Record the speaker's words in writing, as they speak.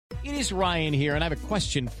It is Ryan here, and I have a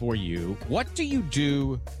question for you. What do you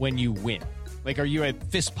do when you win? Like, are you a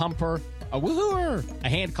fist pumper, a woohooer, a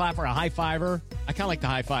hand clapper, a high fiver? I kind of like the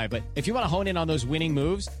high five, but if you want to hone in on those winning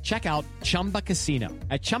moves, check out Chumba Casino.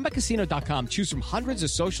 At ChumbaCasino.com, choose from hundreds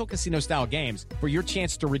of social casino-style games for your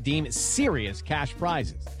chance to redeem serious cash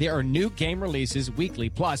prizes. There are new game releases weekly,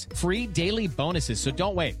 plus free daily bonuses. So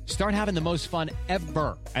don't wait. Start having the most fun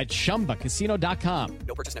ever at ChumbaCasino.com.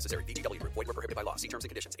 No purchase necessary. VGW Group. Void where prohibited by law. See terms and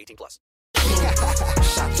conditions. 18+.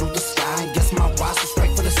 Shot through the sky, guess my watch was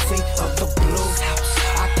straight for the seat of the blues house.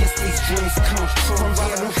 I guess these dreams come true. From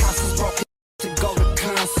running houses broken to go to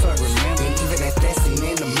concerts. Remember, and even at that scene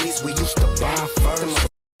enemies, we used to bond first.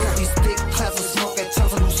 These thick clouds of smoke at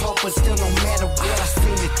times I lose hope, but still no matter what I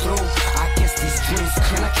seen it through. I guess these dreams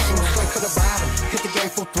come true. Straight for the bottom, hit the game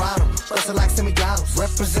full throttle, bustin' like semi-autos,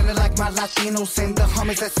 represented like my Latinos and the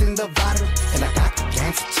homies that's in the bottle. And I got the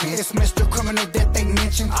gang to 10. It's Mr. Criminal that they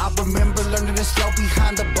mentioned. I remember learning to slow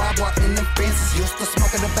behind the bar while in the fences. Used to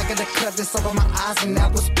smoke in the back of the club, this over my eyes, and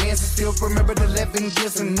that was Benz. Still remember the 11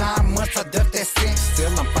 years and 9 months I ducked that stench.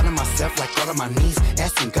 Still I'm finding myself like all on my knees,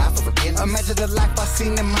 asking God for forgiveness. Imagine the life I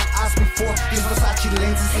seen in my eyes before. These Versace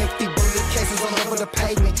lenses, empty bullet cases all over the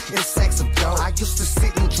pavement. It's sex of dough. I used to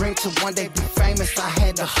sit and drink till one day be famous. I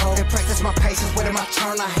had to hold and practice my patience. Waiting my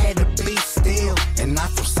turn, I had to be still. And not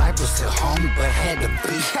from Cyprus to home, but had to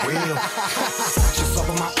be real. Just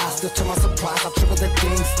open my eyes, still to my surprise, I triple the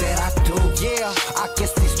things that I do. Yeah, I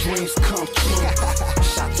guess these dreams come true.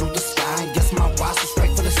 Shot through the sky, guess my watch was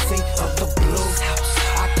straight for the seat of the blues house.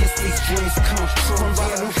 I guess these dreams come true. From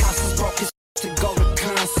running houses broken to go to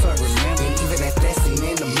concerts. Remember, and even at that scene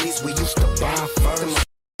enemies, we used to bond first.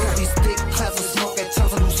 These thick clouds of smoke at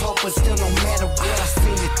times I lose hope, but still no matter what I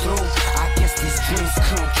seen it through. I guess these dreams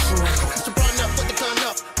come true. Used to run up with the gun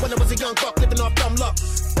up when I was a young buck living off dumb luck.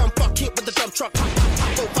 Dumb fuck hit with the dump truck.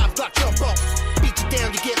 4-5 Glock jump up. Beat you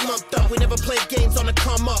down, you get lumped up. We never played games on the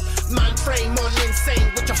come up. Mind frame on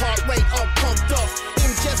insane with your heart rate all pumped up.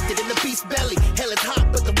 Ingested in the beast's belly. Hell is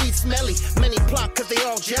hot, but the weed smelly. Many plot cause they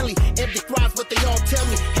all jelly. Every thrive what they all tell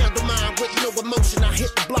me. Handle mine with no emotion. I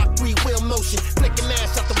hit the block, 3-wheel motion. Flicking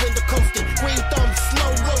ass out the window coasting. Green thumb,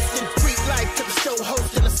 slow roasting. Street life to the show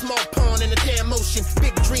hosting. A small pond in a damn ocean.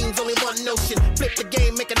 Big dreams, only one notion. Flip the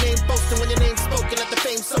game, make a name boasting. When your name's spoken, at the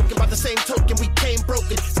fame soaking. By the same token, we came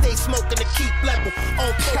broken. Stay smoking to keep level.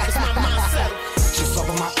 All focus, my mindset. Just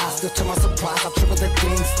open my eyes, still to my surprise, I triple the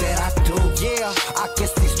things that I do. Yeah, I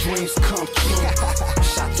guess these dreams come true.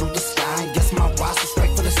 Shot through the sky, guess my watch was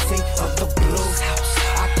straight for the seat of the blues house.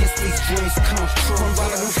 I guess these dreams come true. From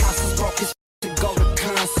running houses broken to go to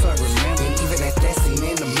concerts. Remember, and even at that scene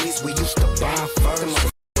enemies, we used to bond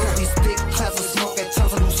first. These thick clouds of smoke at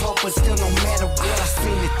times I lose hope, but still no matter what I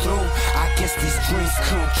seen it through. I guess these dreams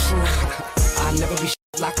come true. I never be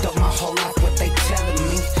locked up my whole life, what they telling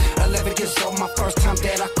me. 11 years old, my first time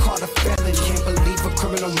that I caught a felon. Can't believe a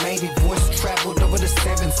criminal made it. Voice traveled over the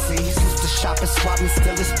 7 seas. Used to shop and swap me,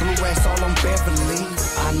 still this blue ass all on Beverly.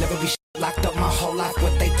 I never be locked up my whole life,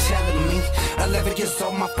 what they telling me. 11 years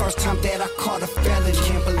old, my first time that I caught a felon.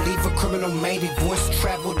 Can't believe a criminal made it. Voice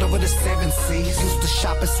traveled over the 7 seas. Used to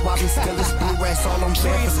shop and swap me, still this blue ass all on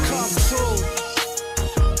Beverly. Dreams come true.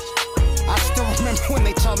 I still remember when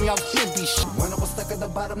they told me I was gonna be shit. When I was stuck at the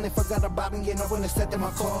bottom, they forgot about me, you know, when they said that my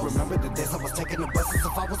call. Remember the days I was taking the buses.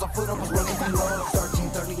 If I was on foot, I was running from law.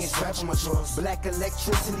 1330 and scratching my drawers. Black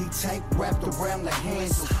electricity tape wrapped around the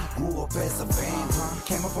hands. Grew up as a band.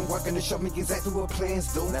 Came up from working to show me exactly what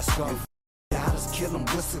plans do. Let's go. I just kill them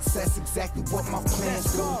with success, exactly what my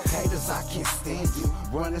plans do. Haters, I can't stand you.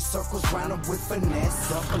 Running circles round them with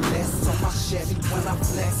finesse. Up a less on my Chevy when I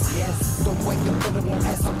flex, yes. Don't wake up for the one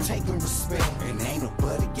as I'm taking respect. And ain't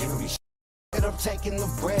nobody giving me shit. I'm taking the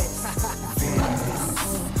bread.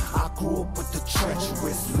 I grew up with the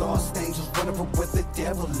treacherous, lost angels running from where the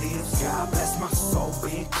devil lives. God bless my soul,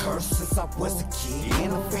 being cursed since I was a kid.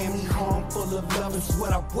 In a family home full of love is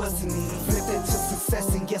what I wasn't in. Flipped into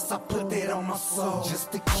success and yes, I put that on my soul.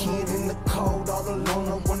 Just a kid in the cold, all alone,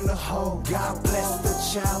 no one to hold. God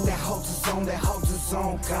bless the child that holds his own, that holds his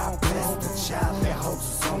own. God bless the child that holds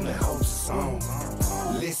his own, that holds his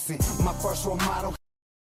own. Listen, my first role model.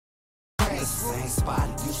 The same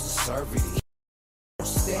spot he used to serve it.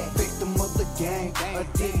 Victim of the game, or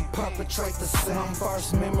did he perpetrate the same? My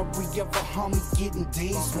first memory of a homie getting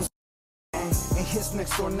D's was and his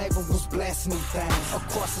next door neighbor was blasting things.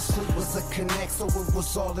 Across the street was a connect, so it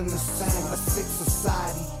was all in the same. A sick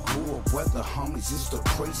society grew up where the homies used to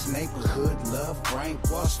preach neighborhood love,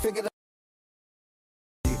 brainwash. Figured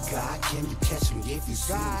God, can you catch me if you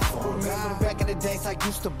see me fall? Remember back in the days I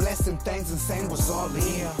used to bless them things and saying was all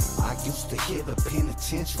in. I used to hear the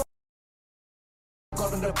penitentiary.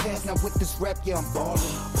 all in the past, now with this rap, yeah, I'm ballin'.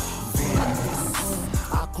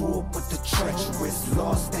 I grew up with the treacherous,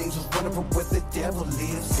 lost angels running from where the devil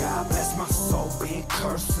lives. God bless my soul, being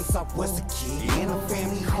cursed since I was a kid. In a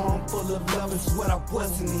family home full of love is what I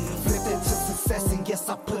wasn't in. Flipped into success and yes,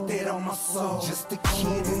 I put that on my soul. Just a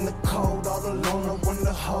kid in the cold, all alone, I want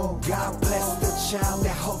to hold. God bless the child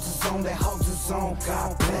that holds his own, that holds his own.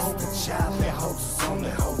 God bless the child that holds his own,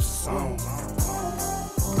 that holds his own.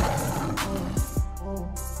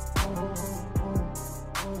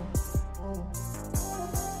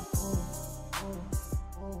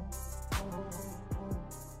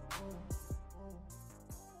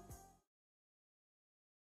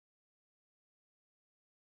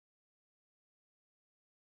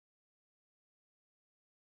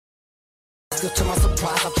 To my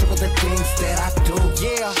surprise, I triple the things that I do.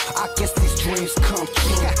 Yeah, I guess these dreams come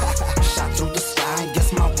true. Shot through the sky and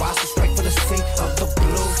guess my rise was straight for the sake of the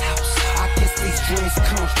blues. I guess these dreams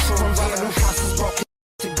come true. From robbing them houses broken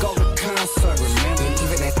to go to concerts. And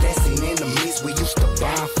even at that scene, enemies we used to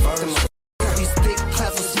bond first. These thick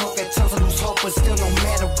clouds of smoke at times I lose hope, but still no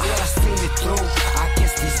matter what I seen it through. I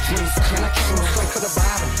guess these dreams come true. Straight for the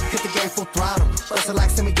bottom, hit the game full throttle. Bustin'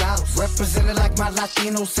 like semi-autos, represented like my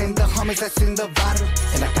Latinos and the homies that's in the bottle.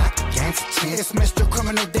 And I got the gang's attention. It's Mr.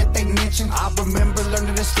 Criminal that they mentioned. I remember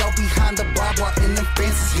learning to slow behind the bar while in the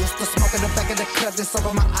fences. Used to smoke in the back of the club, this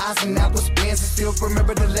over my eyes and that was Benz. Still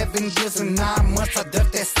remember the 11 years and 9 months I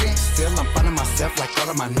ducked that stench. Still I'm finding myself like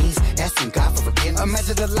all on my knees, asking God for forgiveness.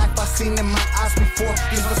 Imagine the life I seen in my eyes before.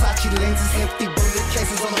 These Versace lenses, empty bullet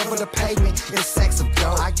cases all over the pavement. It's sacks of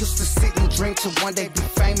dough. I used to sit and drink till one day be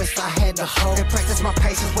famous. I had to hold and practice my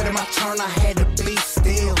patience. Waiting my turn, I had to be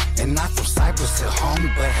still. And not from Cyprus at home,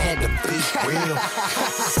 but had to be real.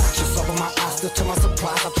 Just open my eyes, still to my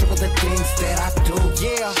surprise, I triple the things that I do.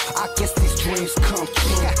 Yeah, I guess these dreams come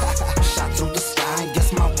true. Shot through the sky and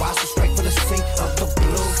guess my rise was straight for the sake of the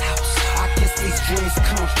blues. I guess these dreams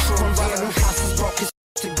come true. From robbing them houses broken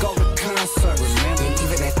to go to concerts. And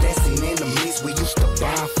even at that scene, enemies we used to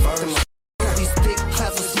bond first. These thick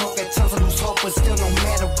clouds of smoke at times I lose hope, but still no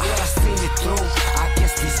matter what I seen it through. I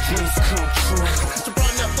guess these dreams come true. Used to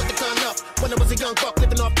run up with the gun up when I was a young buck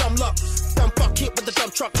living off dumb luck. Dumb fuck hit with the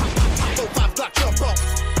dump truck. 4-5 Glock jump up.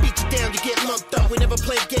 Beat you down, you get mugged up. We never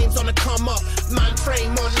played games on the come up. Mind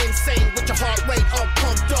frame on insane with your heart rate all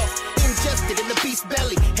pumped up. Ingested in the beast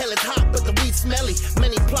belly. Hell is hot, but the weed smelly.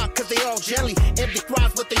 Many plot cause they all jelly. Every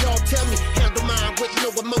thrive what they all tell me. Handle mine with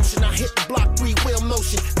no emotion. I hit the block, 3-wheel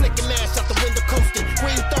motion. Flicking ass out the window coasting.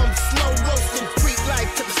 Green thumb, slow roasting. Freak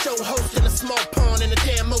life to the show hosting. A small pond in a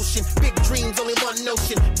damn ocean. Big dreams, only one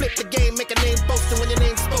notion. Flip the game, make a name boasting. When your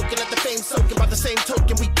name's spoken, let the fame soaking. By the same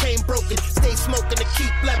token, we came broken. Stay smoking to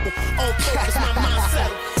keep level. All focus, my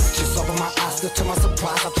mindset. Just open my eyes, still to my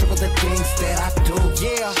surprise, I triple the things that I do.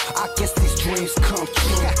 Yeah, I guess these dreams come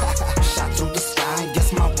true. Shot through the sky and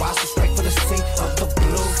guess my rise was straight for the sake of the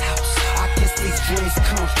blues. I guess these dreams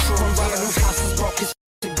come true. From robbing them houses broken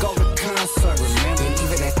to go to concerts. And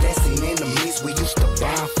even at that scene, enemies we used to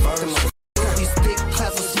bond first. These thick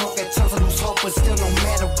clouds of smoke at times I lose hope, but still no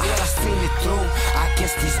matter what I seen it through. I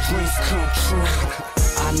guess these dreams come true.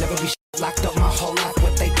 I never be locked up my whole life,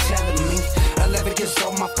 what they telling me. 11 years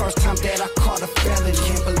old, my first time that I caught a felon.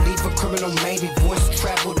 Can't believe a criminal made it. Voice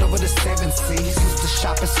traveled over the 7 seas. Used to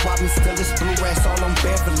shop and swap me, still this blue rats all on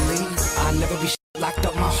Beverly. I never be locked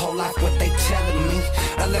up my whole life, what they telling me.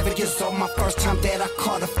 11 years old, my first time that I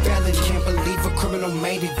caught a felon. Can't believe a criminal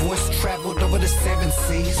made it. Voice traveled over the 7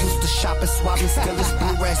 seas. Used to shop and swap me, still this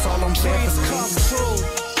blue rats all on Beverly. Come true.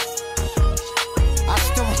 I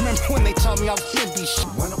still remember when they told me I would be shit.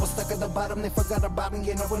 When I was stuck at the bottom, they forgot about me,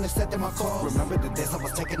 you know, when they said that my call. Remember the days I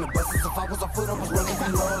was taking the buses, if I was on foot, I was running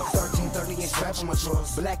from law. 1338 straps on my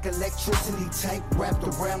drawers. Black electricity tape wrapped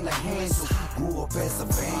around the hands. Grew up as a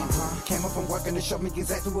band. Came up from working to show me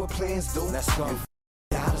exactly what plans do. Let's go.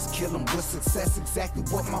 I just kill them with success, exactly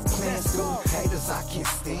what my plans do. Haters, I can't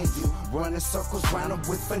stand you. Running circles round them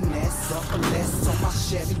with finesse. Up a less on my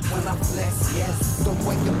Chevy when I flex, yes. Don't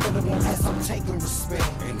wake up for the one as I'm taking respect.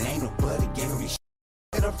 And ain't nobody giving me shit.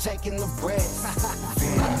 I'm taking the bread.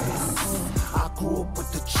 I grew up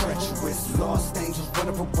with the treacherous, lost angels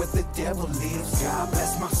running from where the devil lives. God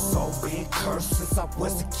bless my soul, being cursed since I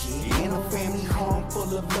was a kid. In a family home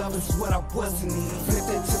full of love is what I wasn't in. Flipped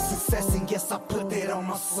into success and yes, I put that on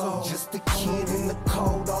my soul. Just a kid in the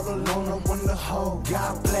cold, all alone, I want to hold.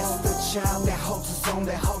 God bless the child that holds his own,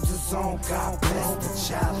 that holds his own. God bless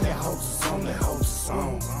the child that holds his own, that holds his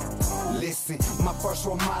own. Listen, my first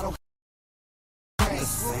role model. The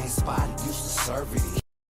same spot he used to serve it.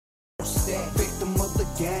 Victim of the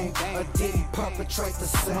game. Or did he perpetrate the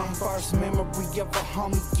same? My first memory of a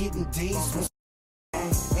homie getting D's was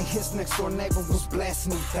and his next door neighbor was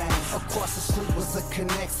blasting things. Across the street was a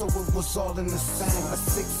connect, so it was all in the same. A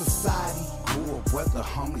sick society. Grew up where the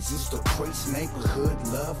homies used to preach neighborhood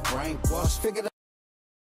love, brainwash. Figured out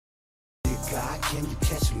God, can you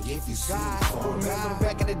catch me if you see me? Remember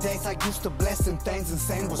back in the days I used to bless them things and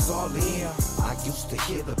saying was all in. I used to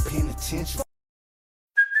hear the penitentiary.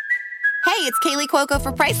 Hey, it's Kaylee Cuoco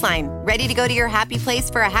for Priceline. Ready to go to your happy place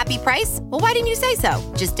for a happy price? Well, why didn't you say so?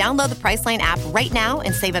 Just download the Priceline app right now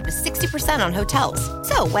and save up to 60% on hotels.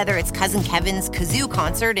 So whether it's Cousin Kevin's Kazoo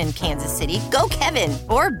Concert in Kansas City, go Kevin,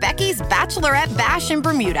 or Becky's Bachelorette Bash in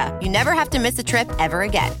Bermuda, you never have to miss a trip ever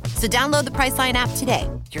again. So download the Priceline app today.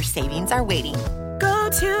 Your savings are waiting. Go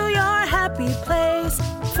to your happy place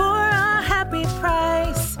for a happy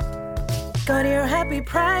price. Go to your happy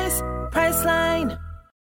price, Priceline.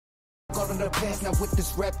 Go to the past, now with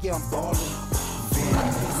this rap, yeah, I'm ballin'.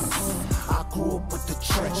 I grew up with the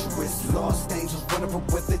treacherous, lost angels running from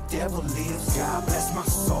where the devil lives. God bless my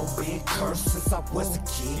soul, being cursed since I was a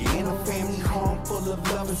kid. In a family home full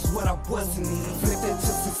of love is what I wasn't in. Flipped it to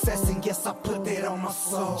success, and yes, I put that on my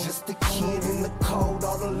soul. Just a kid in the cold,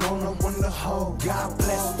 all alone, I want to hold. God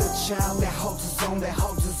bless the child that holds his own, that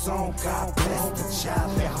holds his own. God bless the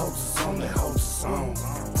child that holds his own, that holds his own.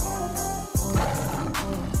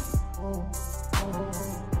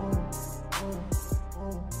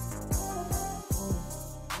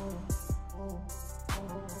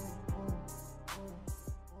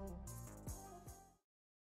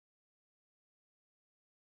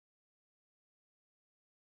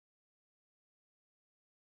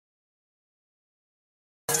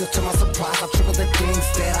 To my surprise, I triple the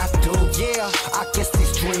things that I do. Yeah, I guess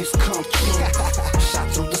these dreams come true. Shot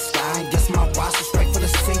through the sky, guess my watch was straight for the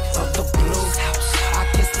seat of the blues. I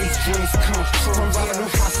guess these dreams come true. From running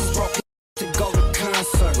houses broken to go to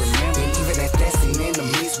concerts. Remember, and even at that scene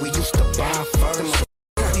enemies, we used to bond first.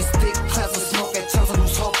 These thick clouds of smoke at times I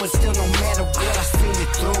lose hope, but still no matter what I seen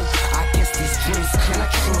it through. I guess these dreams come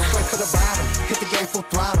true. Straight for the bottom, hit the game full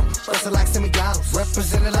throttle. Bustin' like semi-autos,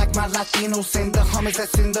 represented like my Latinos and the homies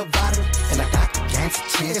that's in the bottle. And I got the gang's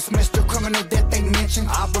attention. It's Mr. Criminal that they mentioned.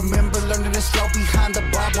 I remember learning to slow behind the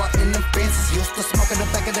bar while in the fences. Used to smoke in the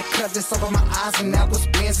back of the cut, this over my eyes, and that was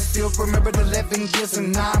Benz. Still remember the 11 years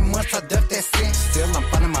and 9 months I ducked that cinch. Still I'm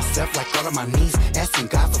finding myself like all on my knees, asking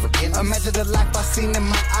God for forgiveness. Imagine the life I seen in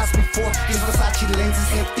my eyes before. These Versace lenses,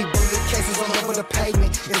 empty bullet cases all over the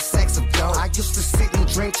pavement. It's sacks of dough. I used to sit and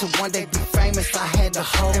drink till one day be famous. I had to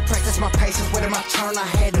hold and practice my patience. Waiting my turn, I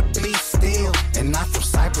had to be still. And not from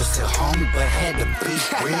Cyprus at home, but had to be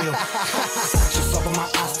real. Just open my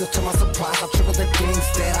eyes, still to my surprise, I triple the things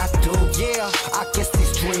that I do. Yeah, I guess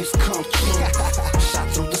these dreams come true. Shot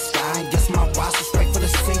through the sky, guess my watch was straight for the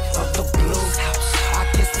seat of the blues. I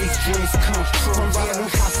guess these dreams come true. From running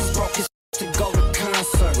houses broken to go to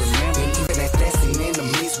concerts. Remember, and even at that scene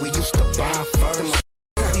enemies, we used to bond first.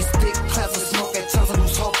 These thick clouds of smoke at times I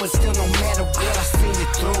lose hope, but still no matter what I seen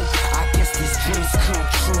it through. I guess these dreams come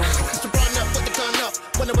true. Used to run up with the gun up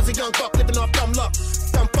when I was a young buck living off dumb luck.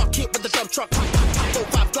 Dumb fuck hit with the dump truck.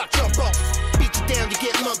 4-5 Glock jump up. Beat you down, you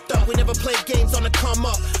get lumped up. We never played games on the come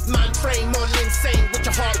up. Mind frame on insane with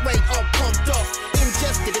your heart rate all pumped up.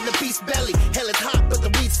 Ingested in the beast's belly. Hell is hot, but the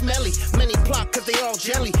weed smelly. Many plot cause they all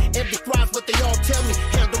jelly. Every thrive what they all tell me.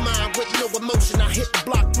 Handle mine with no emotion. I hit the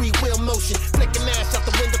block 3-wheel motion. Flicking ass out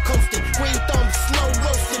the window coasting. Green thumb slow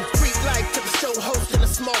roasting. Street life to the show hosting. A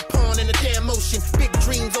small pond in a damn ocean. Big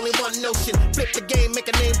dreams, only one notion. Flip the game, make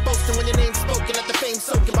a name boasting. When your name's spoken, let the fame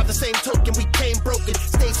soaking. By the same token, we came broken.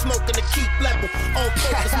 Stay smoking to keep level. All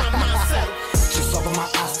focus, my mindset. Just over my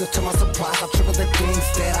eyes, still to my surprise, I triple the things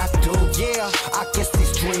that I do. Yeah, I guess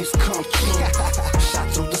these dreams come true. Shot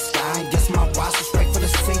through the sky, guess my watch was straight for the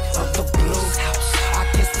seat of the blues. I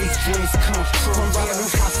guess these dreams come true. From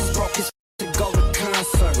running houses broken to go to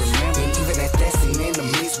concerts. Remember, and even at that scene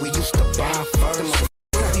enemies, we used to bond first.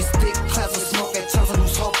 These thick clouds of smoke at times I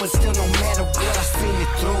lose hope, but still no matter what I seen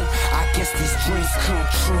it through. I guess these dreams come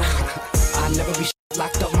true. I never be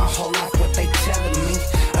locked up my whole life, what they telling me.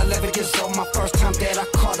 11 years old, my first time that I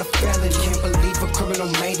caught a felon. Can't believe a criminal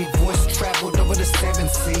made it. Voice traveled over the 7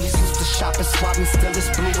 seas. Used to shop and swap me, still this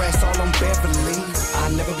blue racks all on Beverly. I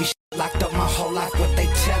never be locked up my whole life, what they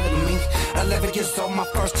telling me. 11 years old, my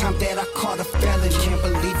first time that I caught a felon. Can't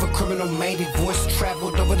believe a criminal made it. Voice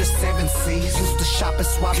traveled over the 7 seas. Used to shop and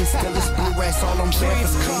swap me, still this blue racks all on Beverly.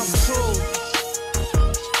 Dreams come true.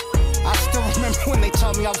 I still remember when they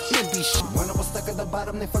told me I was gonna be shit. When I was stuck at the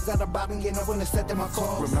bottom, they forgot about me, you know, when they set in my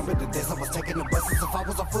car. Remember the days I was taking the buses, if I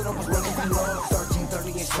was a foot, I was running for love.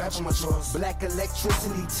 1330 inch strap on my drawers. Black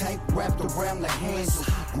electricity tape wrapped around the handle.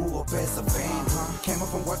 Grew up as a vandal. Came up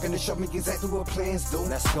from working to show me exactly what plans do.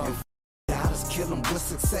 Let's go. I just kill them with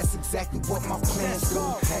success, exactly what my plans do.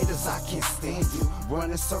 Haters, I can't stand you.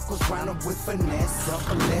 Running circles round them with finesse.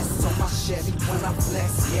 Suffer less on my Chevy when I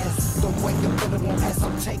flex, yes. Don't wake up for the one as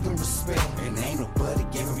I'm taking respect. And ain't nobody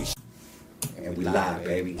giving me and we live,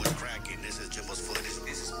 baby. What's cracking? This is Jimbo's footage.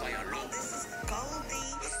 This is Payalo. This is Goldie.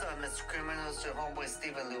 What's up, Mr. Criminal? It's your homeboy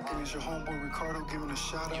Steven Lujan. It's your homeboy Ricardo giving a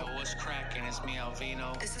shout out. Yo, what's cracking? It's me,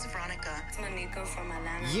 Alvino. This is Veronica. It's Monica from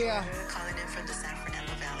Atlanta. Yeah. Calling in from the San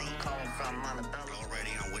Fernando Valley. Calling from Montebello.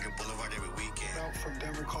 Already on Wicked Boulevard every weekend. Out from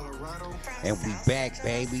Denver, Colorado. And we back,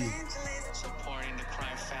 baby. Supporting the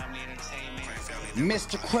Crime Family Entertainment.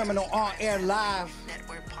 Mr. Criminal on air live.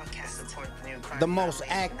 Network podcast. Support the new Crime The most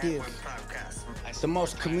Family active. Network podcast. The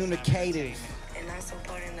most communicative. And I'm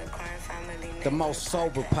supporting the Crime Family Network. The most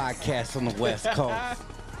sober podcast on the West Coast.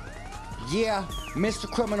 Yeah, Mr.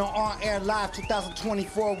 Criminal on air live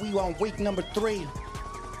 2024. We on week number 3.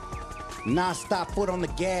 Non-stop foot on the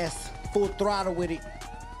gas, full throttle with it.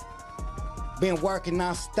 Been working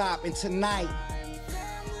non-stop, and tonight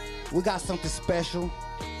we got something special.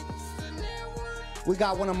 We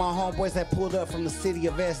got one of my homeboys that pulled up from the city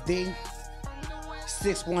of SD.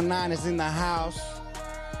 619 is in the house.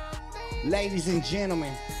 Ladies and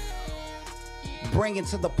gentlemen, bringing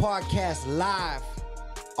to the podcast live,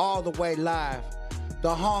 all the way live, the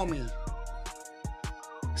homie,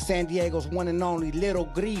 San Diego's one and only Lil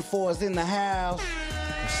Grifo is in the house.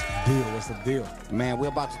 What's the deal? Man, we're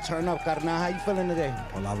about to turn up, Carnal. How you feeling today?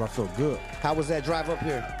 Well, I feel good. How was that drive up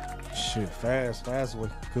here? Shit, fast way.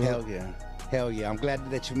 Good. Hell yeah. I'm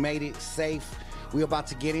glad that you made it safe. We're about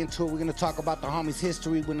to get into it. We're going to talk about the homie's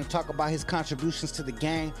history. We're going to talk about his contributions to the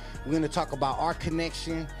game. We're going to talk about our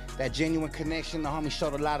connection, that genuine connection. The homie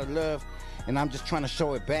showed a lot of love, and I'm just trying to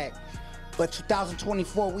show it back. But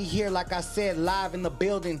 2024, we here, like I said, live in the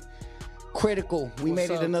building. Critical. We made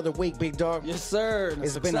it another week, big dog. Yes, sir.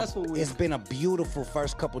 It's been It's been a beautiful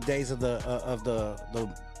first couple days of the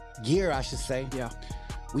year, I should say. Yeah.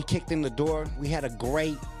 We kicked in the door. We had a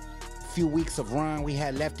great few weeks of run. We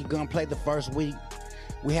had Lefty Gunplay the first week.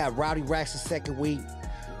 We had Rowdy Racks the second week.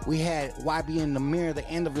 We had YB in the Mirror the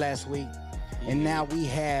end of last week. And now we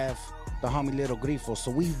have the homie Lil Grifo.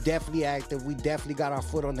 So we definitely active. We definitely got our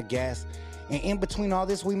foot on the gas. And in between all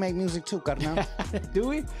this, we make music too, Carnal. Do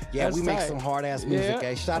we? Yeah, That's we make tight. some hard-ass music. Yeah.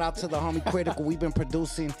 Hey, shout out to the homie Critical. We've been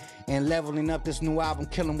producing and leveling up this new album,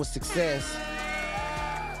 Killing with Success.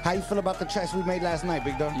 How you feel about the tracks we made last night,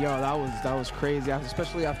 big dog? Yo, that was crazy,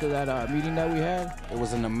 especially after that meeting that we had. It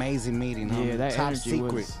was an amazing meeting, homie. Yeah, that Top energy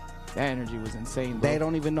secret. that energy was insane, bro. They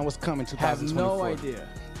don't even know what's coming 2024. Have no idea.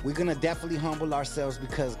 We're going to definitely humble ourselves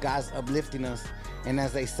because God's uplifting us. And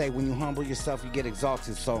as they say, when you humble yourself, you get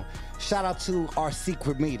exalted. So shout out to our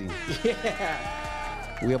secret meeting.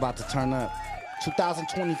 Yeah. We're about to turn up.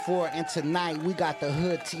 2024, and tonight we got the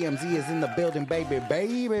hood. TMZ is in the building, baby.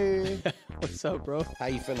 What's up, bro? How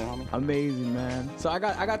you feeling, homie? Amazing, man. So I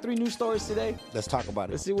got 3 new stories today. Let's talk about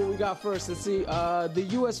it. Let's see what we got first. Let's see. The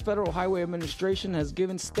U.S. Federal Highway Administration has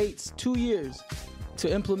given states 2 years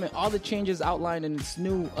to implement all the changes outlined in its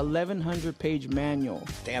new 1,100-page manual.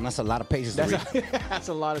 Damn, that's a lot of pages to read. That's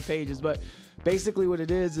a lot of pages, but basically what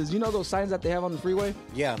it is you know those signs that they have on the freeway?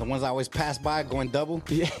 Yeah, the ones I always pass by going double.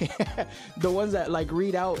 Yeah, the ones that like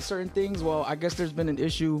read out certain things. Well, I guess there's been an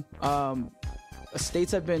issue.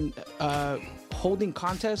 States have been holding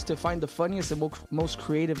contests to find the funniest and most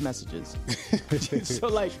creative messages. So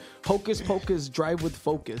like Hocus Pocus, drive with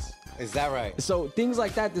focus. Is that right? So things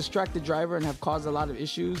like that distract the driver and have caused a lot of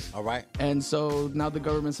issues. All right. And so now the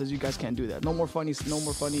government says you guys can't do that. No more funny So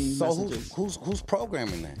messages. who's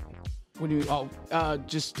programming that? What do you?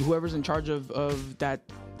 Just whoever's in charge of that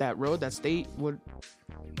road, that state.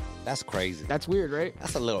 That's crazy. That's weird, right?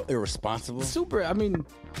 That's a little irresponsible. Super. I mean,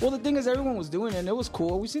 well, the thing is, everyone was doing it, and it was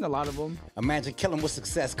cool. We've seen a lot of them. Imagine Killing with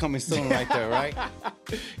Success coming soon, right there, right?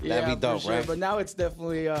 Yeah, That'd be dope, for sure. right? But now it's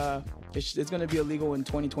definitely it's going to be illegal in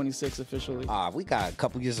 2026 officially. We got a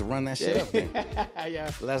couple years to run that shit up there.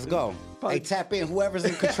 Yeah. Let's go. Hey, tap in. Whoever's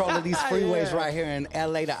in control of these freeways Yeah. right here in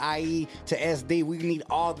LA to IE to SD, we need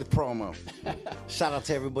all the promo. Shout out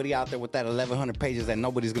to everybody out there with that 1,100 pages that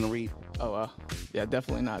nobody's going to read. Oh, yeah,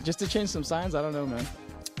 definitely not. Just to change some signs, I don't know, man.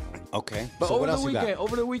 Okay. But so over what the else you got?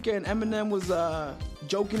 over the weekend, Eminem was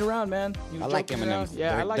joking around, man. He was I like joking M&Ms. around.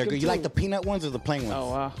 Yeah, I like they're him good. too. You like the peanut ones or the plain ones?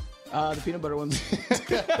 Oh, The peanut butter ones.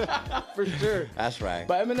 For sure. That's right.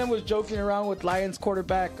 But Eminem was joking around with Rams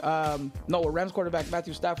quarterback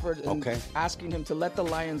Matthew Stafford and asking him to let the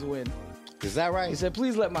Lions win. Is that right? He said,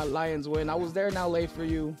 please let my Lions win. I was there in LA for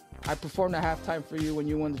you. I performed at halftime for you when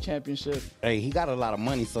you won the championship. Hey, he got a lot of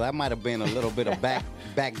money, so that might have been a little bit of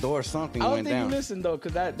backdoor something. I don't went think down. he listened, though,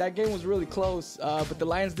 because that game was really close. But the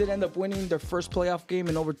Lions did end up winning their first playoff game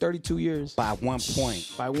in over 32 years. By 1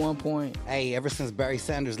 point. By 1 point. Hey, ever since Barry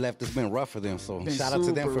Sanders left, it's been rough for them. So shout out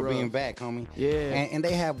to them for being back, homie. Yeah. And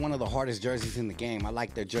they have one of the hardest jerseys in the game. I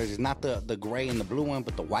like their jerseys. Not the gray and the blue one,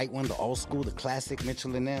 but the white one, the old school, the classic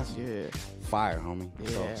Mitchell and Ness. Yeah. Fire, homie.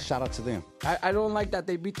 Yeah. So shout out to them. I don't like that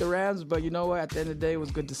they beat the Rams, but you know what? At the end of the day, it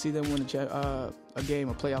was good to see them win a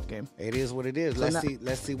playoff game. It is what it is. So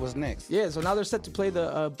Let's see what's next. Yeah, so now they're set to play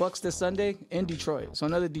the Bucks this Sunday in Detroit. So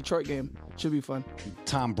another Detroit game. Should be fun.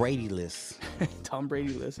 Tom Brady-less. Tom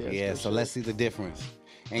Brady-less, yes. Yeah, so let's see the difference.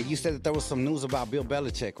 And you said that there was some news about Bill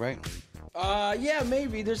Belichick, right? Yeah,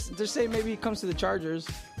 maybe. They're saying maybe he comes to the Chargers.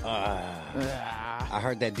 I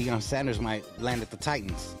heard that Deion Sanders might land at the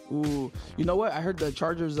Titans. Ooh, you know what? I heard the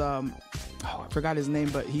Chargers. I forgot his name,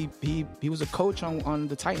 but he was a coach on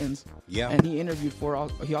the Titans. Yeah, and he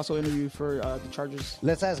also interviewed for the Chargers.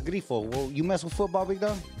 Let's ask Grifo. Well, you mess with football, big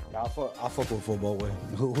dog? I fuck with football, man.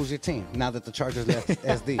 Who's your team now that the Chargers left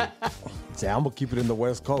SD? Say, I'm gonna keep it in the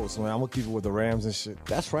West Coast, man. I'm gonna keep it with the Rams and shit.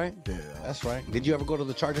 That's right. Yeah, that's right. Did you ever go to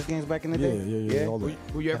the Chargers games back in the day? Yeah.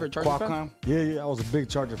 Were you ever a Chargers fan? Yeah. I was a big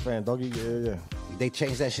Charger fan, doggy. Yeah. They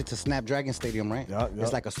changed that shit to Snapdragon Stadium, right? Yeah.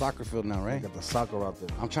 It's like a soccer field now, right? They got the soccer out there.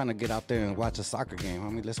 I'm trying to get out there and watch a soccer game. I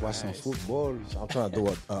mean, let's watch some football. I'm trying to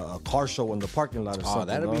do a car show in the parking lot or something.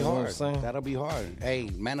 That'll be hard. You know that'll be hard. Hey,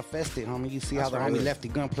 manifest it, homie. You see how the homie Lefty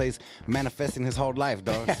Gun plays manifesting his whole life,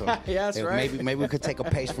 dog. So yeah, that's right. Maybe we could take a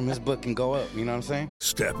page from his book and go up. You know what I'm saying?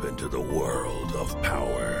 Step into the world of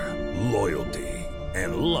power, loyalty,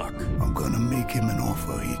 and luck. I'm gonna make him an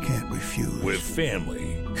offer he can't refuse. With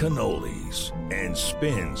family, cannolis, and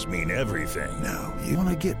spins mean everything. Now, you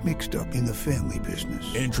wanna get mixed up in the family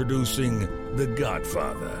business. Introducing The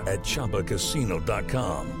Godfather at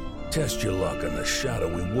ChumbaCasino.com. Test your luck in the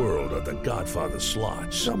shadowy world of The Godfather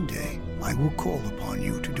slot. Someday, I will call upon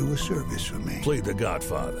you to do a service for me. Play The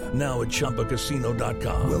Godfather now at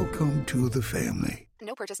ChumbaCasino.com. Welcome to the family.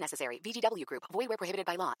 No purchase necessary. VGW Group. Void where prohibited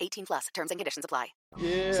by law. 18+. Terms and conditions apply.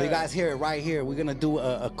 Yeah. So you guys hear it right here. We're going to do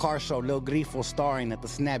a car show, Lil Grifo starring at the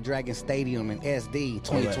Snapdragon Stadium in SD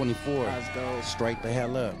 2024. Let's go. Straight the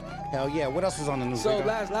hell up. Hell yeah. What else is on the news? So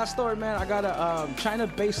last story, man. I got a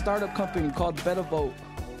China-based startup company called BetaVote.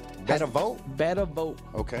 BetaVote.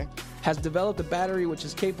 Okay. Has developed a battery which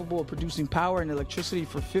is capable of producing power and electricity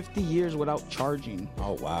for 50 years without charging.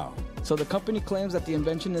 Oh, wow. So the company claims that the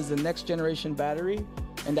invention is the next generation battery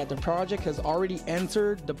and that the project has already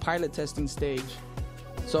entered the pilot testing stage.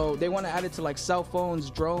 So they want to add it to like cell phones,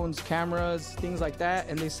 drones, cameras, things like that.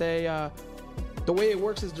 And they say the way it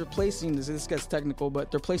works is they're placing, this gets technical, but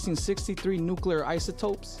they're placing 63 nuclear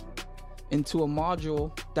isotopes into a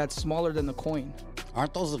module that's smaller than a coin.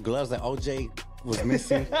 Aren't those the gloves that OJ was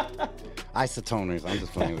missing? Isotoners. I'm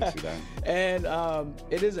just playing with you, dog. And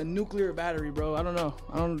it is a nuclear battery, bro. I don't know.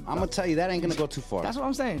 I'm going to tell you, that ain't going to go too far. That's what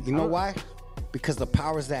I'm saying. You know why? Because the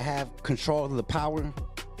powers that have control of the power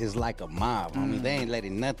is like a mob. I mean, they ain't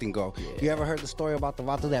letting nothing go. Yeah. You ever heard the story about the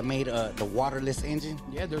Vato that made the waterless engine?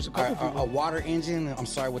 Yeah, there's a couple people. A water engine,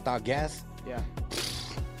 without gas? Yeah.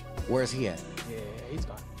 Where's he at? Yeah, he's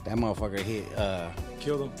gone. That motherfucker hit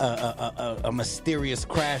killed him. A mysterious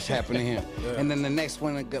crash happened to him. Yeah. And then the next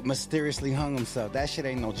one mysteriously hung himself. That shit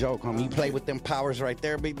ain't no joke, homie. You play with them powers right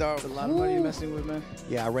there, big dog. It's a lot of money you're messing with, man.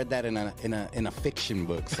 Yeah, I read that in a fiction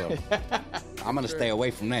book, so I'm gonna stay away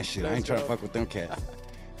from that shit. I ain't trying to fuck with them cats.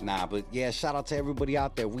 Nah, but yeah, shout out to everybody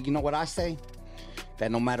out there. You know what I say?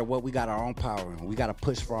 That no matter what, we got our own power. We got to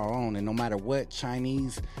push for our own. And no matter what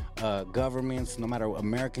Chinese governments, no matter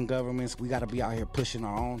American governments, we got to be out here pushing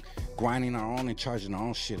our own, grinding our own, and charging our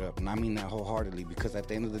own shit up. And I mean that wholeheartedly, because at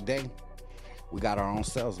the end of the day, we got our own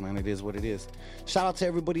selves, man. It is what it is. Shout out to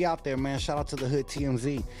everybody out there, man. Shout out to the Hood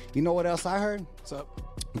TMZ. You know what else I heard? What's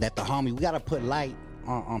up? That the homie, we got to put light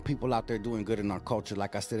on people out there doing good in our culture.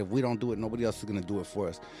 Like I said, if we don't do it, nobody else is going to do it for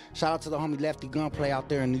us. Shout out to the homie Lefty Gunplay out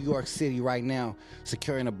there in New York City right now,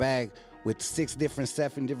 securing a bag with 7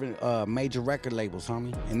 different major record labels,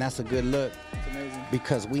 homie. And that's a good look. It's amazing.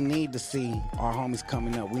 Because we need to see our homies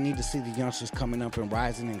coming up. We need to see the youngsters coming up and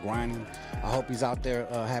rising and grinding. I hope he's out there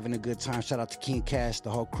having a good time. Shout out to King Cash,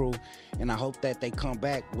 the whole crew. And I hope that they come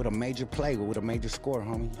back with a major play, with a major score,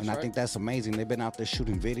 homie. And I think that's amazing. They've been out there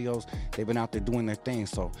shooting videos. They've been out there doing their thing.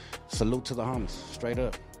 So salute to the homies, straight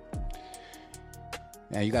up.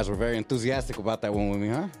 Yeah, you guys were very enthusiastic about that one with me,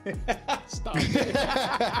 huh? Stop it.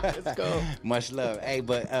 Let's go. Much love. Hey,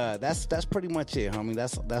 but that's pretty much it, homie.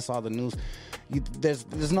 That's all the news.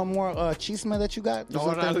 There's no more chisme that you got? No,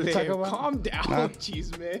 calm down, Nah?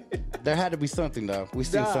 chisme. There had to be something, though. We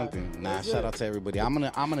seen Nah, something. Nah, shout out to everybody. I'm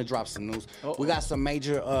gonna drop some news. We got some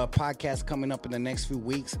major podcasts coming up in the next few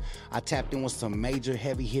weeks. I tapped in with some major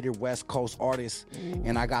heavy hitter West Coast artists,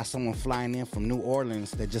 and I got someone flying in from New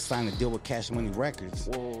Orleans that just signed a deal with Cash Money Records.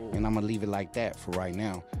 And I'm gonna leave it like that for right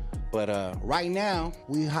now. But right now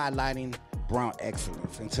we highlighting Brown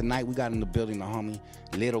Excellence, and tonight we got in the building the homie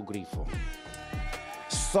Lil Grifo.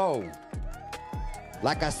 So,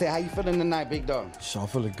 like I said, how you feeling tonight, big dog? I'm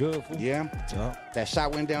feeling good. Fool. Yeah? Yup. That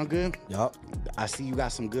shot went down good? Yup. I see you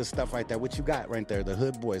got some good stuff right there. What you got right there? The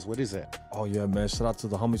Hood Boys. What is that? Oh, yeah, man. Shout out to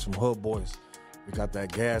the homies from Hood Boys. We got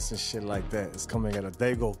that gas and shit like that. It's coming at a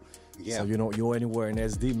Dago. Yeah. So, you're anywhere in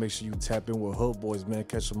SD, make sure you tap in with Hood Boys, man.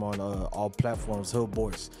 Catch them on all platforms, Hood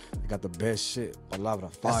Boys. They got the best shit. Palabra,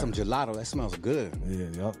 fire. That's some gelato. That smells good. Yeah,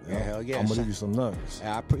 yup. Yeah, hell yeah. I'm going to leave you some nuts.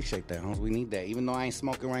 Yeah, I appreciate that, Holmes. We need that. Even though I ain't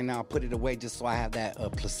smoking right now, I put it away just so I have that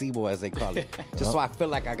placebo, as they call it. Just so I feel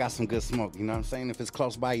like I got some good smoke. You know what I'm saying? If it's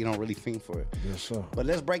close by, you don't really fiend for it. Yes, sir. But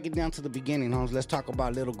let's break it down to the beginning, Holmes. Let's talk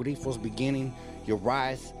about Lil Grifo's beginning, your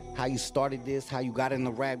rise, how you started this, how you got in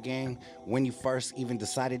the rap game, when you first even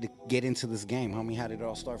decided to get into this game. Homie, how did it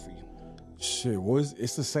all start for you? Shit, well,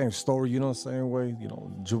 it's the same story, you know what I'm saying? Way,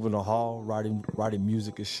 juvenile hall, writing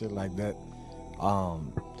music and shit like that.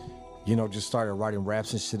 Just started writing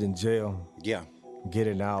raps and shit in jail. Yeah.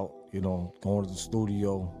 Getting out, going to the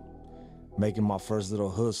studio, making my first little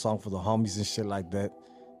hood song for the homies and shit like that.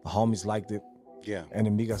 The homies liked it. Yeah. And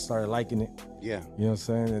then me got started liking it. Yeah. You know what I'm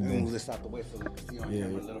saying? And then move this out the way so we can see on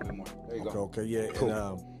camera a little bit more. There you go. Okay, yeah. Cool.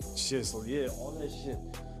 And shit, so yeah, all that shit.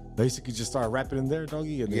 Basically just started rapping in there,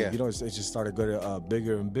 doggy. And then, it just started getting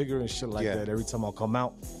bigger and bigger and shit like that. Every time I come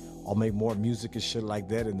out, I'll make more music and shit like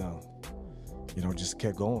that. And, just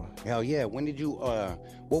kept going. Hell yeah. When did you,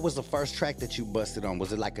 what was the first track that you busted on?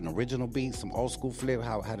 Was it like an original beat, some old school flip?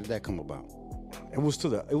 How did that come about? It was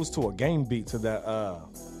to a game beat, to that,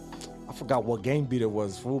 I forgot what game beat it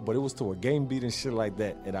was, fool, but it was to a game beat and shit like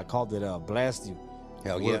that. And I called it Blast You.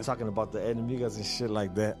 Hell yeah. We were talking about the Enemigas and shit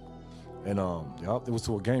like that. And it was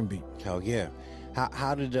to a game beat. Hell yeah.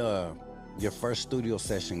 How did your first studio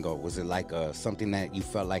session go? Was it like something that you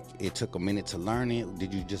felt like it took a minute to learn it?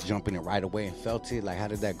 Did you just jump in it right away and felt it? Like, how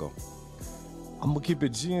did that go? I'm gonna keep it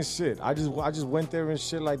G and shit. I just went there and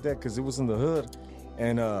shit like that because it was in the hood.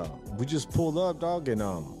 And we just pulled up, dog, and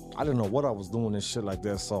I didn't know what I was doing and shit like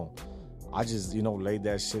that. So I just, laid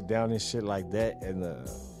that shit down and shit like that. And,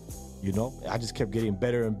 I just kept getting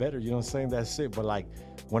better and better. You know what I'm saying? That's it. But, like,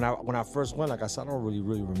 when I first went, like I said, I don't really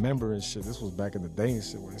remember and shit. This was back in the day and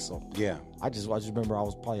shit. So, yeah. I just remember I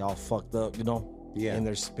was probably all fucked up, Yeah. And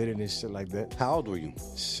they're spitting and shit like that. How old were you?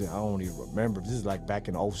 Shit, I don't even remember. This is, like, back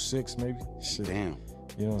in 06, maybe. Shit. Damn.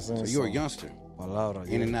 You know what I'm saying? So you were a youngster. Palabra,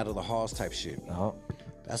 in and out of the halls type shit. Uh-huh.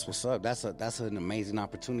 That's what's up. That's an amazing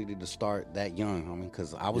opportunity to start that young, homie,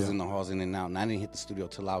 because I was in the halls in and out, and I didn't hit the studio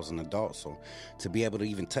till I was an adult. So to be able to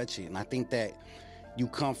even touch it, and I think that you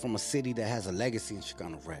come from a city that has a legacy in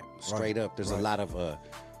Chicano rap. Straight up, there's a lot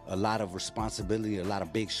of responsibility, a lot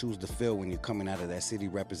of big shoes to fill when you're coming out of that city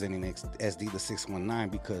representing SD the 619,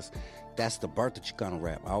 because that's the birth of Chicano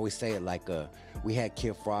rap. I always say it like we had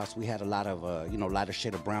Kid Frost, we had a lot of lighter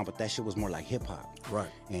shade of brown, but that shit was more like hip hop. Right.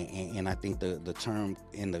 And I think the term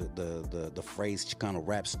and the phrase Chicano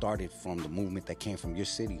rap started from the movement that came from your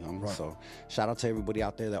city, homie. Right. So shout out to everybody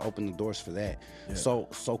out there that opened the doors for that. Yeah.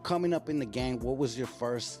 So coming up in the game, what was your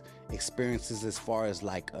first experiences as far as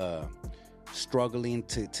like struggling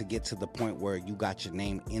to get to the point where you got your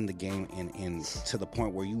name in the game and to the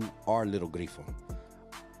point where you are Lil Grifo?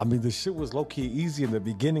 I mean, the shit was low-key easy in the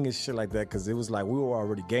beginning and shit like that, because it was like we were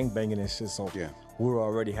already gangbanging and shit, so we were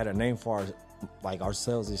already had a name for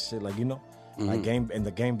ourselves and shit, like, like in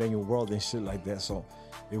the gangbanging world and shit like that. So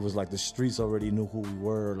it was like the streets already knew who we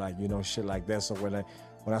were, like, shit like that. So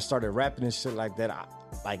when I started rapping and shit like that,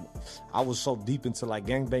 I was so deep into like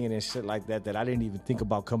gangbanging and shit like that I didn't even think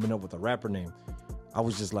about coming up with a rapper name. I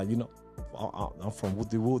was just like, I'm from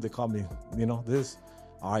Woody Wood. They call me, this.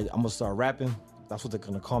 All right, I'm gonna start rapping. That's what they're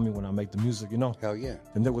gonna call me when I make the music, Hell yeah.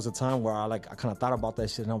 And there was a time where I kind of thought about that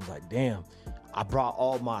shit, and I was like, damn, I brought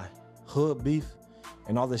all my hood beef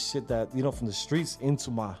and all the shit that from the streets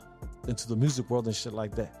into the music world and shit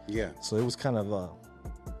like that. Yeah. So it was kind of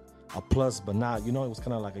a plus, but not, it was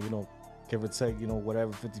kind of like a give or take,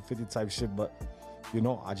 whatever 50-50 type shit. But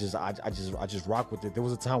I just rock with it. There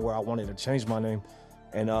was a time where I wanted to change my name,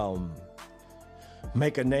 and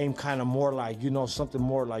make a name kind of more like, you know, something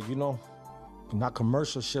more like, you know, not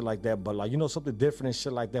commercial shit like that, but like, you know, something different and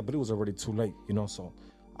shit like that. But it was already too late, you know. So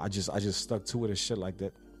I just stuck to it and shit like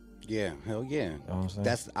that. Yeah, hell yeah. You know what I'm saying?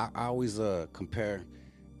 That's I always compare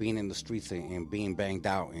being in the streets and being banged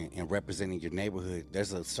out and representing your neighborhood.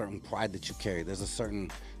 There's a certain pride that you carry. There's a certain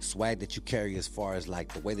swag that you carry as far as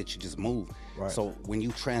like the way that you just move. Right. So when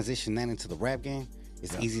you transition that into the rap game,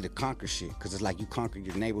 it's easy to conquer shit because it's like you conquer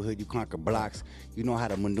your neighborhood, you conquer blocks, you know how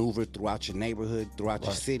to maneuver throughout your neighborhood, throughout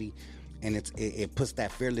your city. And it puts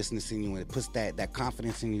that fearlessness in you, and it puts that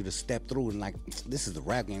confidence in you to step through and like, this is the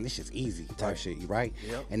rap game. This shit's easy type shit, right?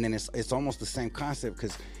 Yep. And then it's almost the same concept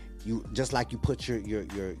because you just like you put your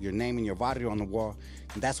name and your barrio on the wall.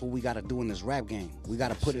 And that's what we got to do in this rap game. We got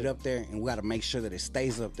to put it up there, and we got to make sure that it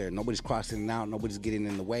stays up there. Nobody's crossing it out. Nobody's getting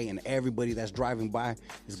in the way, and everybody that's driving by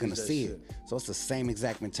is gonna see it. So it's the same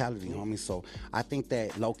exact mentality, homie. So I think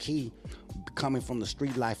that low key, coming from the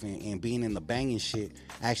street life and being in the banging shit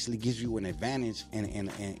actually gives you an advantage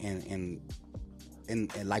and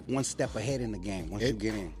like one step ahead in the game once you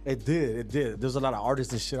get in. It did. There's a lot of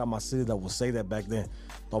artists and shit out my city that will say that back then.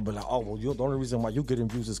 They'll be like, oh, well, the only reason why you getting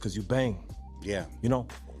views is because you bang. Yeah. You know,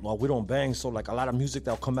 well, we don't bang, so like a lot of music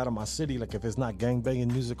that'll come out of my city, like if it's not gang banging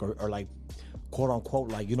music or like quote unquote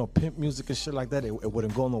like, you know, pimp music and shit like that, it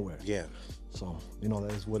wouldn't go nowhere. Yeah. So, you know,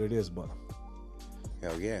 that is what it is, but.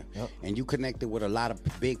 Hell yeah. Yep. And you connected with a lot of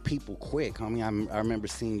big people quick, homie. I remember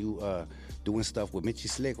seeing you doing stuff with Mitchie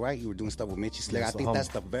Slick, right? You were doing stuff with Mitchie Slick. Yes, I think that's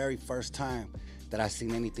the very first time that I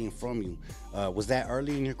seen anything from you. Was that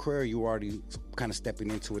early in your career, or you were already kind of stepping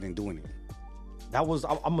into it and doing it? That was,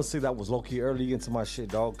 I'm gonna say that was low-key early into my shit,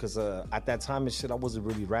 dog, because at that time and shit, I wasn't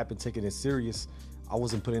really rapping, taking it serious. I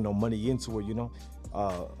wasn't putting no money into it, you know.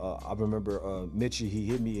 I remember Mitchie, he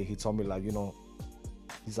hit me and he told me like, you know,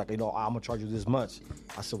 he's like, you know, I'm gonna charge you this much.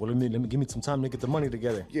 I said, well, let me give me some time to get the money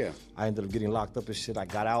together. Yeah. I ended up getting locked up and shit. I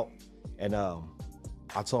got out and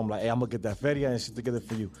I told him like, hey, I'm gonna get that feria and shit together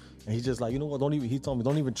for you. And he just like, you know what, he told me,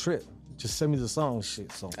 don't even trip. Just send me the song and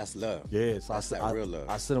shit. So that's love. Yeah, so that's that real love.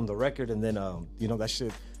 I sent him the record and then you know, that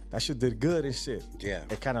shit did good and shit. Yeah.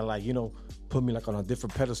 It kinda like, you know, put me like on a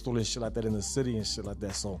different pedestal and shit like that in the city and shit like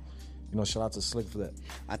that. So, you know, shout out to Slick for that.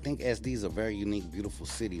 I think SD is a very unique, beautiful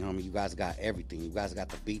city, homie. You guys got everything. You guys got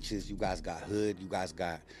the beaches. You guys got hood. You guys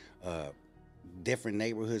got different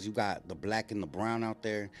neighborhoods. You got the black and the brown out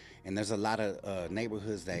there. And there's a lot of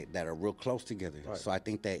neighborhoods that are real close together. Right. So I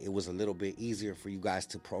think that it was a little bit easier for you guys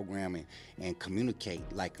to program and communicate.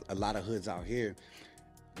 Like a lot of hoods out here,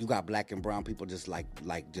 you got black and brown people just like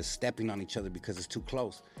just stepping on each other because it's too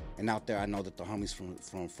close. And out there, I know that the homies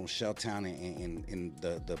from Shelltown and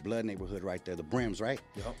the Blood neighborhood right there, the Brims, right?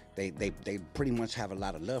 Yep. They pretty much have a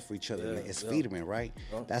lot of love for each other. Yeah, it's Federman, right?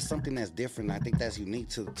 Yep. That's something that's different. I think that's unique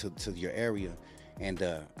to your area. And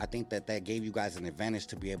I think that gave you guys an advantage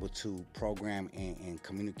to be able to program and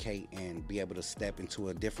communicate and be able to step into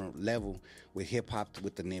a different level with hip-hop,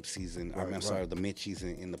 with the Nipseys and the Mitchies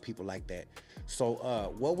and the people like that.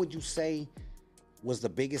 So what would you say was the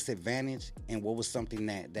biggest advantage, and what was something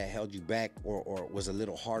that held you back or was a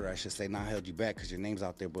little harder, I should say, not held you back because your name's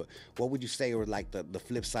out there, but what would you say are like the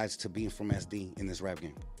flip sides to being from SD in this rap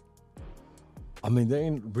game? I mean, there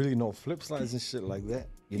ain't really no flip sides and shit like that.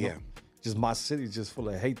 You know? Yeah. Just my city's just full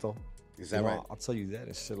of hate, though. Is that right? I'll tell you that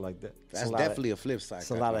and shit like that. That's definitely a flip side.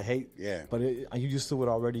 It's a lot of hate. Yeah. But you used to it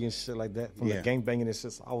already and shit like that. From the gang banging and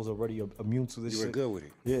shit, so I was already immune to this shit. You were good with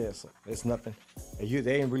it. Yeah, so it's nothing. And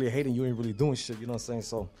they ain't really hating, you ain't really doing shit, you know what I'm saying?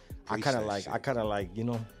 So I kind of like, you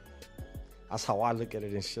know, that's how I look at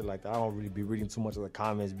it and shit like that. I don't really be reading too much of the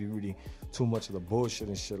comments, be reading too much of the bullshit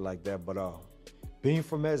and shit like that. But being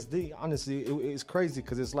from SD, honestly, it's crazy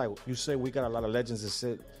because it's like you say we got a lot of legends and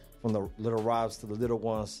shit, from the little Robs to the little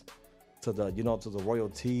ones to the, you know, to the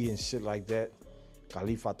royalty and shit like that,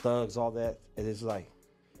 Khalifa thugs, all that. And it's like,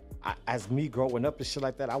 as me growing up and shit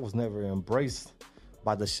like that, I was never embraced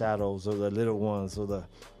by the Shadows or the little ones or the,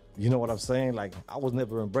 you know what I'm saying? Like, I was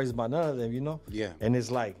never embraced by none of them, you know? Yeah. And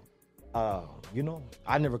it's like, you know,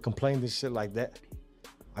 I never complained and shit like that.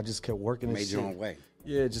 I just kept working and shit. Made your own way.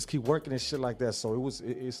 Yeah, just keep working and shit like that. So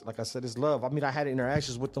it's like I said, it's love. I mean, I had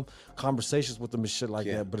interactions with them, conversations with them and shit like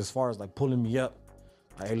that. But as far as like pulling me up,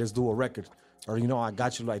 like, hey, let's do a record, or you know, I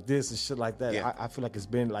got you like this and shit like that. Yeah. I feel like it's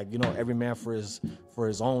been like, you know, every man for his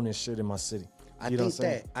own and shit in my city. I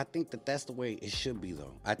think that's the way it should be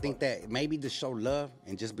though. I think that maybe to show love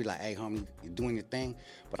and just be like, hey homie, you're doing your thing.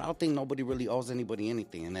 But I don't think nobody really owes anybody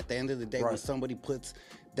anything. And at the end of the day, when somebody puts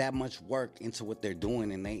that much work into what they're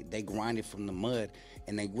doing, and they grind it from the mud.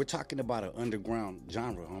 And we're talking about an underground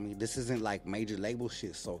genre, homie. This isn't like major label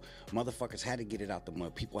shit. So motherfuckers had to get it out the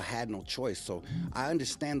mud. People had no choice. So I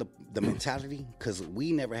understand the mentality, because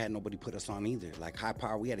we never had nobody put us on either. Like High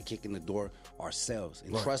Power, we had to kick in the door ourselves.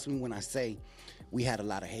 And trust me when I say we had a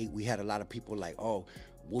lot of hate. We had a lot of people like, oh,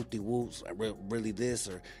 whoop-de-whoops, really this,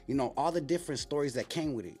 or, you know, all the different stories that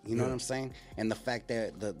came with it. You know what I'm saying? And the fact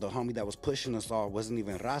that the homie that was pushing us all wasn't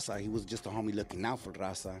even Raza. He was just a homie looking out for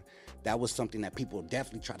Raza. That was something that people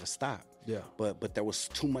definitely tried to stop. Yeah. But there was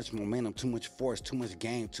too much momentum, too much force, too much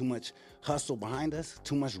game, too much hustle behind us,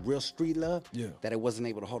 too much real street love, that it wasn't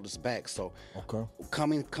able to hold us back. So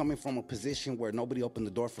coming from a position where nobody opened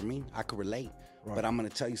the door for me, I could relate. Right. But I'm going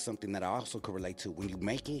to tell you something that I also could relate to. When you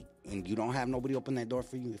make it and you don't have nobody open that door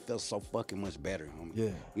for you, it feels so fucking much better, homie. Yeah.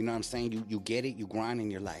 You know what I'm saying? You get it, you grind,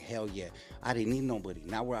 and you're like, hell yeah, I didn't need nobody.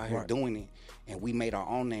 Now we're out here doing it, and we made our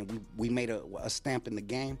own name. We made a stamp in the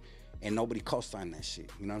game, and nobody co-signed that shit.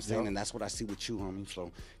 You know what I'm saying? And that's what I see with you, homie.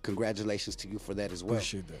 So congratulations to you for that as well.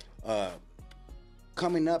 Appreciate that.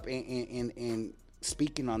 Coming up and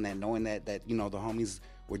speaking on that, knowing that you know, the homies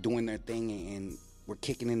were doing their thing and were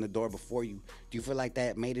kicking in the door before you. Do you feel like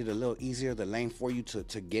that made it a little easier, the lane for you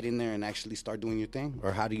to get in there and actually start doing your thing?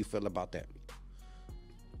 Or how do you feel about that?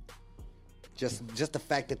 Just the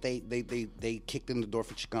fact that they kicked in the door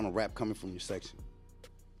for Chicano rap coming from your section.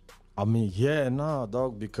 I mean, yeah, nah,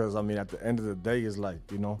 dog, because, I mean, at the end of the day, it's like,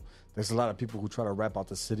 you know, there's a lot of people who try to rap out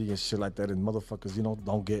the city and shit like that, and motherfuckers, you know,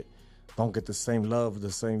 don't get the same love,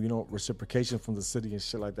 the same, you know, reciprocation from the city and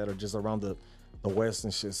shit like that, or just around the West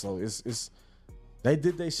and shit. So it's they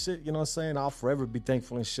did their shit, you know what I'm saying? I'll forever be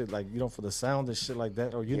thankful and shit, like, you know, for the sound and shit like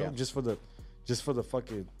that, or, you know, just for the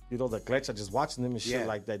fucking, you know, the glitch, just watching them and shit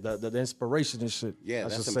like that, the inspiration and shit. Yeah,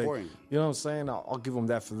 that's important. You know what I'm saying? I'll give them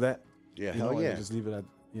that for that. Yeah, you hell know, yeah. and just leave it at,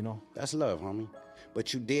 you know. That's love, homie.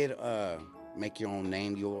 But you did make your own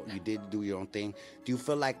name. You did do your own thing. Do you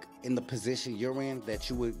feel like in the position you're in that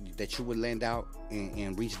you would land out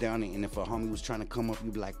and reach down and if a homie was trying to come up,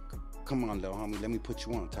 you'd be like, come on, little homie, let me put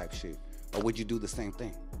you on type shit? Or would you do the same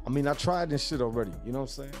thing? I mean, I tried this shit already, you know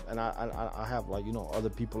what I'm saying? And I have, like, you know, other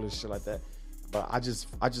people and shit like that. But I just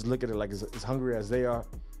look at it like as hungry as they are.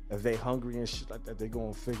 If they hungry and shit like that, they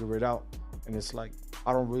gonna figure it out. And it's like,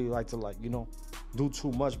 I don't really like to, like, you know, do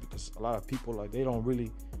too much, because a lot of people, like, they don't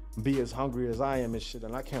really be as hungry as I am and shit.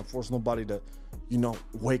 And I can't force nobody to, you know,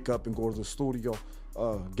 wake up and go to the studio,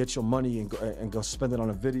 get your money and go spend it on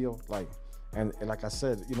a video. Like, and like I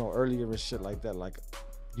said, you know, earlier and shit like that, like,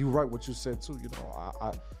 you right what you said too, you know,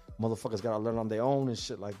 I motherfuckers gotta learn on their own and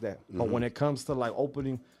shit like that. But when it comes to, like,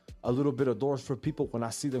 opening a little bit of doors for people, when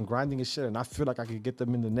I see them grinding and shit, and I feel like I could get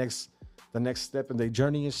them in the next step in their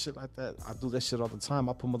journey and shit like that, I do that shit all the time.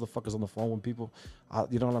 I put motherfuckers on the phone with people.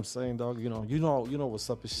 You know what I'm saying, dog? You know what's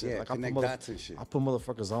up and shit. Yeah, like, connect dots and shit. I put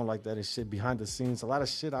motherfuckers on like that and shit behind the scenes. A lot of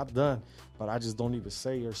shit I've done, but I just don't even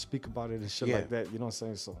say or speak about it and shit like that. You know what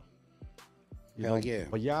I'm saying? So, hell yeah.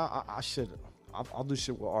 But yeah, I'll do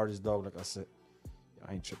shit with artists, dog. Like I said,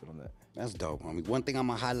 I ain't tripping on that. That's dope, homie. One thing I'm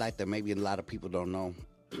gonna highlight that maybe a lot of people don't know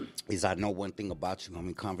is I know one thing about you,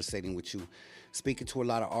 homie, conversating with you, speaking to a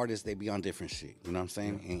lot of artists, they be on different shit, you know what I'm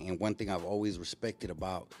saying? And one thing I've always respected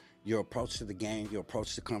about your approach to the game, your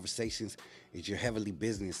approach to conversations, is you're heavily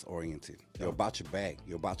business oriented. You're about your bag.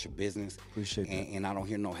 You're about your business. Appreciate that. And I don't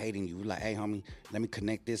hear no hating you. You're like, hey, homie, let me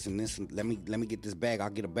connect this and this, and let me get this bag. I'll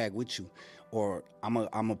get a bag with you. Or I'm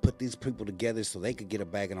gonna put these people together so they could get a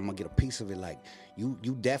bag and I'm gonna get a piece of it. Like, you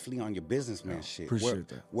definitely on your businessman shit. Appreciate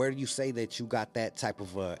that. Where do you say that you got that type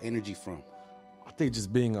of energy from? I think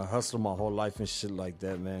just being a hustler my whole life and shit like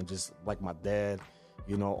that, man. Just like my dad,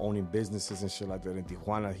 you know, owning businesses and shit like that in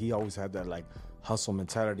Tijuana. He always had that, like, hustle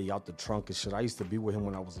mentality out the trunk and shit. I used to be with him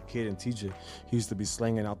when I was a kid in TJ. He used to be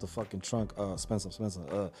slanging out the fucking trunk. Spencer.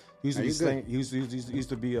 He used to be slanging. He used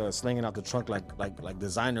to be slanging out the trunk like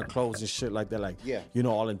designer clothes and shit like that. Like, you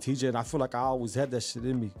know, all in TJ. And I feel like I always had that shit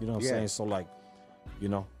in me. You know what I'm saying? So, like, you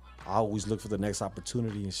know, I always look for the next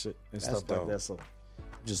opportunity and shit and stuff like that. So,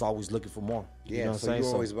 just always looking for more. Yeah, you know what so you're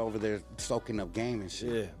always over there soaking up game and shit.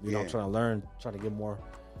 Yeah, you know, I'm trying to learn, trying to get more. You know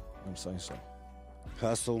what I'm saying? So,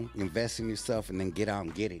 hustle, invest in yourself, and then get out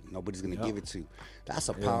and get it. Nobody's gonna give it to you. That's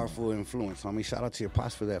a powerful influence. I mean, shout out to your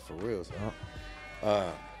pops for that, for real.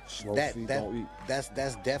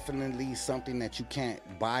 That's definitely something that you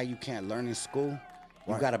can't buy, you can't learn in school.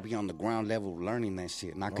 You got to be on the ground level learning that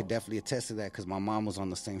shit. And I could definitely attest to that because my mom was on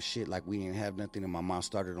the same shit. Like, we didn't have nothing, and my mom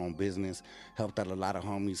started her own business, helped out a lot of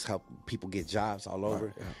homies, helped people get jobs all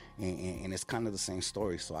over. And it's kind of the same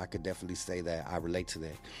story. So I could definitely say that I relate to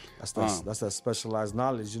that. That's that specialized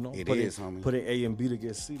knowledge, you know. It is, homie. Putting A and B to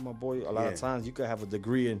get C, my boy. A lot of times you could have a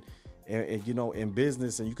degree in you know, in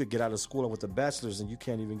business, and you could get out of school with a bachelor's and you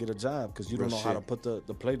can't even get a job because you don't know how to put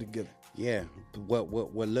the play together. Yeah.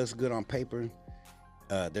 What looks good on paper,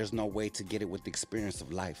 there's no way to get it with the experience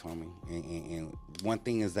of life, homie. And one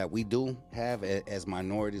thing is that we do have as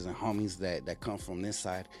minorities and homies that come from this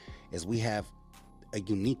side is we have a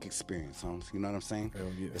unique experience, homies. You know what I'm saying? Hell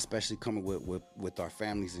yeah. Especially coming with our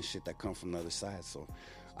families and shit that come from the other side. So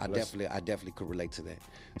I definitely could relate to that.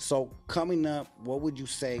 So coming up, what would you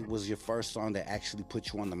say was your first song that actually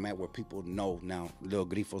put you on the map where people know now Lil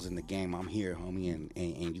Grifo's in the game, I'm here, homie,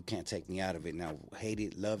 and you can't take me out of it. Now, hate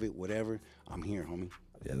it, love it, whatever, I'm here, homie.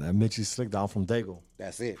 Yeah, that Mitchie Slick down from Dago.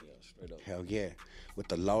 That's it. Yeah, straight up. Hell yeah. With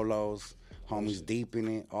the Lolos, homies deep in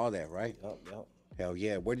it, all that, right? Yep. Hell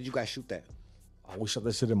yeah. Where did you guys shoot that? We shot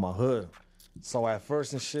that shit in my hood. So at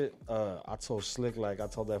first and shit, I told Slick, like, I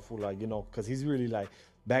told that fool, like, you know, because he's really like,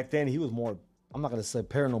 back then he was more, I'm not gonna say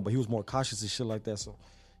paranoid, but he was more cautious and shit like that. So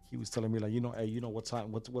he was telling me, like, you know, hey, you know what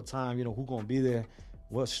time, you know, who gonna be there,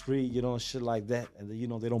 what street, you know, shit like that. And then, you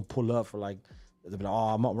know, they don't pull up for like, they'll be like,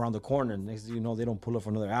 oh, I'm up around the corner. And next thing you know, they don't pull up for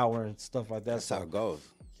another hour and stuff like that. That's how it goes.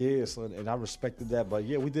 Yeah, so, and I respected that. But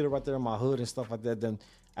yeah, we did it right there in my hood and stuff like that. Then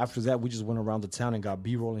after that, we just went around the town and got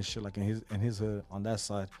B-roll and shit like in his hood on that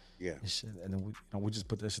side. Yeah. And shit. And then we just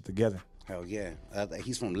put that shit together. Hell yeah.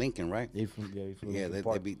 He's from Lincoln, right? He's from Lincoln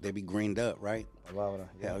Park. They be greened up, right? Yeah.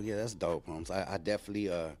 Hell yeah, that's dope, homes. I definitely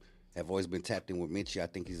have always been tapped in with Mitchie. I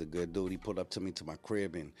think he's a good dude. He pulled up to me to my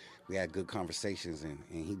crib and we had good conversations, and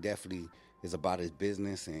he definitely is about his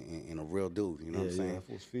business and a real dude, you know what I'm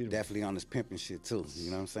saying? Definitely on his pimping shit too, you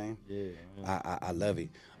know what I'm saying? Yeah. I love it.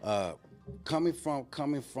 Coming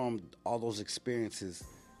from all those experiences,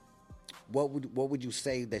 what would you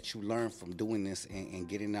say that you learned from doing this and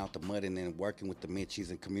getting out the mud and then working with the Mitchies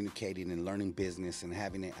and communicating and learning business and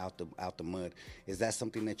having it out the mud? Is that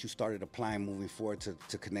something that you started applying moving forward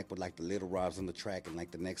to connect with like the Little Robs on the track and like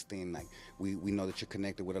the next thing, like we know that you're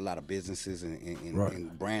connected with a lot of businesses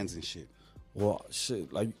and brands and shit? Well,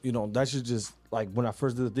 shit, like, you know, that should just, like, when I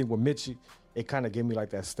first did the thing with Mitchie, it kind of gave me like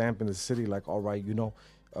that stamp in the city, like, all right, you know,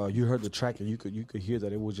 you heard the track and you could hear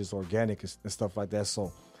that it was just organic and stuff like that.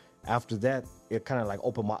 So after that, it kind of like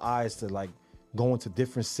opened my eyes to like going to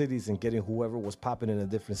different cities and getting whoever was popping in a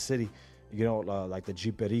different city, you know, like the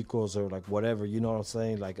G Pericos or like whatever, you know what I'm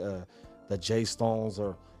saying? Like the J Stones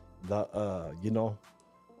or the, you know,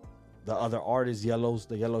 the other artists,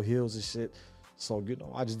 the Yellow Hills and shit. So, you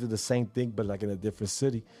know, I just did the same thing, but like in a different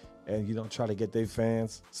city and, you know, try to get their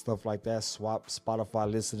fans, stuff like that, swap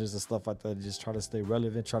Spotify listeners and stuff like that, just try to stay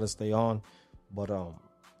relevant, try to stay on. But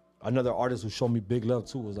another artist who showed me big love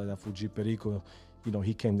too was like that Fuji Perico. You know,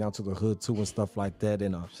 he came down to the hood too and stuff like that.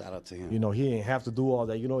 And shout out to him. You know, he didn't have to do all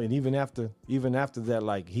that, you know, and even after that,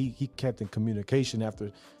 like he kept in communication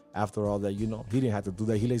after all that, you know, he didn't have to do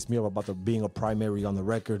that. He laced me up about being a primary on the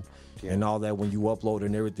record and all that when you upload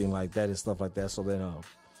and everything like that and stuff like that. So then,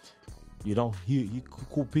 you know, he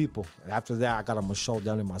cool people. And after that, I got him a show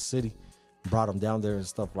down in my city, brought him down there and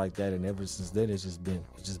stuff like that. And ever since then, it's just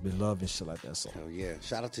been love and shit like that. So hell yeah!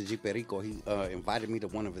 Shout out to G Perico. He invited me to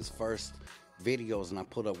one of his first videos, and I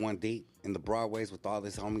put up one date in the Broadways with all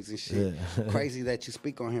his homies and shit. Yeah. Crazy that you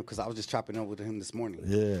speak on him because I was just chopping up with him this morning.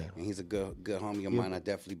 Yeah, and he's a good homie of mine. I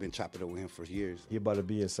definitely been chopping up with him for years. He about to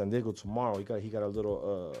be in San Diego tomorrow. He got a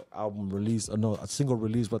little album release, a single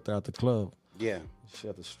release right there at the club. Yeah,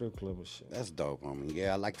 shit at the strip club and shit. That's dope, homie.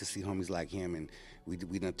 Yeah, I like to see homies like him, and we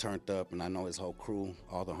done turned up, and I know his whole crew,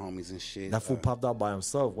 all the homies and shit. That fool popped out by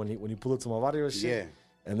himself when he pulled up to my video and shit. Yeah,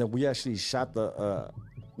 and then we actually shot the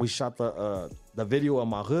video in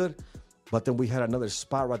my hood, but then we had another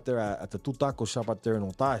spot right there at the Tu Taco shop right there in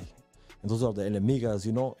Otay. And those are the enemigas,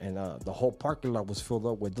 you know, and the whole parking lot was filled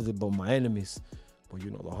up with nothing but my enemies. But,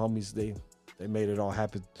 you know, the homies, they made it all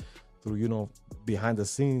happen through, you know, behind the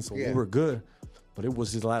scenes. So we were good, but it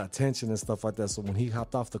was just a lot of tension and stuff like that. So when he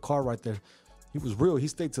hopped off the car right there, he was real. He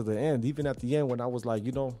stayed to the end. Even at the end when I was like,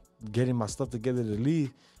 you know, getting my stuff together to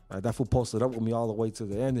leave, like that fool posted up with me all the way to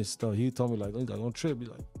the end and stuff. He told me like, don't trip. He's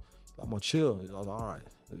like, I'm gonna chill. I was like, all right.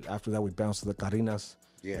 After that, we bounced to the Carinas,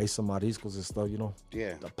 ate some mariscos and stuff, you know.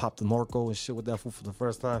 Yeah. I popped the Norco and shit with that food for the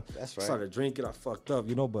first time. That's right. Started drinking. I fucked up,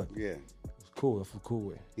 you know, but yeah, it was cool. That's cool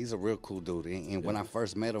with. He's a real cool dude. And when I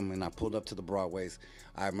first met him and I pulled up to the Broadways,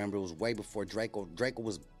 I remember it was way before Draco. Draco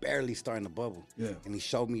was barely starting to bubble. Yeah. And he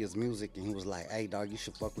showed me his music and he was like, hey, dog, you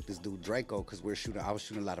should fuck with this dude Draco because I was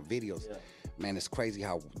shooting a lot of videos. Yeah. Man, it's crazy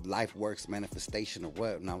how life works, manifestation or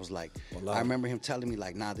what. And I was like, I remember him telling me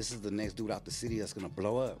like, nah, this is the next dude out the city that's going to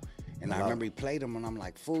blow up. And I remember he played him, and I'm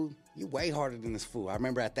like, fool, you way harder than this fool. I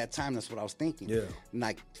remember at that time, that's what I was thinking. Yeah. And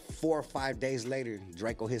like 4 or 5 days later,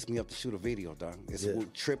 Draco hits me up to shoot a video, dog. It's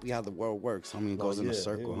trippy how the world works. Homie, it goes in a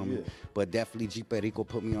circle, homie. But definitely G. Perico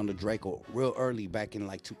put me on the Draco real early back in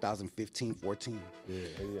like 2015, 14.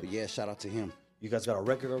 But yeah, shout out to him. You guys got a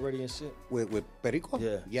record already and shit? With Perico?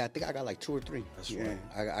 Yeah. Yeah, I think I got like 2 or 3. That's right.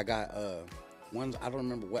 I got... ones, I don't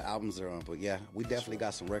remember what albums they're on, but yeah, we definitely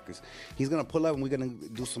got some records. He's gonna pull up and we're gonna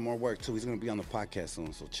do some more work too. He's gonna be on the podcast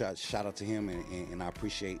soon, so shout out to him, and I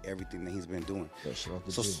appreciate everything that he's been doing.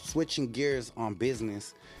 So switching gears on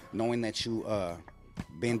business, knowing that you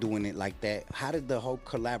been doing it like that, how did the whole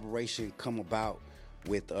collaboration come about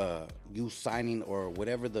with you signing or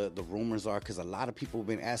whatever the rumors are? Because a lot of people have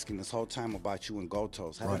been asking this whole time about you and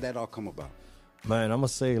Gotos. How did that all come about? Man, I'm going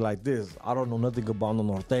to say it like this. I don't know nothing about the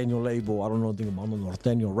Norteño label. I don't know nothing about the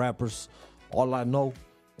Norteño rappers. All I know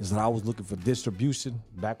is that I was looking for distribution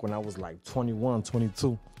back when I was like 21,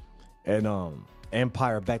 22. And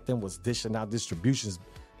Empire back then was dishing out distributions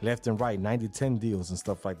left and right, 90-10 deals and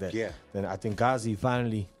stuff like that. Yeah. Then I think Ghazi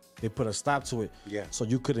finally, they put a stop to it. Yeah. So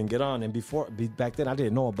you couldn't get on. And back then, I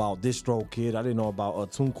didn't know about Distro Kid. I didn't know about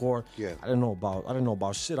TuneCore. Yeah. I didn't know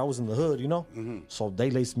about shit. I was in the hood, you know. Mm-hmm. So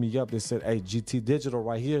they laced me up. They said, "Hey, GT Digital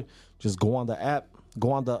right here. Just go on the app,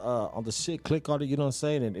 go on the shit, click on it. You know what I'm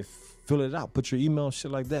saying? And fill it out. Put your email,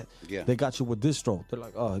 shit like that. Yeah. They got you with Distro. They're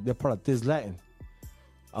like, they're part of Thiz Latin.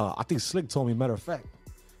 I think Slick told me. Matter of fact,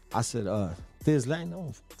 I said, Thiz Latin.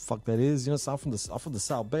 Oh, fuck that is. You know, so I'm from the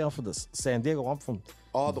South Bay. I'm from the San Diego. I'm from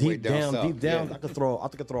all the way down south. Deep down. Yeah. I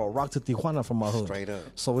could throw a rock to Tijuana from my hood. Straight up.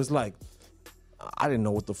 So it's like, I didn't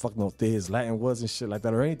know what the fuck no Thiz Latin was and shit like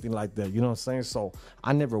that or anything like that. You know what I'm saying? So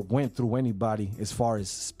I never went through anybody as far as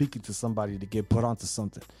speaking to somebody to get put onto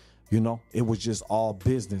something. You know, it was just all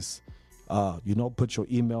business. You know, put your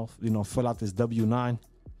email, you know, fill out this W-9,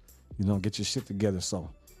 you know, get your shit together. So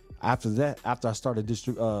after that, after I started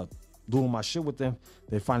doing my shit with them,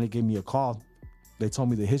 they finally gave me a call. They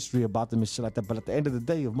told me the history about them and shit like that. But at the end of the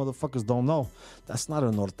day, if motherfuckers don't know, that's not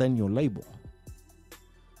a Norteño label.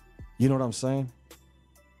 You know what I'm saying?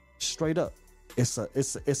 Straight up. It's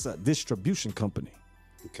a distribution company.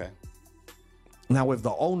 Okay. Now, if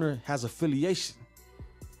the owner has affiliation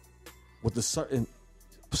with a certain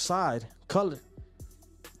side, color,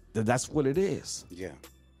 then that's what it is. Yeah.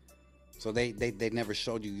 So they never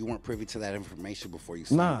showed you weren't privy to that information before you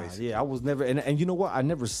signed, Nah, basically. yeah, I was never, and you know what? I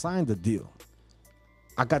never signed the deal.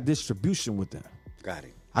 I got distribution with them. Got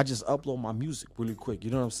it. I just upload my music really quick.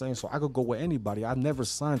 You know what I'm saying? So I could go with anybody. I never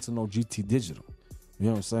signed to no GT Digital. You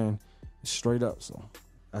know what I'm saying? Straight up. So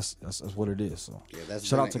that's what it is. So yeah,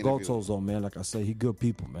 shout out to Gotos though, man. Like I say, he good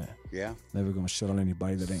people, man. Yeah. Never gonna shit on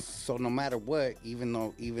anybody that ain't. So no matter what, even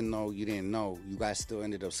though you didn't know, you guys still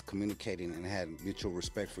ended up communicating and had mutual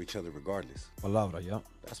respect for each other regardless. Palabra, yeah.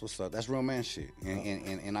 That's what's up. That's real man shit.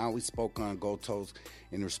 And I always spoke on Gotos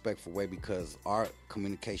in a respectful way because our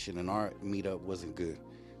communication and our meetup wasn't good.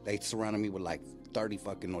 They surrounded me with like 30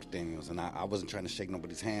 fucking Norteños, and I wasn't trying to shake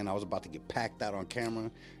nobody's hand. I was about to get packed out on camera,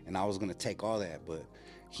 and I was gonna take all that, but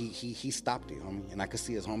he stopped it, homie. And I could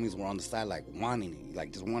see his homies were on the side, like wanting it,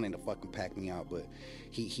 like just wanting to fucking pack me out. But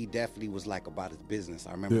he definitely was like about his business.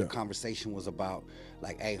 I remember the conversation was about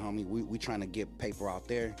like, hey, homie, we trying to get paper out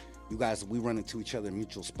there. You guys, we run into each other in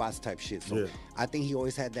mutual spots type shit. So I think he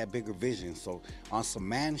always had that bigger vision. So on some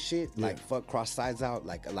man shit, like fuck cross sides out,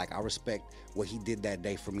 like I respect what he did that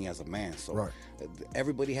day for me as a man. So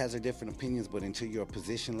everybody has their different opinions, but until you're in a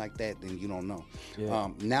position like that, then you don't know. Yeah.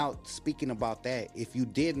 Now, speaking about that, if you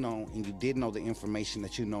did know and you did know the information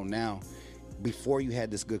that you know now, before you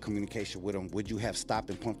had this good communication with him, would you have stopped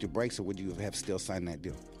and pumped your brakes, or would you have still signed that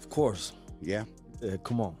deal? Of course. Yeah?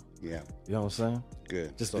 Come on. Yeah. You know what I'm saying?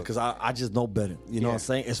 Good. Just because I just know better. You know what I'm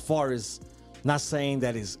saying? As far as, not saying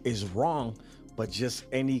that is wrong, but just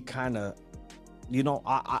any kind of, you know,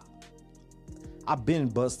 I've been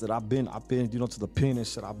busted. I've been, you know, to the pin and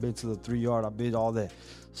shit. I've been to the 3-yard. I've been all that.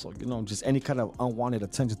 So, you know, just any kind of unwanted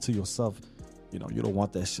attention to yourself, you know, you don't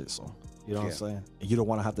want that shit. So, you know what I'm saying? And you don't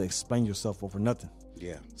want to have to explain yourself over nothing.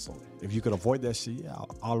 Yeah. So if you could avoid that shit,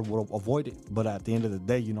 I'll avoid it. But at the end of the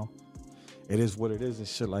day, you know, it is what it is and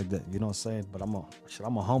shit like that. You know what I'm saying? But I'm a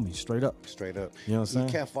homie, straight up. Straight up. You know what I'm saying?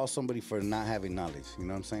 You can't fault somebody for not having knowledge. You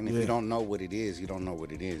know what I'm saying? If you don't know what it is, you don't know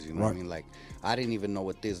what it is. You know what I mean? Like, I didn't even know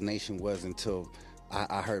what This Nation was until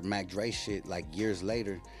I heard Mac Dre shit like years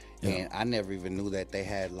later. And I never even knew that they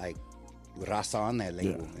had like Raza on that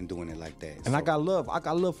label and doing it like that. And I got love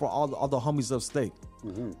for all the homies upstate.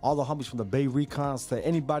 All the homies from the Bay Recons to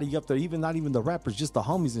anybody up there, not even the rappers, just the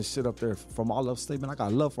homies and shit up there from all upstate. Man, I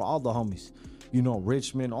got love for all the homies. You know,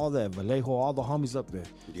 Richmond, all that, Vallejo, all the homies up there.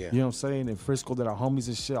 Yeah. You know what I'm saying? In Frisco that are homies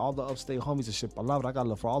and shit, all the upstate homies and shit. I got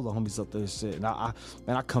love for all the homies up there and shit. And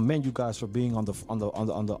I commend you guys for being on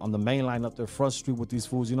the main line up there, Front Street with these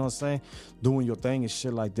fools, you know what I'm saying? Doing your thing and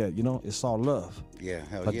shit like that. You know, it's all love. Yeah,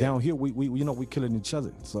 hell but down here we you know, we killing each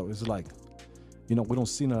other. So it's like, you know, we don't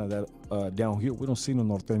see none of that down here. We don't see no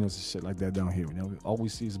norteños and shit like that down here. You know, all we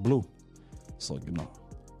see is blue. So, you know,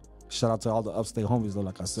 shout out to all the upstate homies, though,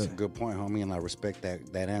 like I said. That's a good point, homie, and I respect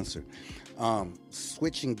that answer.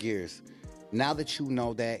 Switching gears, now that you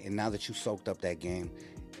know that and now that you soaked up that game,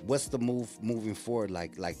 what's the move moving forward?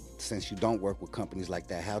 Like since you don't work with companies like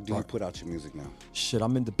that, how do you put out your music now? Shit,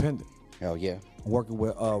 I'm independent. Hell yeah. Working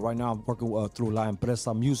with, right now I'm working through La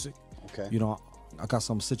Empresa Music. Okay. You know, I got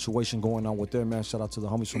some situation going on with them, man. Shout out to the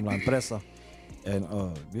homies from La Empresa. And,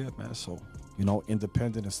 yeah, man, so, you know,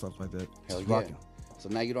 independent and stuff like that. Hell Just yeah. rocking. So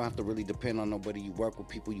now you don't have to really depend on nobody. You work with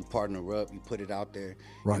people, you partner up, you put it out there.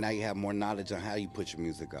 Right. And now you have more knowledge on how you put your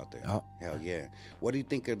music out there. Hell yeah. What do you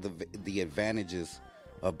think are the advantages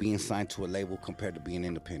of being signed to a label compared to being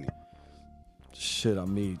independent? Shit, I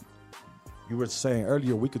mean, you were saying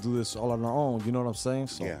earlier we could do this all on our own, you know what I'm saying?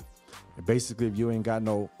 So yeah. Basically, if you ain't got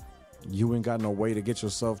no way to get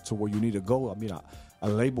yourself to where you need to go, I mean, a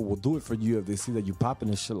label will do it for you if they see that you popping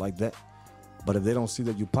and shit like that. But if they don't see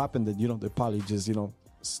that you popping, then, you know, they probably just, you know,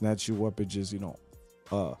 snatch you up and just, you know,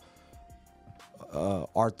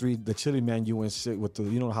 R3, the Chili Man, you and shit with the,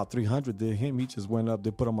 you know how 300 did him, he just went up,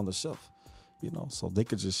 they put him on the shelf, you know, so they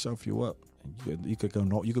could just shelf you up and you could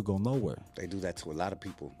go nowhere. They do that to a lot of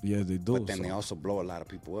people. Yeah, they do. But then they also blow a lot of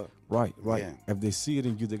people up. Right. Yeah. If they see it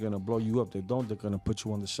in you, they're gonna blow you up. They don't, they're gonna put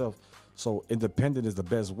you on the shelf. So independent is the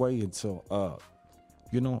best way until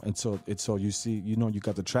until you see, you know, you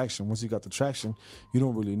got the traction. Once you got the traction, you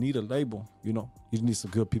don't really need a label. You know, you need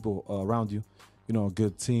some good people around you. You know, a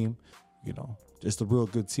good team. You know, just a real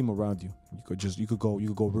good team around you. You could go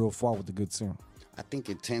real far with a good team. I think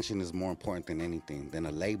intention is more important than anything, than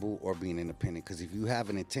a label or being independent. Because if you have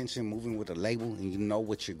an intention moving with a label and you know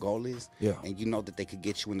what your goal is, and you know that they could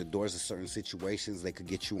get you in the doors of certain situations, they could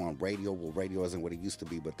get you on radio. Well, radio isn't what it used to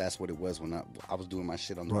be, but that's what it was when I was doing my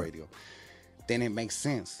shit on the radio. Then it makes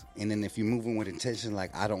sense. And then if you're moving with intention,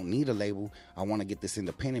 like, I don't need a label, I want to get this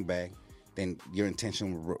independent bag, then your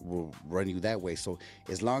intention will run you that way. So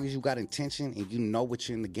as long as you got intention and you know what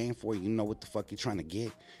you're in the game for, you know what the fuck you're trying to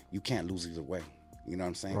get, you can't lose either way. You know what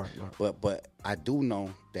I'm saying? Right. But I do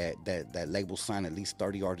know that labels sign at least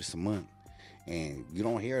 30 artists a month. And you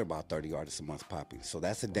don't hear about 30 artists a month popping. So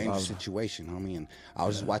that's a dangerous situation, homie. And I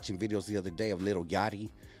was just watching videos the other day of Lil Yachty,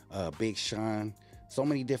 Big Sean, so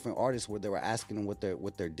many different artists where they were asking them what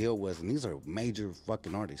their deal was, and these are major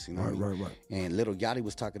fucking artists, you know what I mean? Right. And Lil Yachty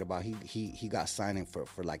was talking about he got signed in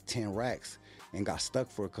for like 10 racks and got stuck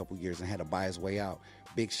for a couple years and had to buy his way out.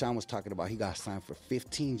 Big Sean was talking about he got signed for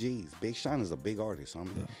 15 G's. Big Sean is a big artist, homie.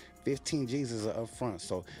 Yeah. 15 G's is up front.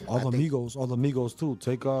 So all the Migos too.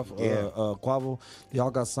 Takeoff, Quavo, they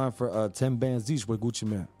all got signed for 10 bands each with Gucci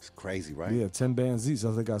Mane. It's crazy, right? Yeah, 10 bands each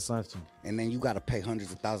as they got signed to. And then you got to pay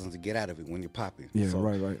hundreds of thousands to get out of it when you're popping. Yeah, so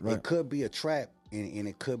right. It could be a trap, and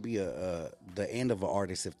it could be the end of an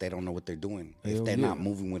artist if they don't know what they're doing, if they're not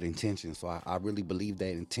moving with intention. So I really believe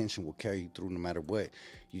that intention will carry you through no matter what.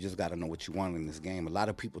 You just got to know what you want in this game. A lot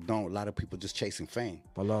of people don't. A lot of people just chasing fame.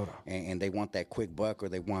 And they want that quick buck, or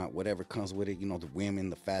they want whatever comes with it, you know, the women,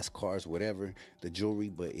 the fast cars, whatever, the jewelry.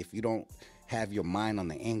 But if you don't have your mind on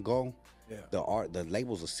the end goal, the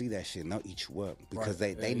labels will see that shit and they'll eat you up because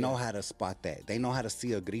they know how to spot that. They know how to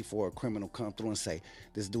see a Grifo or a criminal come through and say,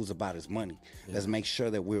 this dude's about his money. Let's make sure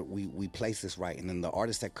that we place this right. And then the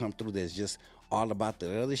artists that come through that's just all about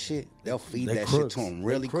the other shit, they'll feed that shit to them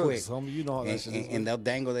really quick. You know how that shit is. And they'll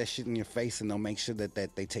dangle that shit in your face and they'll make sure that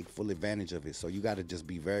they take full advantage of it. So you got to just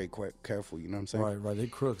be very careful, you know what I'm saying? Right. They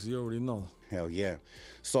crooks, you already know. Hell yeah.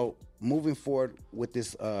 So moving forward with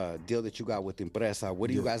this deal that you got with Empresa, what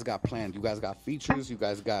do you guys got planned? You guys got features?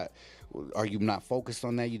 Are you not focused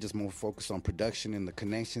on that? You just more focused on production and the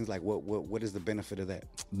connections? Like what is the benefit of that?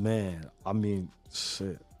 Man, I mean,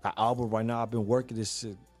 shit. The album right now, I've been working this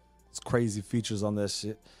shit. It's crazy features on that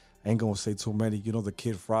shit. I ain't gonna say too many. You know, the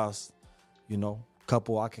Kid Frost, you know,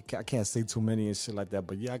 couple. I can't say too many and shit like that.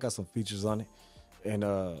 But yeah, I got some features on it, and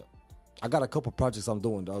I got a couple projects I'm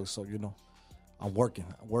doing, dog. So you know, I'm working.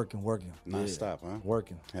 Non-stop, huh?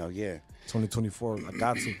 Working. Hell yeah. 2024. I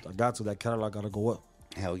got to. That catalog got to go up.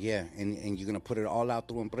 Hell yeah. And you're gonna put it all out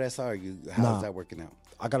through Empresa, or how's that working out?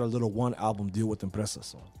 I got a little one album deal with Empresa,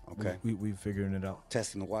 so okay, we figuring it out.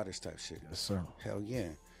 Testing the waters type shit. Yes, sir. Hell yeah.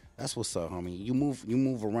 That's what's up, homie. You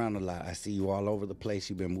move around a lot. I see you all over the place.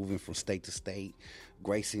 You've been moving from state to state,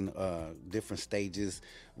 gracing different stages,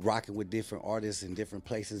 rocking with different artists in different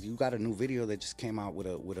places. You got a new video that just came out with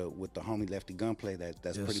the homie Lefty Gunplay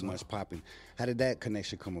that's yes, pretty much popping. How did that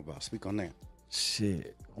connection come about? Speak on that.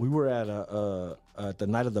 Shit, we were at the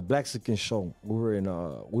night of the Blaxican show. We were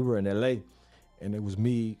in LA, and it was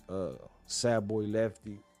me, Sad Boy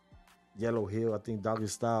Lefty, Yellow Hill, I think Doggy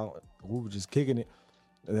Style. We were just kicking it.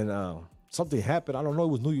 And then something happened. I don't know.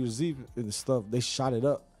 It was New Year's Eve and stuff. They shot it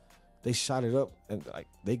up, and like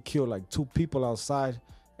they killed like 2 people outside,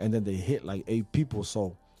 and then they hit like 8 people.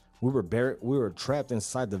 So we were trapped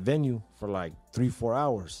inside the venue for like 3-4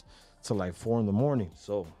 hours till like 4 a.m.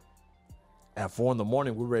 So at 4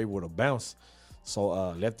 a.m, we were able to bounce.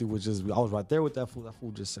 So Lefty was I was right there with that fool. That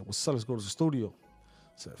fool just said, "What's up? Let's go to the studio."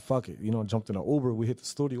 I said, "Fuck it," jumped in an Uber. We hit the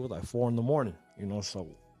studio. It was like 4 a.m, So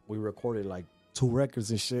we recorded like 2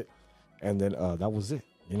 records and shit, and then that was it.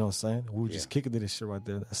 You know what I'm saying? We were just kicking it and shit right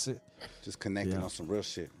there. That's it. Just connecting on some real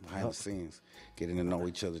shit behind the scenes, getting to know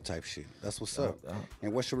each other type shit. That's what's up.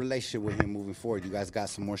 And what's your relationship with him moving forward? You guys got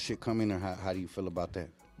some more shit coming, or how do you feel about that?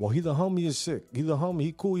 Well, he the homie as shit. He the homie.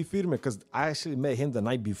 He cool. He feed me because I actually met him the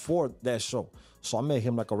night before that show. So I met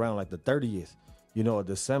him like around like the 30th, of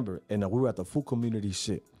December, and we were at the food community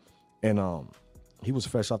shit, and he was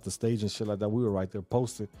fresh off the stage and shit like that. We were right there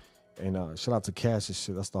posted. And shout out to Cash and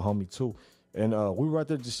shit. That's the homie too. And we were right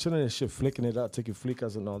there just chilling and shit, flicking it out, taking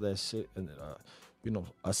flickas and all that shit. And then,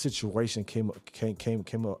 a situation came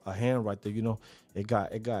a hand right there. It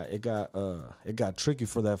got tricky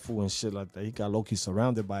for that fool and shit like that. He got low-key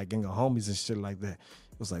surrounded by a gang of homies and shit like that.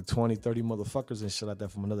 It was like 20, 30 motherfuckers and shit like that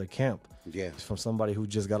from another camp. Yeah. From somebody who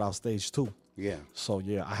just got off stage too. Yeah. So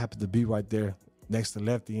yeah, I happened to be right there next to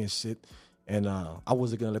Lefty and shit. And I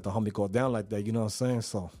wasn't gonna let the homie go down like that. You know what I'm saying?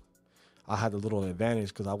 So I had a little advantage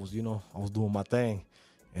because I was doing my thing,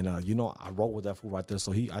 and I rolled with that fool right there.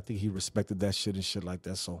 So I think he respected that shit and shit like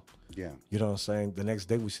that. So yeah, you know what I'm saying. The next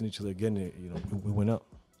day we seen each other again, and we went up.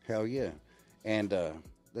 Hell yeah! And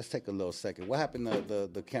let's take a little second. What happened?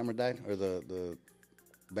 The camera died, or the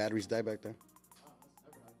batteries died back there?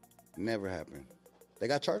 Never happened. They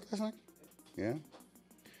got charged last night. Yeah.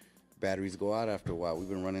 Batteries go out after a while. We've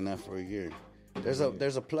been running that for a year. There's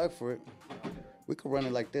a plug for it. We could run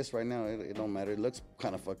it like this right now. It don't matter. It looks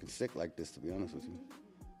kind of fucking sick like this, to be honest with you.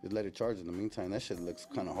 Just let it charge in the meantime. That shit looks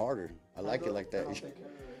kind of harder. I like it like that.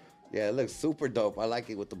 Yeah, it looks super dope. I like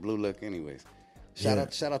it with the blue look anyways. Shout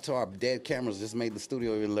out to our dead cameras. Just made the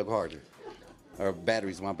studio even look harder. Or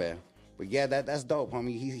batteries, my bad. But yeah, that's dope,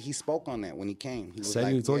 homie. He spoke on that when he came. He was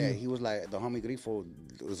he was like, the homie Grifo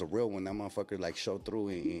was a real one. That motherfucker like showed through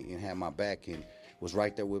and had my back and was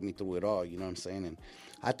right there with me through it all. You know what I'm saying? And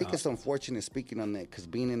I think it's unfortunate speaking on that because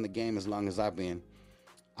being in the game as long as I've been,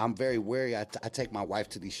 I'm very wary. I take my wife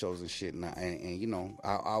to these shows and shit, and I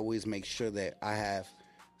always make sure that I have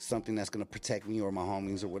something that's going to protect me or my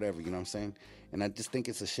homies or whatever, you know what I'm saying? And I just think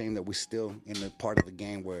it's a shame that we're still in the part of the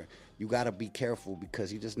game where you got to be careful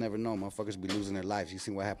because you just never know. Motherfuckers be losing their lives. You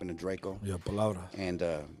see what happened to Draco? Yeah, palabra. And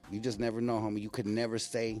you just never know, homie. You could never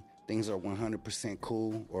say things are 100%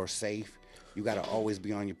 cool or safe. You got to always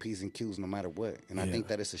be on your P's and Q's no matter what. And I think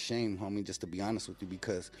that it's a shame, homie, just to be honest with you,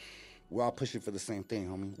 because we're all pushing for the same thing,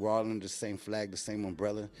 homie. We're all under the same flag, the same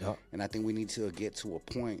umbrella. Yep. And I think we need to get to a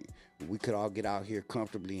point where we could all get out here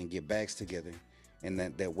comfortably and get bags together. And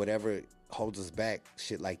that whatever holds us back,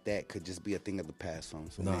 shit like that, could just be a thing of the past,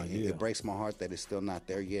 homie. So it breaks my heart that it's still not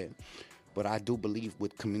there yet. But I do believe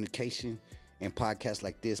with communication and podcasts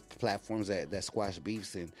like this, platforms that squash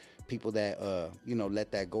beefs and people that,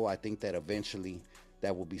 let that go, I think that eventually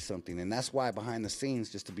that will be something. And that's why behind the scenes,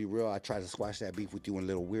 just to be real, I try to squash that beef with you and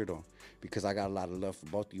Little Weirdo because I got a lot of love for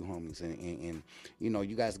both of you homies. And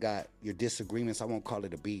you guys got your disagreements. I won't call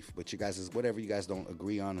it a beef, but you guys is whatever you guys don't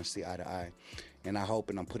agree on or see eye to eye. And I hope,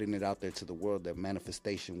 and I'm putting it out there to the world, that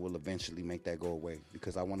manifestation will eventually make that go away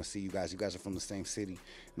because I want to see you guys. You guys are from the same city,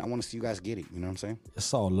 and I want to see you guys get it. You know what I'm saying?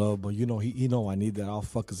 It's all love, but he I need that. I'll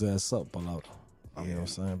fuck his ass up, but you know what I'm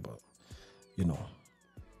saying? But,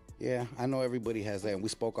 Yeah, I know everybody has that, and we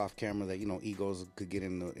spoke off camera that, egos could get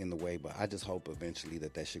in the way, but I just hope eventually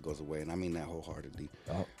that shit goes away, and I mean that wholeheartedly.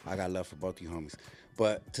 Oh. I got love for both you homies.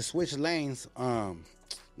 But to switch lanes,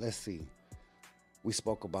 let's see. We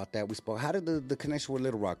spoke about that. How did the connection with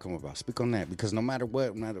Little Rock come about? Speak on that, because no matter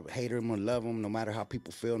what, no matter hate him or love him, no matter how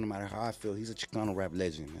people feel, no matter how I feel, he's a Chicano rap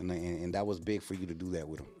legend, and that was big for you to do that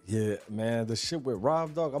with him. Yeah, man, the shit with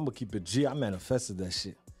Rob, dog, I'm gonna keep it G. I manifested that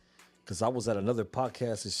shit, cause I was at another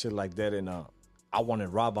podcast and shit like that, and I wanted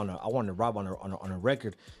Rob on a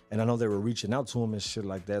record, and I know they were reaching out to him and shit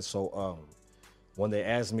like that. So when they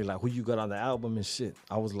asked me like, who you got on the album and shit,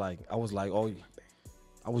 I was like, oh.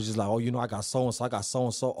 I was just like, oh, you know, I got so-and-so, I got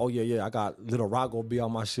so-and-so. Oh, yeah, I got Little Rock gonna be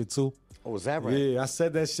on my shit, too. Oh, was that right? Yeah, I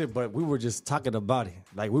said that shit, but we were just talking about it.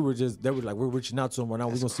 Like, they were like, we're reaching out to him right now.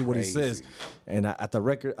 We're gonna see what he says. And at the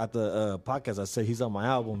podcast, I said he's on my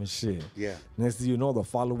album and shit. Yeah. Next thing you know, the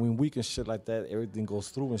following week and shit like that, everything goes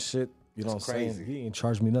through and shit. You know what I'm saying? He ain't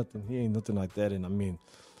charged me nothing. He ain't nothing like that. And I mean,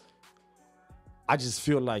 I just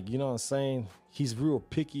feel like, you know what I'm saying? He's real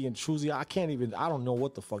picky and choosy. I don't know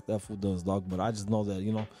what the fuck that fool does, dog. But I just know that,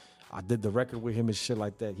 you know, I did the record with him and shit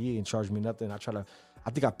like that. He ain't charged me nothing. I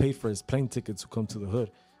think I paid for his plane ticket to come to the hood.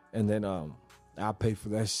 And then I paid for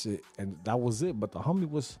that shit. And that was it. But the homie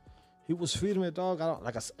he was feeding me, dog.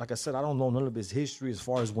 Like I said, I don't know none of his history as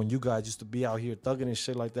far as when you guys used to be out here thugging and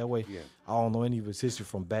shit like that way. Yeah. I don't know any of his history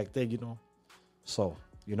from back then, you know. So,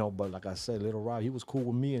 you know, but like I said, Little Rob, he was cool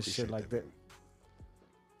with me and shit like that.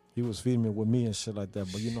 He was feeding me with me and shit like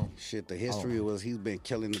that, but you know. Shit, the history was he's been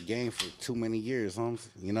killing the game for too many years, Holmes.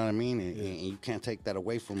 You know what I mean? And you can't take that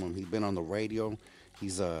away from him. He's been on the radio.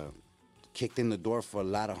 He's kicked in the door for a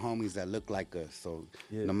lot of homies that look like us. So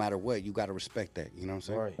no matter what, you got to respect that. You know what I'm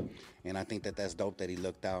saying? Right. And I think that's dope that he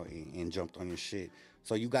looked out and jumped on your shit.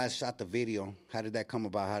 So you guys shot the video. How did that come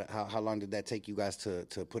about? How long did that take you guys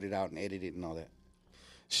to put it out and edit it and all that?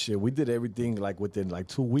 Shit, we did everything like within like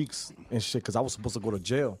 2 weeks and shit, because I was supposed to go to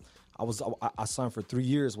jail. I signed for 3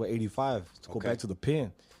 years with 85 to go back to the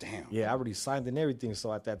pen. Damn. Yeah, I already signed and everything.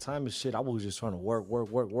 So at that time and shit, I was just trying to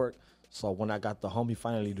work. So when I got the homie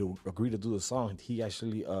finally to agree to do the song, he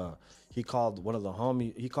actually he called one of the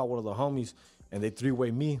homies and they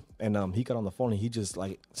three-way me, and he got on the phone and he just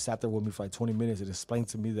like sat there with me for like 20 minutes and explained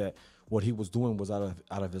to me that what he was doing was out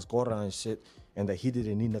of his gorra and shit, and that he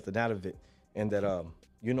didn't need nothing out of it, and that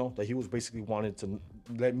you know, that he was basically wanting to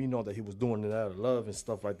let me know that he was doing it out of love and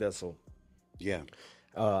stuff like that. So, yeah.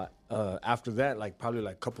 After that, like probably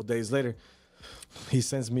like a couple days later, he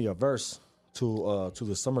sends me a verse to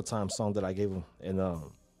the Summertime song that I gave him, and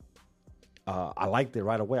I liked it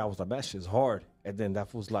right away. I was like, that shit's hard. And then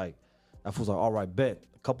that fool's like, all right, bet.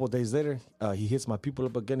 A couple of days later, he hits my people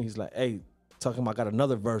up again. He's like, hey, talking about I got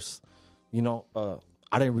another verse. You know,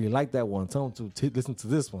 I didn't really like that one. Tell him to listen to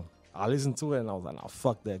this one. I listened to it and I was like, nah,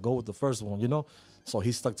 fuck that. Go with the first one, you know? So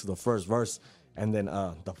he stuck to the first verse. And then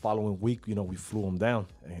the following week, you know, we flew him down.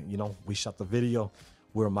 And, you know, we shot the video.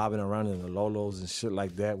 We were mobbing around in the Lolos and shit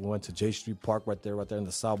like that. We went to J Street Park right there in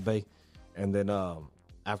the South Bay. And then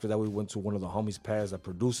after that, we went to one of the homies' pads that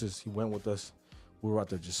produces. He went with us. We were out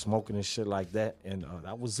there just smoking and shit like that. And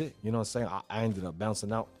that was it. You know what I'm saying? I ended up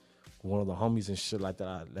bouncing out with one of the homies and shit like that.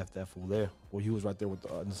 I left that fool there. Well, he was right there with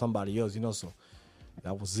somebody else, you know, so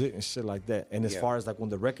that was it and shit like that. And as far as like when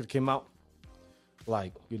the record came out,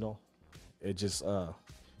 like, you know, it just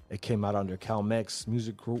it came out under CalMax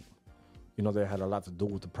Music Group. You know, they had a lot to do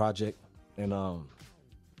with the project. And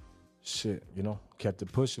shit, you know, kept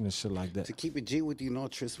it pushing and shit like that. To keep it G with you, know,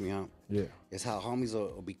 it trips me out. Yeah. It's how homies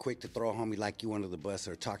will be quick to throw a homie like you under the bus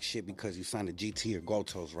or talk shit because you signed a GT or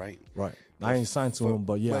Gotos, right? Right. I ain't signed to him,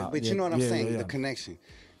 but yeah. But you know what I'm saying, the connection.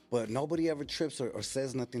 But nobody ever trips or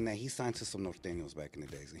says nothing that he signed to some Norteños back in the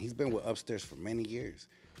days. And he's been with Upstairs for many years.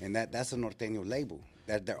 And that's a Norteño label.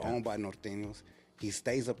 That they're owned by Norteños. He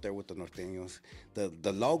stays up there with the Norteños.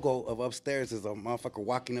 The logo of Upstairs is a motherfucker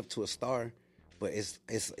walking up to a star. But it's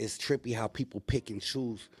trippy how people pick and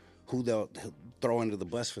choose who they'll throw under the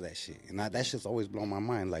bus for that shit. And that shit's always blown my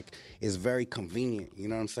mind. Like, it's very convenient, you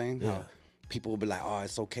know what I'm saying? Yeah. How people will be like, oh,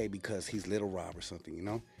 it's okay because he's Little Rob or something, you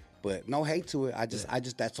know? But no hate to it. I just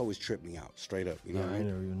that's always tripped me out, straight up. You know what I mean?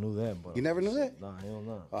 I never even knew that. But you never knew that? Nah, hell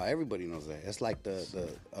no. Oh, everybody knows that. It's like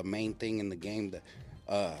a main thing in the game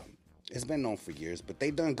that it's been known for years. But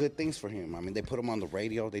they done good things for him. I mean, they put him on the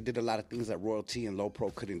radio. They did a lot of things that Royalty and Low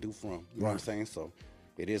Pro couldn't do for him. You know what I'm saying? So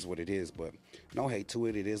it is what it is. But no hate to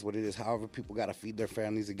it. It is what it is. However, people got to feed their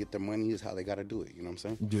families and get their money is how they got to do it. You know what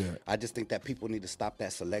I'm saying? Yeah. I just think that people need to stop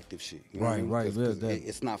that selective shit. You know Right, what I mean? right. 'Cause Yeah,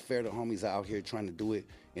 it's not fair to homies out here trying to do it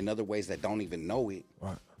in other ways that don't even know it.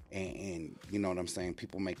 Right. And you know what I'm saying?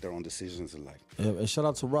 People make their own decisions in life. Yeah, and shout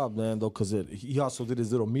out to Rob, man, though, because he also did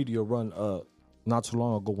his little media run not too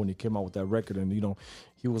long ago when he came out with that record. And, you know,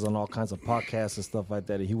 he was on all kinds of podcasts and stuff like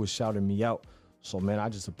that. And he was shouting me out So, man, I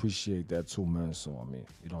just appreciate that too, man. So, I mean,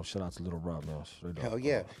 you know, shout out to Lil Rob, man. Straight up. Hell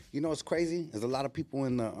yeah. You know what's crazy? There's a lot of people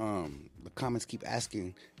in the comments keep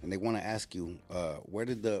asking, and they want to ask you, where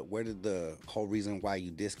did the whole reason why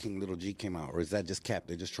you diss King Little G came out? Or is that just cap?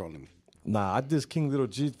 They're just trolling me. Nah, I dissed King Little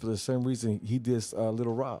G for the same reason he dissed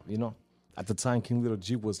Lil Rob, you know. At the time, King Little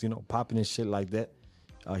G was, you know, popping and shit like that.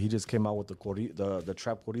 He just came out with the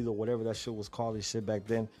trap corrido, whatever that shit was called and shit back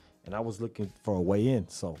then. And I was looking for a way in,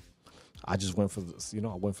 so I just went for the, you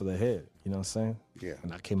know, I went for the head, you know what I'm saying? Yeah.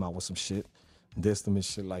 And I came out with some shit, dissed him and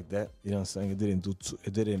shit like that, you know what I'm saying? It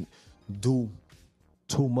didn't do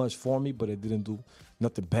too much for me, but it didn't do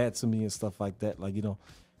nothing bad to me and stuff like that, like, you know.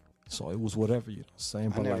 So it was whatever, you know what I'm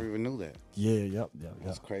saying? I But never like, even knew that. Yeah, yep.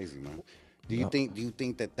 That's crazy, man. Do you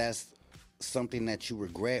think that that's something that you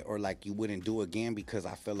regret or like you wouldn't do again? Because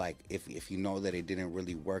I feel like if you know that it didn't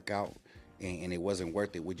really work out and it wasn't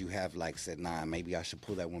worth it, would you have like said, nah, maybe I should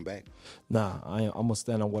pull that one back? Nah, I'm gonna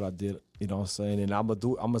stand on what I did, you know what I'm saying? And I'm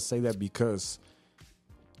gonna say that because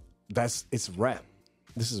it's rap.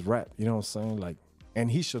 This is rap, you know what I'm saying? Like, and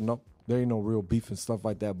he should know there ain't no real beef and stuff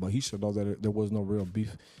like that, but he should know that there was no real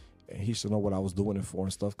beef. And he should know what I was doing it for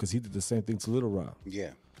and stuff, because he did the same thing to Lil Rob.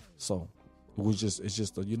 Yeah. So it's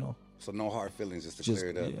just you know. So no hard feelings, just to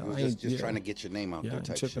clear it up. Yeah, it was just trying to get your name out there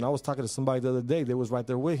type shit. I was talking to somebody the other day. They was right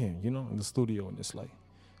there with him, you know, in the studio, and it's like,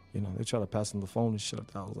 you know, they try to pass him the phone and shit.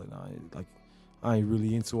 I was like, nah, I ain't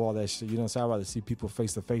really into all that shit. You know what I'm saying? I'd rather see people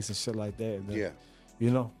face to face and shit like that. Yeah.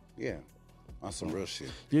 You know? Yeah. On some real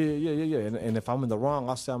shit. Yeah. And if I'm in the wrong,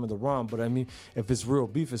 I'll say I'm in the wrong. But I mean, if it's real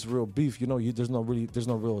beef, it's real beef. You know, there's no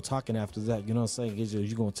real talking after that. You know what I'm saying?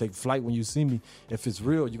 You're gonna take flight when you see me. If it's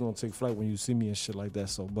real, you're gonna take flight when you see me and shit like that.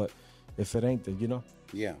 So, but if it ain't, then you know.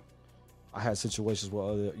 Yeah. I had situations with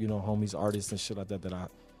other, you know, homies, artists and shit like that I,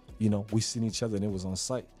 you know, we seen each other and it was on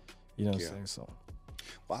sight. You know what I'm saying? So.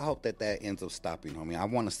 Well, I hope that ends up stopping, homie. I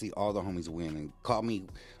want to see all the homies win. And call me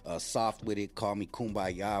soft with it, call me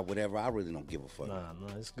kumbaya, whatever. I really don't give a fuck. Nah,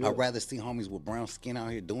 it's good. I'd rather see homies with brown skin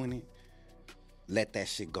out here doing it. Let that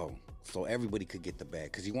shit go, so everybody could get the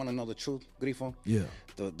bag. Because you want to know the truth, Grifo? Yeah.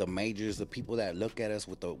 The majors, the people that look at us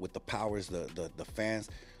with the powers, the fans.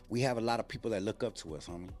 We have a lot of people that look up to us,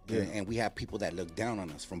 homie. Yeah. And we have people that look down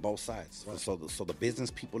on us from both sides. Right. So the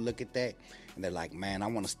business people look at that, and they're like, man, I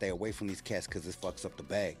want to stay away from these cats because this fucks up the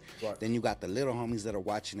bag. Right. Then you got the little homies that are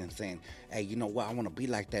watching and saying, hey, you know what? I want to be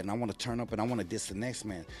like that, and I want to turn up, and I want to diss the next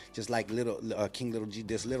man. Just like King Little G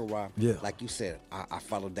diss Lil Rob. Yeah. Like you said, I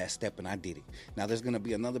followed that step, and I did it. Now there's going to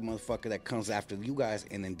be another motherfucker that comes after you guys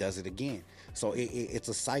and then does it again. So it's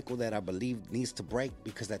a cycle that I believe needs to break,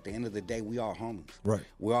 because at the end of the day, we all homies. Right.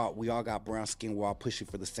 We all got brown skin. We're all pushing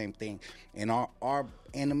for the same thing, and our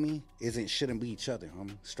enemy shouldn't be each other,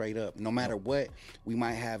 homie. Straight up. No matter what, we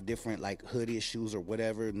might have different like hood issues or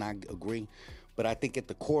whatever, not agree, but I think at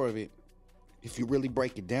the core of it, if you really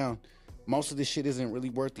break it down, most of this shit isn't really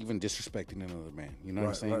worth even disrespecting another man. You know what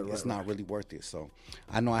I'm saying? It's not really worth it. So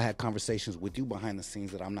I know I had conversations with you behind the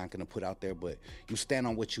scenes that I'm not going to put out there, but you stand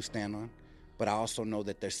on what you stand on. But I also know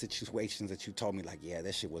that there's situations that you told me like, yeah,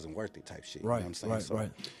 that shit wasn't worth it type shit. Right, you know what I'm saying? right, So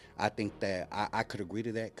right. I think that I could agree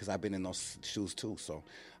to that, because I've been in those shoes too. So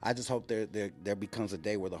I just hope there becomes a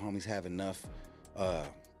day where the homies have enough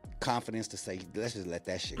confidence to say, let's just let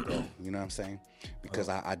that shit go. You know what I'm saying? Because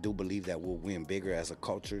I do believe that we'll win bigger as a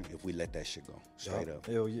culture if we let that shit go. Straight up.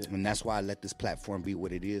 Hell yeah. And that's why I let this platform be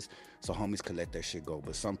what it is, so homies could let that shit go.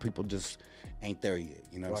 But some people just ain't there yet.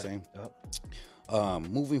 You know what I'm saying?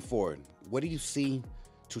 Yep. Moving forward, what do you see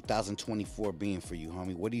 2024 being for you,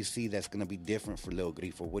 homie? What do you see that's going to be different for Lil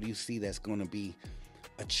Grifo? What do you see that's going to be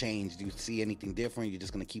a change? Do you see anything different? You're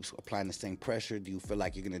just going to keep applying the same pressure? Do you feel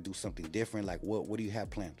like you're going to do something different? Like, what do you have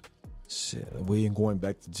planned? Shit, we ain't going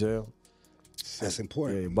back to jail. That's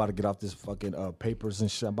important. Yeah, about to get off this fucking papers and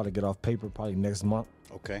shit. I'm about to get off paper probably next month.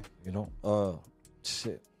 Okay. You know,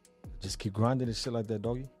 shit. Just keep grinding and shit like that,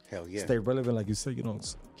 doggy. Hell yeah. Stay relevant, like you said. You know,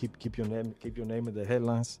 keep your name in the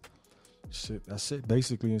headlines. Shit, that's it,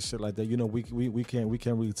 basically, and shit like that. You know, we can't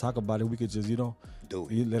really talk about it. We could just, you know,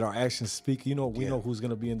 let our actions speak. You know, we know who's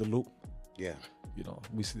gonna be in the loop. Yeah. You know,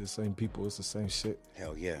 we see the same people. It's the same shit.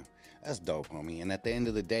 Hell yeah. That's dope, homie. And at the end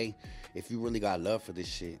of the day, if you really got love for this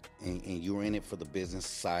shit and you're in it for the business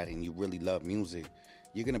side and you really love music,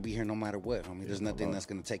 you're going to be here no matter what, homie. There's nothing that's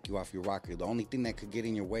going to take you off your rocker. The only thing that could get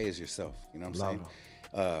in your way is yourself. You know what I'm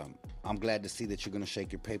saying? I'm glad to see that you're going to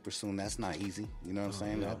shake your paper soon. That's not easy. You know what I'm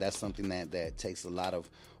saying? Yeah. That's something that takes a lot of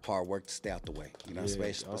hard work to stay out the way. You know,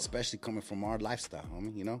 especially coming from our lifestyle,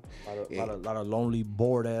 homie, you know? A lot of lonely,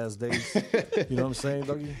 bored-ass days. You know what I'm saying,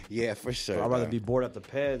 doggy? Yeah, for sure. I'd rather be bored at the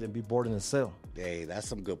pad than be bored in the cell. Hey, that's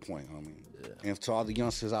some good point, homie. And to all the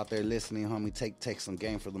youngsters out there listening, homie, take some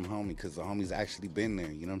game for them, homie, because the homies actually been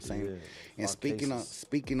there. You know what I'm saying? Yeah. And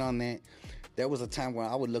speaking on that, there was a time when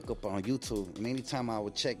I would look up on YouTube, and anytime I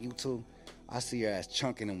would check YouTube, I see your ass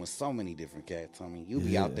chunking them with so many different cats, homie. You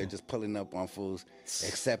be out there just pulling up on fools,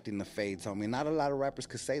 accepting the fades, homie. Not a lot of rappers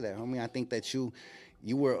could say that, homie. I think that you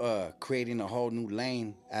were creating a whole new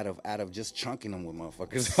lane out of just chunking them with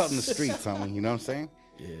motherfuckers out in the streets, homie. You know what I'm saying?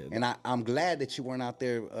 Yeah. And I'm glad that you weren't out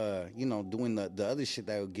there, doing the other shit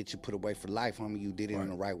that would get you put away for life, homie. You did it in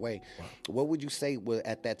the right way. What would you say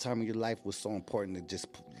at that time of your life was so important to just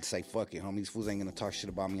say, fuck it, homie, these fools ain't gonna talk shit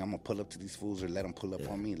about me. I'm gonna pull up to these fools or let them pull up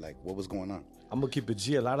on me. Like, what was going on? I'm gonna keep it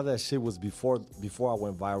G. A lot of that shit was before I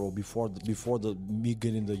went viral, before the me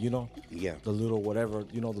getting the the little whatever,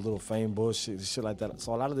 the little fame bullshit, shit like that.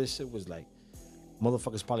 So a lot of this shit was like,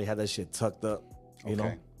 motherfuckers probably had that shit tucked up, you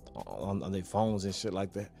know, on their phones and shit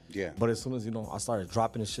like that. Yeah. But as soon as I started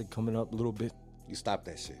dropping the shit coming up a little bit, you stopped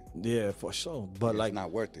that shit. Yeah, for sure. But it's not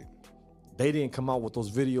worth it. They didn't come out with those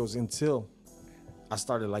videos until I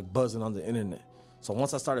started like buzzing on the internet. So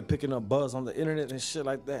once I started picking up buzz on the internet and shit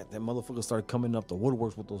like that, motherfuckers started coming up the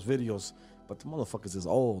woodworks with those videos. But the motherfuckers is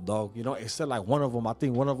old, dog. Except like one of them, I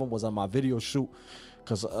think one of them was on my video shoot.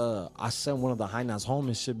 Because I sent one of the High Nines home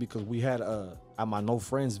and shit because we had at my No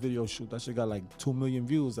Friends video shoot. That shit got like 2 million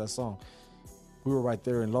views, that song. We were right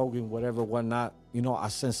there in Logan, whatever, whatnot. I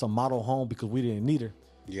sent some model home because we didn't need her.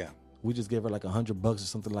 Yeah. We just gave her like $100 or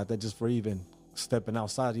something like that just for even stepping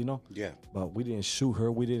outside, Yeah. But we didn't shoot her.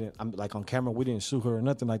 Like on camera, we didn't shoot her or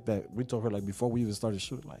nothing like that. We told her like before we even started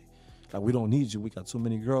shooting, like we don't need you. We got too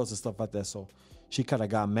many girls and stuff like that. So she kind of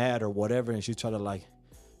got mad or whatever, and she tried to like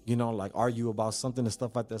argue about something and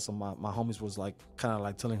stuff like that. So my homies was like kind of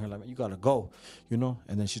like telling her like, you gotta go, and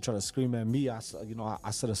then she tried to scream at me. I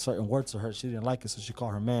said a certain word to her. She didn't like it, so she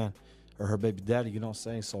called her man or her baby daddy. You know what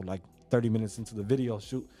I'm saying? So like 30 minutes into the video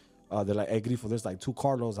shoot, they're like, hey Grifo, there's like 2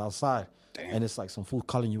 Carlos outside. Damn. And it's like some fool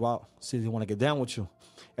calling you out, see if they want to get down with you.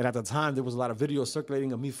 And at the time, there was a lot of videos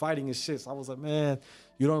circulating of me fighting and shit. So I was like, man,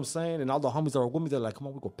 you know what I'm saying? And all the homies that were with me, they're like, come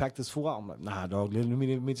on, we go pack this fool out. I'm like, nah, dog, let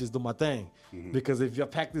me just do my thing. Mm-hmm. Because if you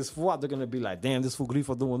pack this fool out, they're going to be like, damn, this fool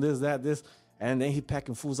Grifo doing this, that, this. And then he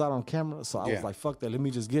packing fools out on camera. So I was like, fuck that, let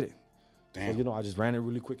me just get it. Damn. So, I just ran it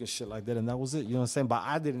really quick and shit like that. And that was it, you know what I'm saying? But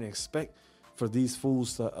I didn't expect for these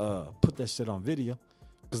fools to put that shit on video.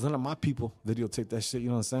 Because none of my people videotaped that shit, you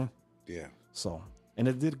know what I'm saying? Yeah. So, and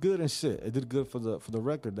it did good and shit. It did good for the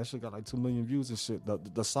record. That shit got like 2 million views and shit.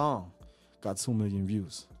 The song got 2 million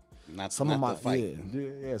views. Not the fight.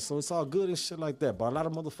 Yeah. So it's all good and shit like that. But a lot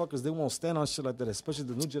of motherfuckers, they won't stand on shit like that, especially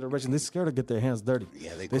the new generation. They're scared to get their hands dirty.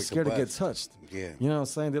 Yeah, they're scared to get touched. Yeah. You know what I'm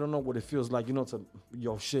saying? They don't know what it feels like, to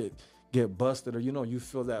your shit get busted, or you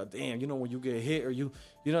feel that damn, when you get hit, or you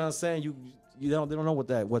know what I'm saying? They don't know what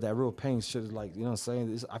that real pain shit is like. You know what I'm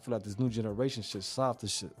saying? I feel like this new generation shit soft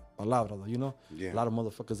as shit. A lot of them, Yeah. A lot of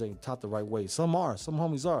motherfuckers ain't taught the right way. Some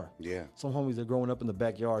homies are. Yeah. Some homies are growing up in the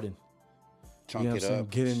backyard and chunk what it I'm saying? up.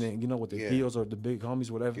 Get in there, with the heels or the big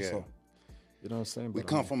homies, whatever. Yeah. So you know what I'm saying? We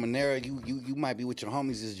come from an era you might be with your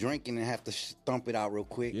homies just drinking and have to thump it out real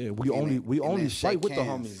quick. Yeah, we only fight with the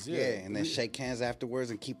homies. Yeah, and then shake hands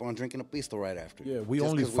afterwards and keep on drinking a pistol right after. Yeah, we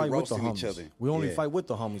only fight with the homies. We only fight with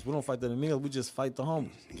the homies. We don't fight the niggas. We just fight the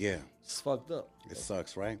homies. Yeah, it's fucked up. It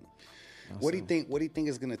sucks, right? What do you think? What do you think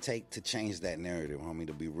is gonna take to change that narrative, homie?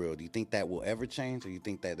 To be real, do you think that will ever change, or you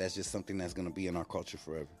think that that's just something that's gonna be in our culture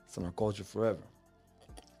forever? It's in our culture forever.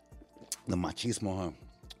 The machismo, huh?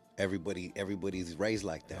 Everybody's raised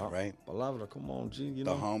like that, right? Palabra, come on, G.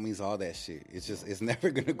 The homies, all that shit. It's never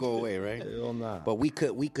gonna go away, right? Hell nah. But we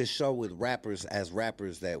could show with rappers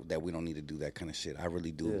that we don't need to do that kind of shit. I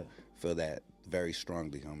really do feel that very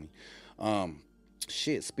strongly, homie.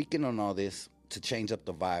 Shit. Speaking on all this, to change up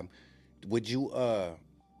the vibe, would you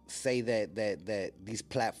say that these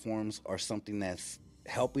platforms are something that's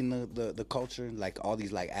helping the culture, like all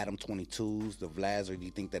these like Adam 22s, the Vlads, or do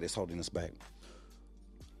you think that it's holding us back?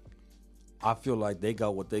 I feel like they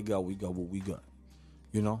got what they got, we got what we got,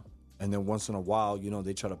 And then once in a while,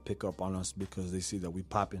 they try to pick up on us because they see that we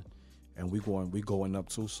popping, and we going up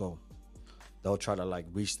too. So they'll try to like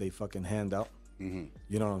reach their fucking hand out. Mm-hmm.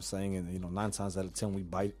 You know what I'm saying? And 9 times out of 10 we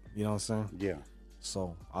bite. You know what I'm saying? Yeah.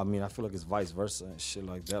 So I mean, I feel like it's vice versa and shit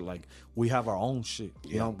like that. Like we have our own shit.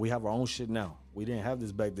 We have our own shit now. We didn't have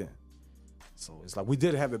this back then. So it's like we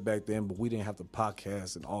did have it back then, but we didn't have the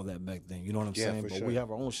podcast and all that back then. You know what I'm saying? But we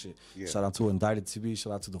have our own shit. Yeah. Shout out to Indicted TV.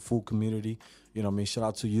 Shout out to the food community. You know what I mean? Shout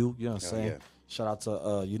out to you. You know what I'm saying? Yeah. Shout out to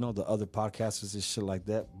the other podcasters and shit like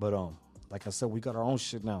that. But like I said, we got our own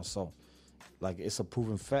shit now. So like it's a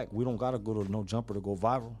proven fact. We don't gotta go to No Jumper to go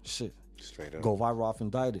viral. Shit. Straight up. Go viral off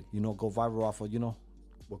indicted. You know, go viral off of, you know,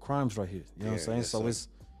 what crimes right here. You know what I'm saying? Yes, So sir.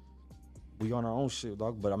 we on our own shit,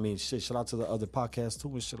 dog. But I mean, shit, shout out to the other podcasts too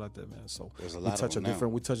and shit like that, man. So There's a we lot touch of a them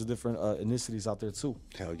different now. we touch different ethnicities out there too.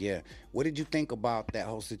 Hell yeah. What did you think about that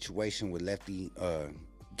whole situation with Lefty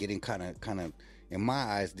getting kind of, in my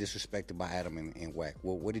eyes, disrespected by Adam and Wack?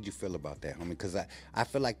 What did you feel about that, homie? Because I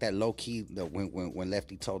feel like that low key, when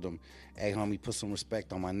Lefty told him, hey, homie, put some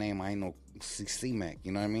respect on my name. I ain't no C-Mac,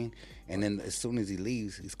 you know what I mean? And then as soon as he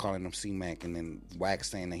leaves, he's calling him C-Mac, and then Wack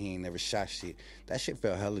saying that he ain't never shot shit. That shit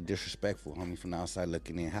felt hella disrespectful, homie, from the outside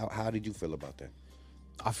looking in. How did you feel about that?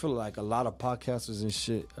 I feel like a lot of podcasters and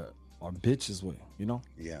shit are bitches with, you know?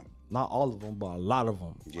 Yeah. Not all of them, but a lot of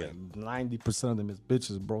them. Yeah. Like 90% of them is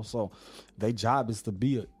bitches, bro. So their job is to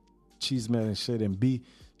be a cheese man and shit and be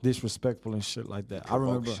disrespectful and shit like that. I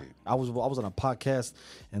remember shit. I was on a podcast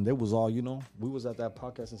and they was all, you know, we was at that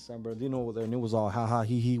podcast in San Bernardino over there and it was all ha ha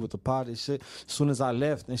he he with the pod and shit. As soon as I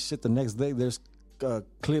left and shit, the next day there's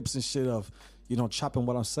clips and shit of, you know, chopping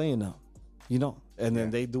what I'm saying now, you know, and then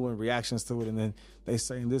they doing reactions to it and then they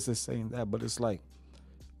saying this and saying that, but it's like,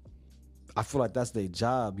 I feel like that's their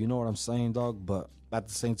job, you know what I'm saying, dog? But at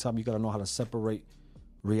the same time, you gotta know how to separate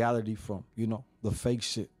reality from, you know, the fake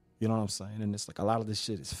shit. You know what I'm saying? And it's like a lot of this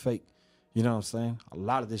shit is fake. You know what I'm saying? A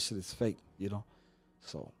lot of this shit is fake, you know?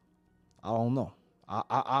 So, I don't know. I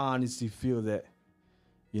honestly feel that,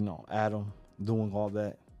 you know, Adam doing all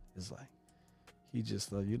that is like, he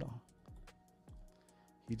just, you know,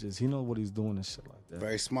 he knows what he's doing and shit like that.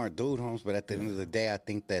 Very smart dude, Holmes. But at the end of the day, I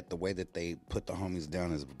think that the way that they put the homies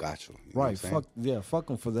down is gotcha. You know Right, what I'm saying? fuck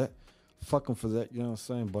them for that. Fuck them for that, you know what I'm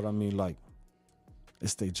saying? But I mean, like,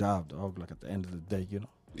 it's their job, dog. Like, at the end of the day, you know?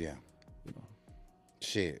 Yeah. You know.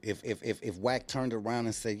 Shit. If Wack turned around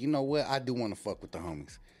and said, you know what, I do want to fuck with the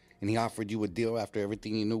homies, and he offered you a deal after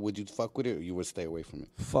everything you knew, would you fuck with it or you would stay away from it?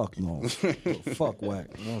 Fuck no. Fuck Wack.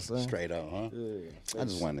 You know what I'm saying? Straight up, huh? Yeah. I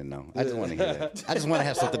just wanted to know. I just want to hear that. I just want to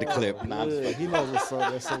have something to clip. Nah, Yeah, he knows what's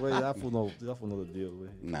up. That's the way. That fool know the deal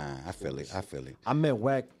with him. Nah, I feel it. I met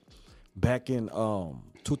Wack back in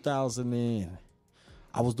 2000 and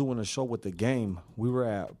I was doing a show with the Game. We were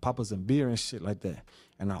at Papa's and Beer and shit like that.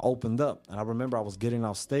 And I opened up and I remember I was getting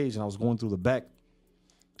off stage and I was going through the back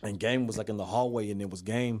and Game was like in the hallway and it was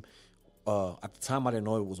Game. At the time I didn't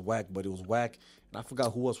know it was Wack, but it was Wack and I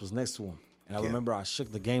forgot who else was next to him. And I remember I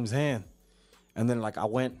shook the Game's hand and then like I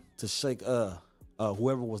went to shake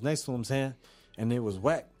whoever was next to him's hand and it was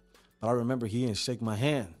Wack. But I remember he didn't shake my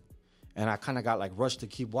hand. And I kind of got like rushed to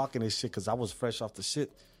keep walking this shit because I was fresh off the shit.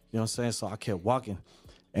 You know what I'm saying? So I kept walking.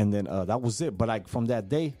 And then that was it. But like from that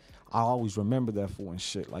day, I always remember that fool and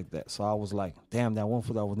shit like that. So I was like, damn, that one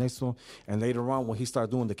fool that was next to him. And later on when he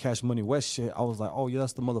started doing the Cash Money West shit, I was like, oh yeah,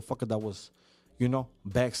 that's the motherfucker that was, you know,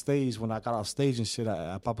 backstage when I got off stage and shit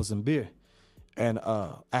at Papa's and Beer. And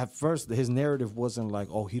at first his narrative wasn't like,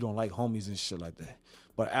 oh, he don't like homies and shit like that.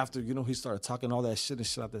 But after, you know, he started talking all that shit and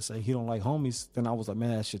shit like that, saying he don't like homies, then I was like,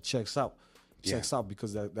 man, that shit checks out. Checks out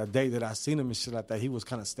because that day that I seen him and shit like that, he was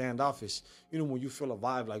kind of standoffish. You know, when you feel a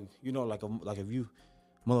vibe, like, you know, like if you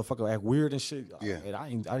motherfucker act weird and shit, and I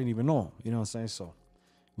didn't even know him. You know what I'm saying? So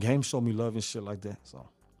Game showed me love and shit like that. So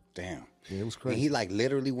damn. Yeah, it was crazy. And he like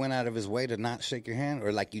literally went out of his way to not shake your hand,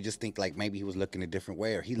 or like you just think like maybe he was looking a different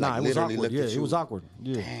way, or he like it was literally awkward. looked at you. It was awkward.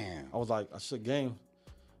 Yeah. Damn. I was like, I shook Game.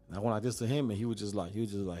 And I went like this to him, and he was like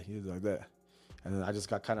that. And then I just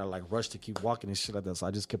got kind of like rushed to keep walking and shit like that. So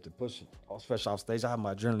I just kept it pushing. I was fresh off stage. I had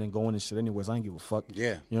my adrenaline going and shit anyways. I didn't give a fuck. Yeah.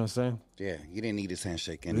 You know what I'm saying? Yeah. You didn't need his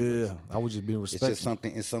handshake anyways. Yeah. I was just being respectful. It's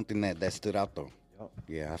just something that stood out though. Yep.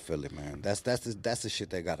 Yeah, I feel it, man. That's the shit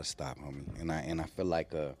that gotta stop, homie. And I feel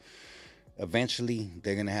like eventually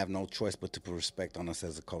they're gonna have no choice but to put respect on us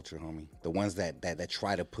as a culture, homie. The ones that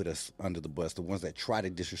try to put us under the bus, the ones that try to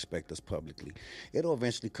disrespect us publicly, it'll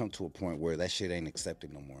eventually come to a point where that shit ain't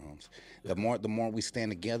accepted no more, homes. The more we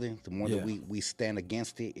stand together, the more that we stand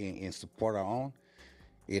against it and support our own,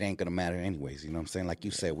 it ain't gonna matter anyways. You know what I'm saying? Like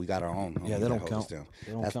you said, we got our own. Yeah, they that don't hold count. us down.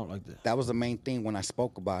 They don't count like that. That was the main thing when I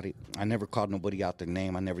spoke about it. I never called nobody out their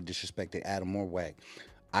name. I never disrespected Adam or Wack.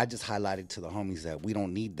 I just highlighted to the homies that we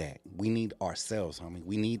don't need that. We need ourselves, homie.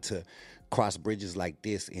 We need to cross bridges like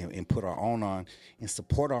this and put our own on and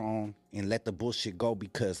support our own and let the bullshit go,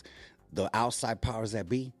 because the outside powers that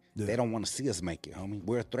be, they don't want to see us make it, homie.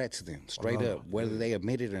 We're a threat to them, straight up, whether they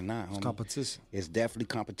admit it or not, homie. It's competition. It's definitely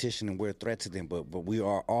competition, and we're a threat to them, but we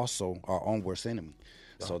are also our own worst enemy.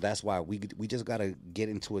 So that's why we just gotta get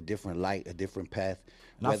into a different light, a different path.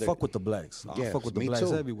 And I fuck with the blacks. I fuck with the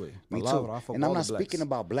blacks everywhere. Me too. And I'm not speaking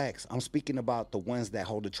about blacks. I'm speaking about the ones that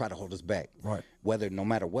try to hold us back. Right. Whether no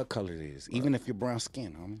matter what color it is, even if you're brown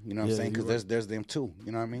skin, homie. You know what I'm saying? Because there's them too.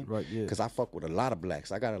 You know what I mean? Right. Yeah. Because I fuck with a lot of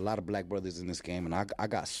blacks. I got a lot of black brothers in this game, and I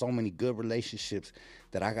got so many good relationships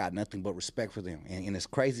that I got nothing but respect for them. And it's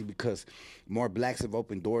crazy because more blacks have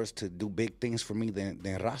opened doors to do big things for me than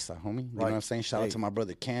Raza, homie. You know what I'm saying? Shout out to my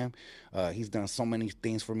brother Cam. He's done so many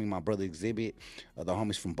things for me. My brother Exhibit, the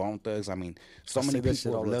homies from Bone Thugs. I mean, so many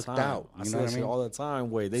people have looked out. You know what I mean? All the time,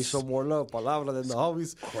 way they show more love, palabra than the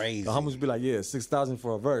homies. Crazy. The homies be like, yeah, 6,000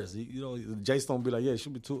 for a verse. You know, J Stone be like, yeah, it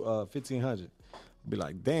should be 1,500. Be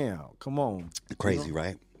like, damn, come on. Crazy, you know?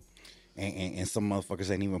 Right? And some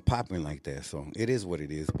motherfuckers ain't even popping like that. So it is what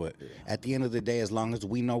it is. But at the end of the day, as long as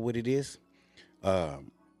we know what it is,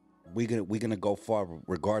 we gonna go far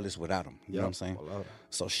regardless without them. You know what I'm saying?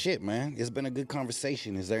 So shit, man. It's been a good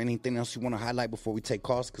conversation. Is there anything else you want to highlight before we take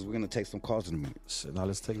calls? Because we're gonna take some calls in a minute. Shit, now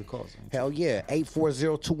let's take the calls. Hell yeah.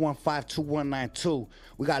 840-215-2192.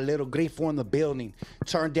 We got Lil Grifo in the building.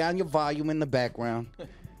 Turn down your volume in the background.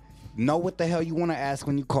 Know what the hell you want to ask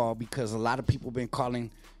when you call, because a lot of people been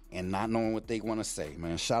calling and not knowing what they want to say,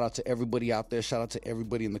 man. Shout out to everybody out there. Shout out to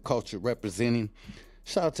everybody in the culture representing.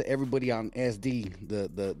 Shout out to everybody out in SD,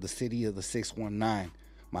 the city of the 619.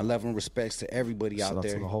 My love and respects to everybody out there.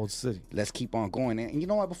 Shout out to the whole city. Let's keep on going. And you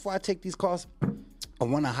know what? Before I take these calls, I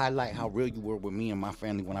want to highlight how real you were with me and my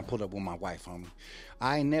family when I pulled up with my wife, homie.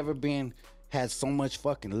 I ain't never had so much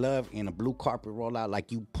fucking love in a blue carpet rollout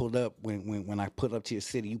like you pulled up when I put up to your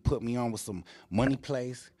city. You put me on with some money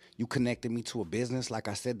plays. You connected me to a business. Like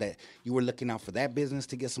I said, that you were looking out for that business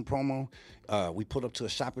to get some promo. We put up to a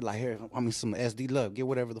shop. You're like, here, I mean, some SD love. Get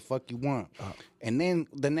whatever the fuck you want. And then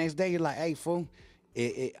the next day, you're like, hey, fool,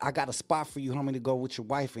 I got a spot for you, homie, to go with your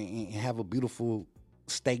wife and have a beautiful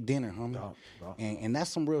steak dinner, homie. And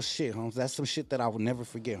that's some real shit, homie. That's some shit that I will never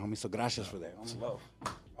forget, homie. So gracias for that, homie. Love.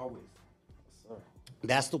 Always.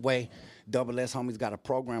 That's the way Double S homies got a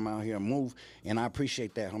program out here and move, and I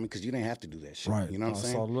appreciate that, homie, because you didn't have to do that shit. Right. You know what I'm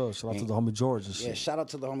saying? That's all love. Shout out to the homie George and shit. Yeah, shout out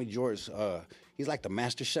to the homie George. He's like the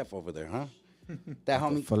master chef over there, huh? That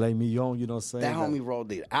homie. Filet mignon, you know what I'm saying? That homie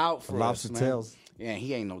rolled it out for us, lobster tails. Yeah,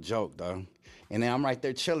 he ain't no joke, dog. And then I'm right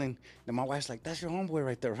there chilling. And my wife's like, that's your homeboy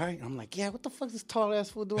right there, right? I'm like, yeah, what the fuck is this tall ass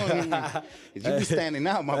fool doing here? You be standing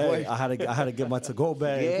out, my boy. I had to get my to-go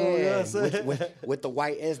bag. Yeah, with the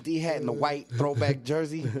white SD hat and the white throwback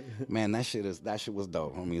jersey. Man, that shit was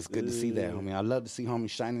dope, homie. It's good to see that, homie. I love to see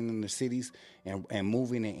homies shining in the cities and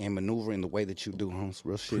moving and maneuvering the way that you do, homies. It's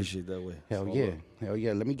real shit. Appreciate that way. Hell yeah. Hell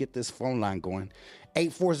yeah. Let me get this phone line going.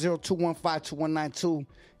 840-215-2192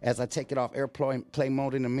 as I take it off airplay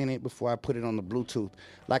mode in a minute before I put it on the Bluetooth.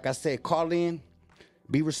 Like I said, call in,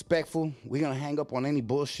 be respectful. We're going to hang up on any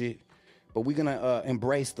bullshit, but we're going to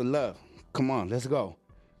embrace the love. Come on, let's go.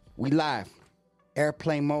 We live.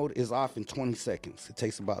 Airplane mode is off in 20 seconds. It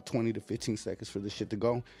takes about 20 to 15 seconds for this shit to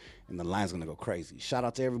go, and the line's going to go crazy. Shout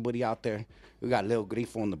out to everybody out there. We got Lil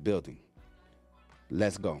Grifo in the building.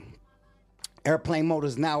 Let's go. Airplane mode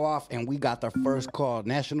is now off, and we got our first call.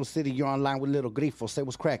 National City, you're online with Lil Grifo. Say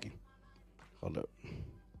what's cracking. Hold up.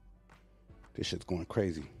 This shit's going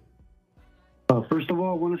crazy. First of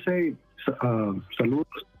all, I want to say saludos.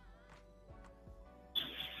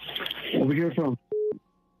 Over here from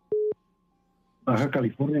Baja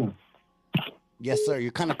California. Yes, sir.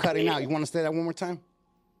 You're kind of cutting out. You want to say that one more time?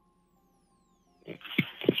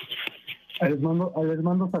 Les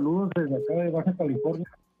mando saludos desde acá de Baja California.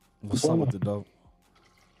 What's up with the dope?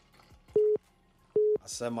 I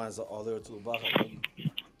said mine's all there to the Baja.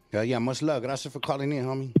 Hell yeah, much love. Gracias for calling in,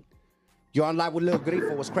 homie. You're on live with Lil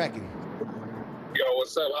Grifo. What's cracking? Yo,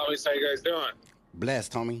 what's up, homies? How you guys doing?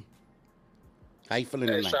 Blessed, homie. How you feeling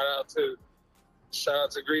tonight? Shout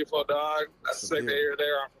out to Grifo, dog. That's sick that you're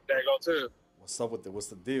there. I'm from Dago, too. What's up with it? What's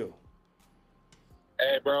the deal?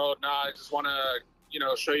 Hey, bro. I just want to,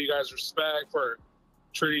 show you guys respect for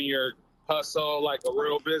treating your hustle like a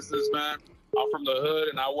real businessman. I'm from the hood,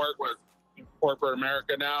 and I work with corporate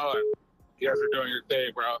America now, and you guys are doing your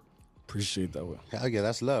thing, bro. Appreciate that way. Hell yeah,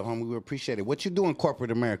 that's love, homie. We appreciate it. What you doing,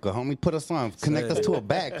 corporate America, homie? Put us on. Connect us to a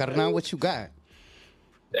bag. Carnal, what you got?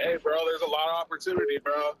 Hey, bro, there's a lot of opportunity,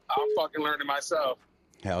 bro. I'm fucking learning myself.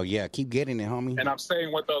 Hell yeah, keep getting it, homie. And I'm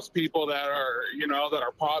staying with those people that are, that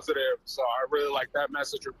are positive. So I really like that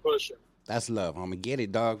message you're pushing. That's love, homie. Get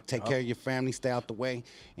it, dog. Take care of your family. Stay out the way.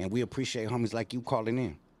 And we appreciate homies like you calling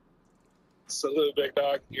in. Salute, big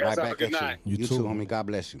dog. You guys have a good night. You too, homie. God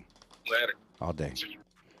bless you. Later. All day.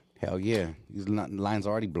 Hell yeah. These lines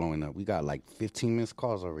are already blowing up. We got like 15 missed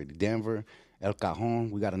calls already. Denver, El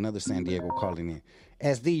Cajon. We got another San Diego calling in.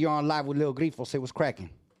 SD, you're on live with Lil Grifo. Say what's cracking.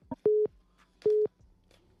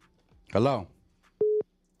 Hello.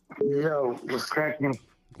 Yo, what's cracking?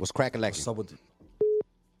 What's cracking like? What's up with it?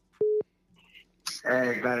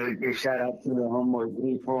 Hey, gotta give a shout out to the homeboy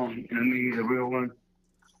Grifo. You know what I mean? He's a real one.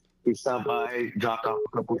 He stopped by, dropped off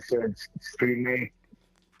a couple shirts, street made.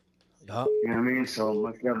 Yeah. You know what I mean? So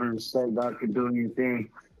much love and respect. God can do anything.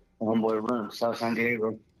 Homeboy run, South San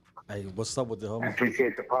Diego. Hey, what's up with the homie? I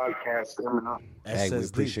appreciate the podcast coming up. Hey, we SSD.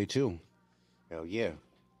 appreciate you. Hell yeah.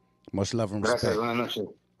 Much love and Gracias, respect. buenas noches.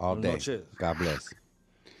 All day. noches. God bless.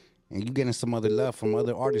 And you getting some other love from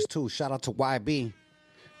other artists too. Shout out to YB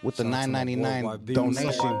with the Shout out to my boy $9.99 YB. What's up,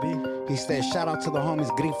 donation. YB? He said, shout out to the homies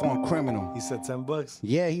Grifo and Criminal. He said $10.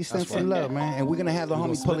 Yeah, he sent That's some right. love, man. And we're gonna have the We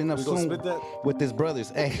gonna homie pulling split- up we gonna soon split that? with his brothers.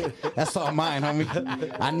 Hey, that's all mine,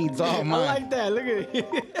 homie. I need all I mine. like that. Look at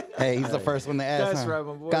it. Hey, he's the first one to ask. That's huh? right,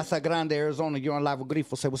 my boy. Casa Grande, Arizona. You're on live with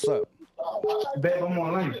Grifo. Say what's up. Babe, I'm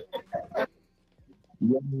online.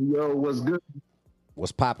 Yo, what's good?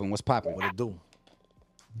 What's popping? What's popping? What it do?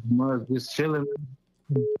 Must just chilling.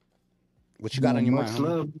 What you got on your mind? Much homie?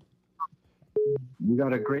 love. You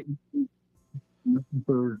got a great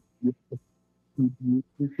for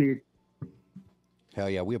appreciate. Hell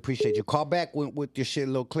yeah, we appreciate you. Call back with your shit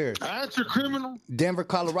a little clearer. That's your criminal. Denver,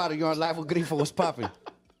 Colorado. You're on live with Grifo. What's popping?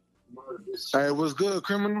 Hey, what's good,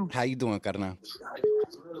 criminal? How you doing, Carnal?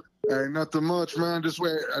 Hey, nothing much, man. Just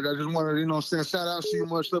wait. I just wanted to, you know, send shout out to you,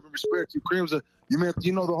 much love and respect. You Cream's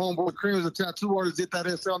you know the homeboy Cream's a tattoo artist. Did that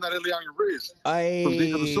SL on that LA on your wrist. Hey, From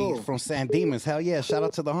Dick of the Soul. from San Dimas. Hell yeah. Shout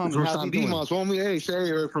out to the homie. From How's he San doing? Dimas, homie. Hey,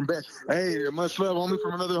 say from back. Hey, much love, homie.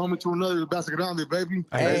 From another homie to another. Basta Grande, baby.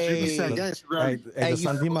 Hey. Gangster, Hey, baby. hey, the you-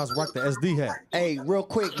 San Dimas rock the SD hat. Hey, real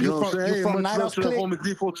quick. You know what I'm saying? You Hey, from much Night love House to that Click? homie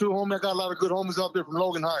Grifo too, homie. I got a lot of good homies out there from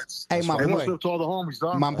Logan Heights. Hey, my Hey, much boy. love to all the homies,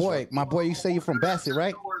 dog. My boy, you say you from Bassett,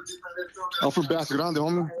 right? I'm from Basta Grande,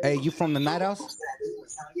 homie. Hey, you from the Night House?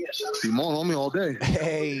 Simone, homie, all day.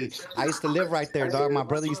 Hey, I used to live right there, dog. My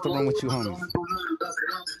brother used to run with you, homie.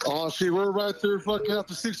 Oh, shit, we're right there fucking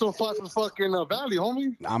after 605 for fucking Valley,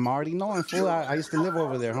 homie. I'm already knowing, fool. I used to live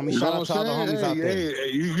over there, homie. You Shout know out to what all the I'm homies saying? out there.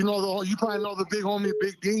 Hey, you know you probably know the big homie,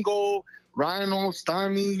 Big Dingo, Rhino,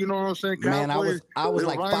 Stymie, you know what I'm saying? Man, Cowboy, I was Little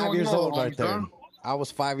like Rhino, 5 years you know old the right homies, there. huh? I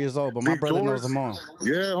was 5 years old, but my Big brother George. knows them all.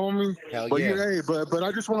 Yeah, homie. Hell but yeah. Hey, but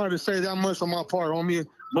I just wanted to say that much on my part, homie.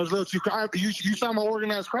 Much love to you. You saw my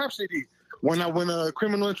organized crap CD when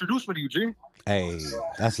Criminal introduced me to you, G. Hey,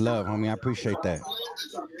 that's love, homie. I appreciate that.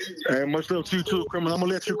 Hey, much love to you too, Criminal. I'm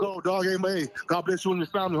gonna let you go, dog. Hey, God bless you and your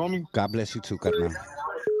family, homie. God bless you too, carnal.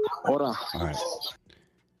 Hold on. All right.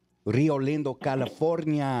 Rio Lindo,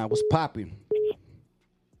 California. What's popping?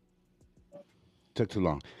 Took too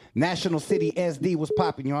long. National City SD was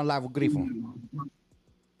popping. You're on live with Grifo.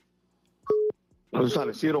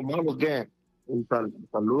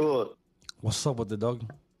 What's up with the dog?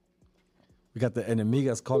 We got the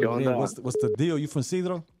enemigas calling in. What's the deal? You from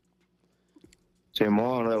Cedro?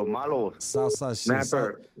 Simón, de los malos. Southside shit.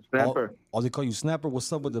 Snapper. Snapper. Oh, they call you Snapper?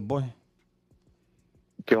 What's up with the boy?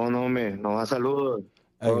 ¿Qué onda, homie? Nos da saludos.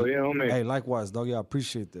 Todo bien, homie. Hey, likewise, dog. Yeah, I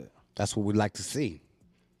appreciate that. That's what we'd like to see.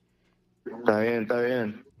 Está bien, está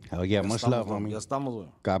bien. Hell yeah, Ya much estamos, love, güey. homie. Ya estamos, güey.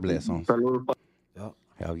 God bless, homie. Saludos. Yeah.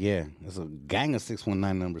 Hell yeah. There's a gang of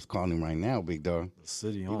 619 numbers calling right now, big dog. The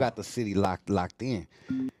city, You got the city locked in.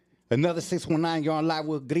 Another 619, you're on live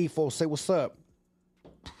with Grifo. Say what's up.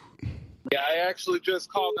 Yeah, I actually just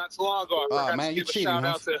called not too long ago. I forgot man, to you give a cheating, shout huh?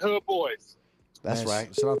 out to Hood Boys. That's Man,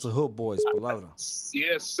 right. Shout out to Hood Boys, Palabra.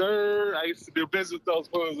 Yes, sir. I used to do business with those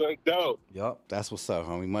boys. They're dope. Yup. That's what's up,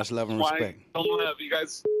 homie. Much love and Why respect. don't love you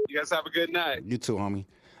guys. You guys have a good night. You too, homie.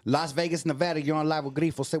 Las Vegas, Nevada, you're on live with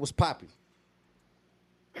Grifo. Say what's popping.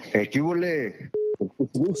 Hey, ¿qué huele?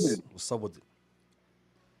 What's up with it?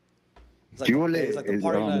 It's ¿Qué huele? It's like the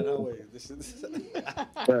party night. No way. This is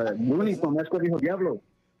Uniform, that's what dijo Diablo.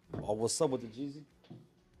 Oh, what's up with the Jeezy?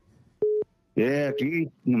 Yeah,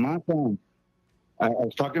 aquí, nomás. I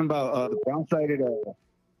was talking about the brown-sided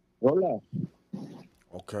Rola.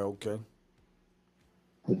 Okay.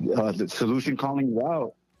 The solution calling you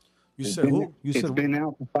out. You said who? You It's said been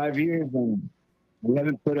out for 5 years and we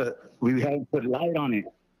haven't put light on it.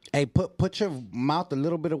 Hey, put your mouth a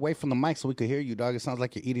little bit away from the mic so we could hear you, dog. It sounds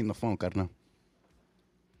like you're eating the phone, carnal.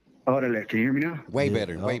 Órale, can you hear me now? Way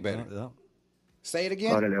better, way better. Yeah. Say it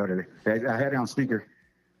again. Órale. I had it on speaker.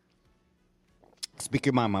 Speak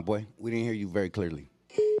your mind, my boy. We didn't hear you very clearly.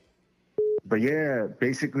 But yeah,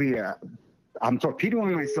 basically, I'm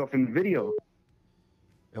torpedoing myself in the video.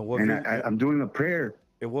 And what? And video? I'm doing a prayer.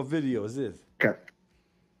 And what video is this?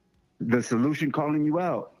 The solution calling you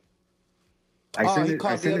out. He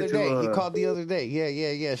called the other day. He uh, called the other day.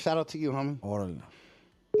 Yeah. Shout out to you, homie. Órale.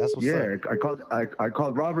 That's what's up. I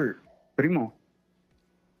called Robert Primo,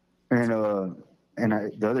 and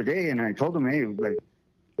the other day, and I told him, hey,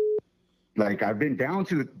 like I've been down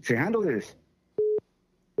to handle this.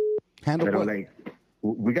 Handle what? Like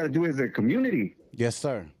we got to do it as a community. Yes,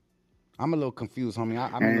 sir. I'm a little confused, homie.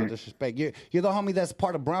 I'm a little disrespect. You're the homie that's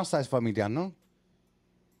part of Brown Size Familia, no?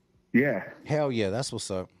 Yeah. Hell yeah, that's what's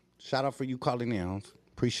up. Shout out for you calling in, homes.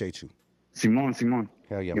 Appreciate you. Simon.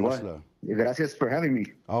 Hell yeah, much love. Gracias for having me.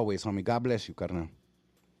 Always, homie. God bless you, carnal.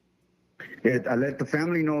 Yeah, I let the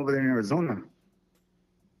family know over there in Arizona.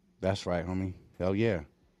 That's right, homie. Hell yeah.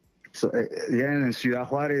 So and in Ciudad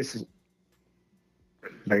Juarez,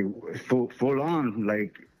 like full on,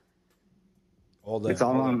 like all that. It's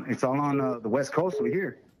all on the West Coast over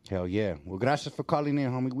here. Hell yeah. Well, gracias for calling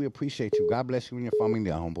in, homie. We appreciate you. God bless you and your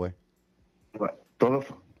familia, homeboy. Todo.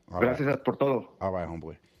 Gracias por todo. All right,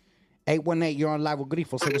 homeboy. 818, you're on live with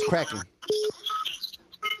Grifo. Say what's cracking.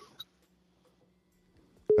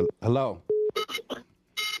 Hello.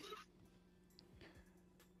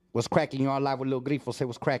 What's cracking? You're on live with Lil Grifo. Say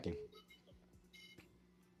what's cracking.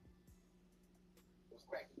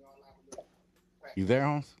 You there,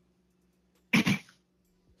 Holmes?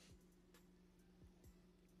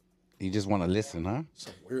 You just want to listen, huh?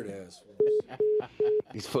 Some weird ass.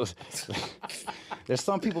 There's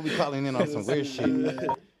some people be calling in on some weird shit.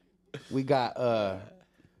 We got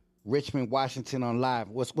Richmond, Washington on live.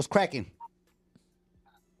 What's cracking?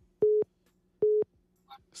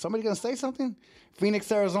 Somebody gonna say something?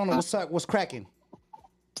 Phoenix, Arizona. What's up? What's cracking?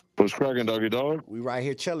 What's cracking, doggy dog? We right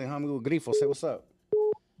here chilling, homie, with Grifo. Say what's up.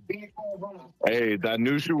 Hey, that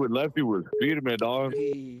new shoe with Lefty was beating me, dog.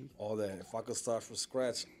 All that. If I could start from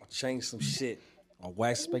scratch, I'll change some shit. I'll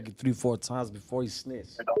wax Spanky 3-4 times before he snitch.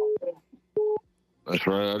 That's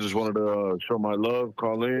right. I just wanted to show my love,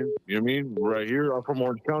 call in. You know what I mean? Right here. I'm from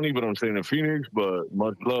Orange County, but I'm staying in Phoenix. But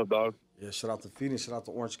much love, dog. Yeah, shout out to Phoenix. Shout out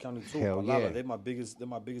to Orange County too. Hell yeah. They're my biggest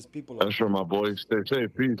people. That's right, my boy. Stay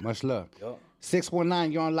safe. Peace. Much love. Yep.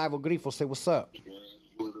 619, you're on live with Grifo. Say what's up.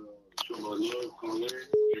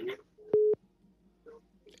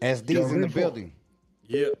 SD's in the building.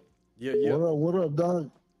 Yeah. What up,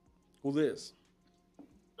 dog? Who this?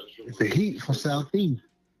 It's the Heat from Southeast.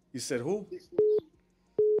 You said who?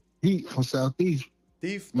 Heat from Southeast.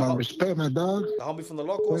 Thief? My respect, my dog. The homie from the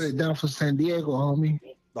Locos? Put it down for San Diego, homie.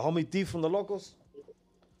 The homie Thief from the Locos?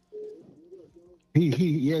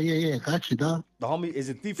 Yeah. Got you, dog. The homie, is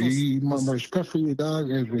it Thief from... My respect for you, dog.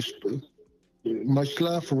 And much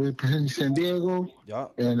love for representing San Diego. Yeah.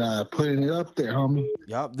 And putting it up there, homie.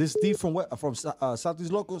 Yeah. This Thief from what? From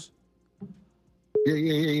Southeast Locos?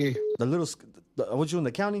 Yeah. The little... what you in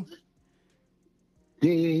the county?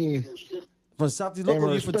 Yeah. From Southeast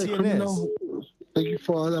Locos, you for TNS. Thank you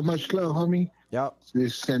for all that much love, homie. Yep.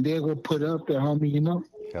 This San Diego put up there, homie, you know?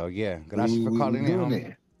 Hell yeah. Gracias for calling in,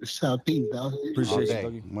 homie. Southeast, dog. Appreciate you,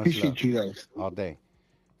 doggy. Appreciate you guys. All day.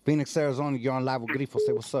 Phoenix, Arizona, you're on live with Grifo.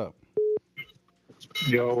 Say what's up.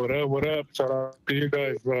 Yo, what up? Shout out to you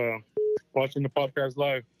guys watching the podcast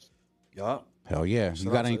live. Yeah. Hell yeah. You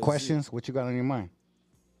got any questions? What you got on your mind?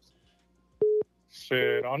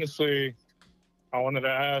 Shit, honestly, I wanted to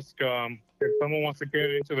ask if someone wants to get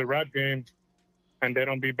into the rap game and they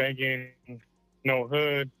don't be banging no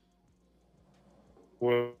hood,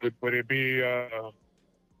 would it be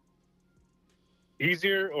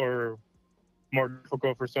easier or more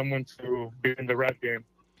difficult for someone to be in the rap game?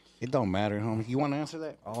 It don't matter, homie. You want to answer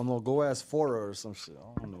that? I don't know. Go ask Fora or some shit.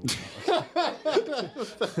 I don't know.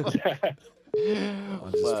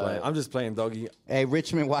 I'm just playing, doggy. Hey,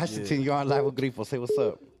 Richmond, Washington, you're on live with Grifo. Say what's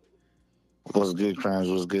up. What's good, Crimes?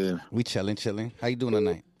 What's good? We chilling. How you doing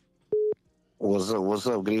tonight? What's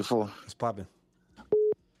up, Grifo? It's popping.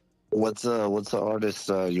 What's the artist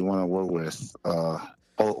you want to work with?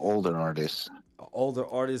 Older artists. Older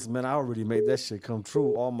artists, man. I already made that shit come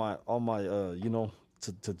true. All my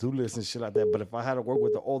to do lists and shit like that. But if I had to work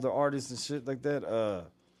with the older artists and shit like that,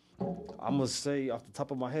 I'm gonna say off the top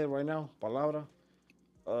of my head right now, palabra.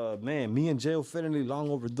 Man, me and Jay Finity long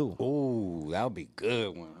overdue. Ooh, that would be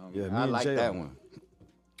good one. Yeah, I like that one.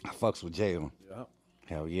 I fucks with Jay. Yeah.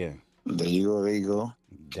 Hell yeah. There you go.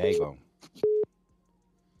 There you go.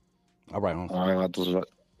 All right, Holmes. All right,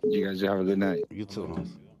 you guys have a good night. You too,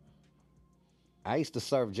 Holmes. I used to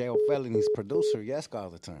serve J.O. Felony's producer, Yeska, all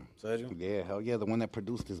the time. Yeah, hell yeah, the one that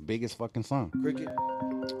produced his biggest fucking song. Cricket?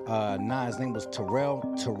 Nah, his name was Terrell,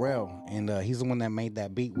 and he's the one that made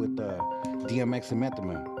that beat with DMX and Method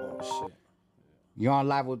Man. Oh, shit. You're on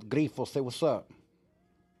live with Grifo. Say what's up.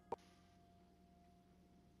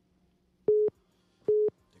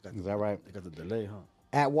 They Is that right? They got the delay, huh?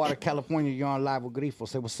 Atwater, California, you're on live with Grifo.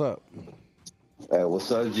 Say what's up. Hey,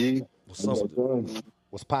 what's up, G? What's up?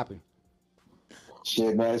 What's popping?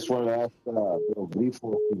 Shit, man, I just wanted to ask Lil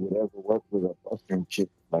Grifo if he would ever work with a Western chick,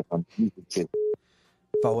 like on music chick.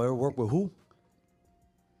 If I would ever work with who?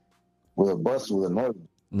 With a bus, with a Northern.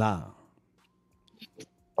 Nah.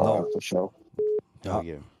 No. For sure. Oh,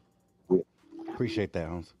 yeah. Appreciate that,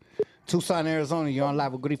 Holmes. Tucson, Arizona, you're on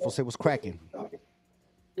live with Grifo. Say what's cracking.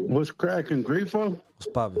 What's cracking, Grifo? What's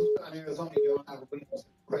poppin'?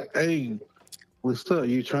 Hey, what's up?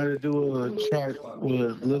 You trying to do a track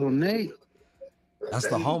with Little Nate? That's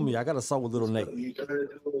the homie. I got a song with Little Nate.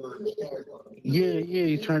 Yeah,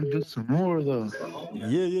 you trying to do some more though?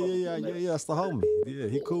 Yeah. That's the homie. Yeah,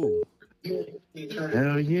 he cool.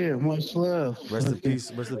 Hell yeah, much love. Rest in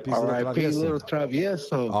peace. R.I.P. Little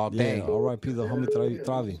Travieso. All day. Yeah, R.I.P. the homie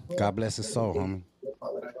Travi. God bless his soul, homie.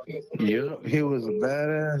 Yep, he was a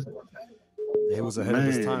badass. Yeah, he was ahead of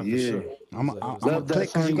his time for sure. I'm love that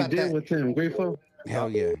song you did with him, Grifo. Hell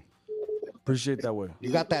yeah. Appreciate that way.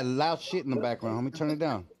 You got that loud shit in the background, homie. Turn it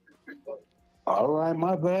down. All right,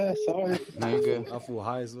 my bad. Sorry. No, you good. I feel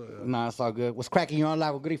high as well. Nah, it's all good. What's cracking? You're on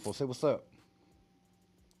live with Grifo. Say what's up.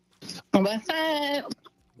 What's up?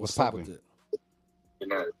 What's popping?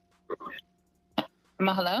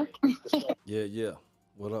 Hello? Yeah.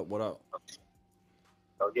 What up?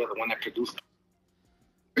 Oh, yeah, the one that produced.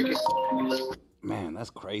 Man,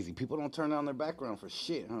 that's crazy. People don't turn down their background for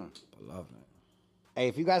shit, huh? I love that. Hey,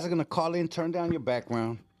 if you guys are going to call in, turn down your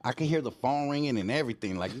background. I can hear the phone ringing and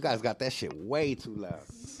everything. Like, you guys got that shit way too loud.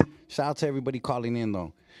 Shout out to everybody calling in,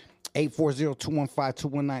 though.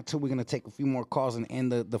 840-215-2192. We're going to take a few more calls and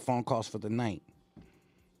end the phone calls for the night.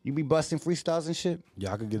 You be busting freestyles and shit?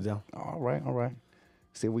 Yeah, I could get down. All right.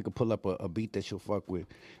 See if we can pull up a beat that you'll fuck with.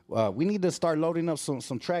 We need to start loading up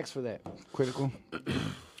some tracks for that. Critical.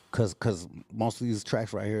 Cause most of these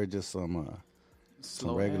tracks right here are just some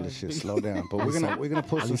regular shit. Slow down. But we're gonna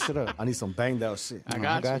pull some shit up. I need some banged out shit.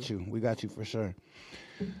 I got you. We got you for sure.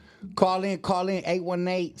 Call in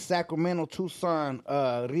 818 Sacramento, Tucson,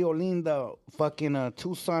 Rio Linda, fucking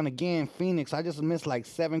Tucson again, Phoenix. I just missed like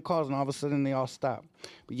 7 calls and all of a sudden they all stopped.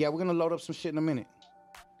 But yeah, we're gonna load up some shit in a minute.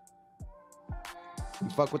 You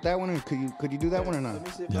fuck with that one? Or could you do that one or not? Let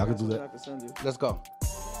me see if Yeah, I could do got that. something I can send you. Let's go.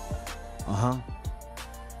 All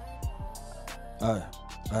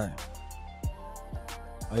right.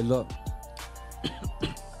 Hey,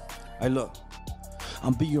 look.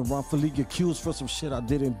 I'm being wrongfully accused for some shit I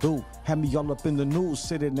didn't do. Had me all up in the news,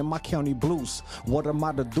 sitting in my county blues. What am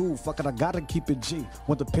I to do? Fuck it, I gotta keep it G.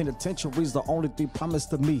 When the penitentiary's the only thing promised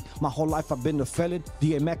to me. My whole life I've been a felon.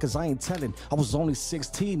 DA Mac, cause I ain't telling. I was only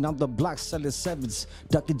 16, I'm the block selling 7s.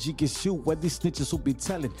 Ducking G can shoot where these snitches who be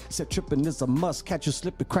telling. Said tripping is a must. Catch you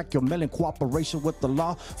slipping, crack your melon. Cooperation with the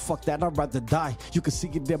law. Fuck that, I'd rather die. You can see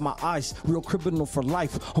it in my eyes. Real criminal for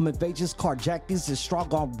life. Home invasions, carjackings, and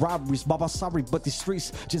strong arm robberies. Baba, sorry, but these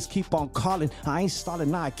streets just keep on calling. I ain't stalling,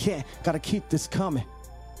 now I can't. Gotta keep this coming.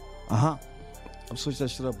 I'm switching that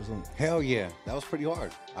shit up or something. Hell yeah. That was pretty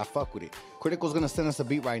hard. I fuck with it. Critical's gonna send us a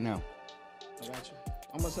beat right now. I got you.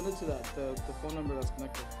 I'm gonna send it to the phone number that's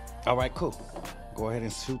connected. All right, cool. Go ahead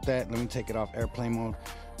and shoot that. Let me take it off airplane mode.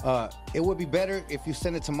 It would be better if you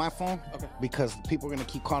send it to my phone. Okay. Because people are gonna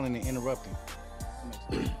keep calling and interrupting.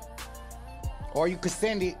 Or you could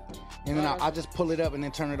send it, and then I'll just pull it up and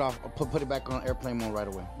then turn it off. Put it back on airplane mode right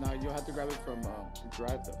away. No, you'll have to grab it from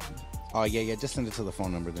Drive though. Oh yeah. Just send it to the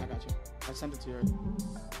phone number then. I got you. I sent it to you.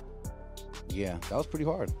 Yeah, that was pretty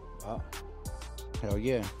hard. Wow. Hell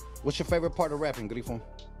yeah. What's your favorite part of rapping, Grifo?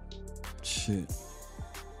 Shit.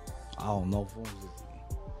 I don't know.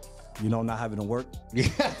 You know, not having to work.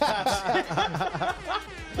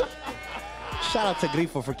 Shout out to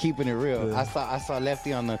Grifo for keeping it real. Yeah. I saw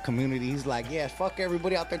Lefty on the community. He's like, yeah, fuck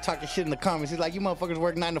everybody out there talking shit in the comments. He's like, you motherfuckers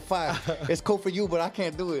work 9 to 5. It's cool for you, but I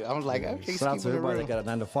can't do it. I was like, okay, shout out to everybody that got a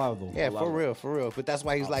 9 to 5 though. Yeah, for real. But that's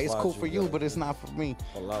why he's like, it's cool for you, but it's not for me.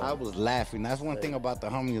 I was laughing. That's one thing about the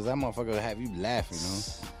homie is that motherfucker will have you laughing,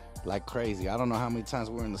 like crazy. I don't know how many times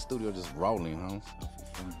we're in the studio just rolling, huh?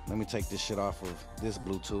 Let me take this shit off of this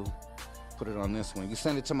Bluetooth. Put it on this one. You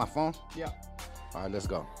send it to my phone? Yeah. All right, let's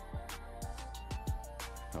go.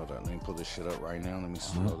 Hold on, let me pull this shit up right now. Let me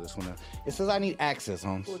slow this one up. It says I need access,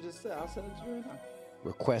 Holmes. Well, just say, I'll send it to you right now.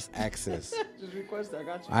 Request access. Just request it, I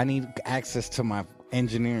got you. I need access to my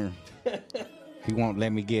engineer. He won't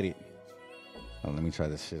let me get it. Oh, let me try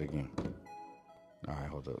this shit again. All right,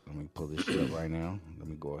 hold up. Let me pull this shit up right now. Let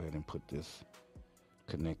me go ahead and put this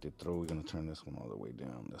connected through. We're going to turn this one all the way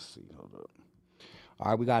down. Let's see. Hold up.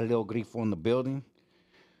 All right, we got a Lil Grifo in the building.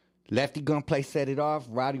 Lefty Gunplay set it off.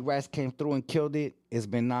 Rowdy Rats came through and killed it. It's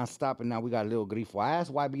been nonstop, and now we got Lil Grifo. I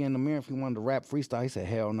asked YB in the mirror if he wanted to rap freestyle. He said,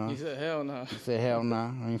 hell no. He said, hell no. He said, hell no.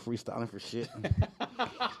 I ain't freestyling for shit.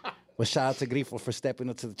 But shout out to Grifo for stepping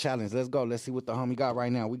up to the challenge. Let's go. Let's see what the homie got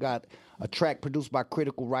right now. We got a track produced by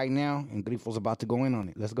Critical right now, and Grifo's about to go in on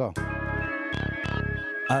it. Let's go.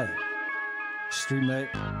 Hey, street mate.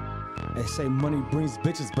 They say money brings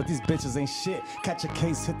bitches, but these bitches ain't shit. Catch a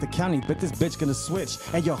case, hit the county, but this bitch gonna switch.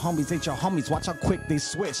 And your homies ain't your homies, watch how quick they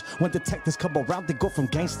switch. When detectives come around, they go from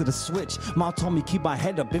gangster to switch. Mom told me keep my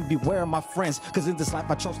head up and beware of my friends. Cause in this life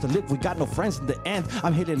I chose to live, we got no friends in the end.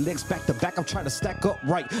 I'm hitting licks back to back, I'm trying to stack up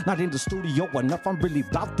right. Not in the studio enough, I'm really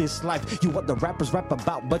about this life. You what the rappers rap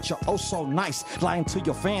about, but you're oh so nice. Lying to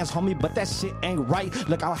your fans, homie, but that shit ain't right.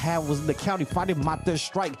 Look, I had was in the county fighting my third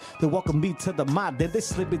strike. They welcomed me to the mob, then they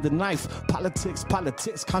slipped me the knife. Politics,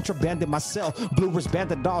 contrabanded myself. Blue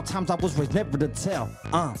wristband at all times, I was raised never to tell.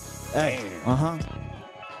 Hey,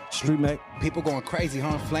 Street mate. People going crazy,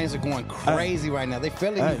 huh? Flames are going crazy right now. They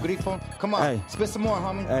feeling you, Grifo. Come on, spit some more,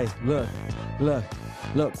 homie. Hey, look.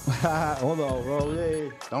 Hold on, bro.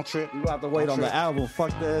 Hey. Don't trip. You have to wait on the album.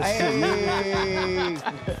 Fuck that shit.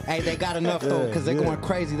 Hey, they got enough though, because they're going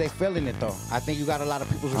crazy. They feeling it though. I think you got a lot of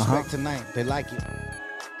people's respect tonight. They like it.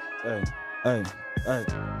 Hey.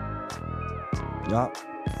 Yup.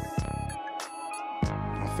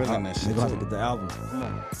 I'm feeling that shit. You're gonna have to get the album. Come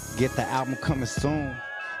on. Get the album coming soon.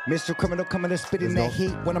 Mr. Criminal coming to spit in that heat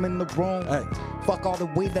when I'm in the room. Fuck all the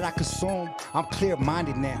weed that I consume. I'm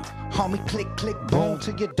clear-minded now. Homie, click, boom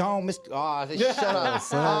to your dome. Shut up.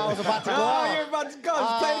 I was about to go off. You're about to go.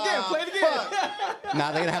 Just play it again.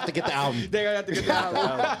 Nah, they're gonna have to get the album. They're gonna have to get the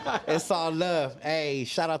album. It's all love. Hey,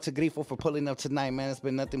 shout out to Grifo for pulling up tonight, man. It's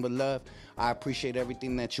been nothing but love. I appreciate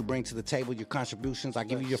everything that you bring to the table, your contributions. I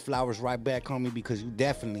give you your flowers right back, homie, because you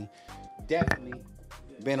definitely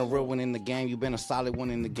been a real one in the game. You've been a solid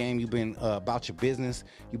one in the game. You've been about your business.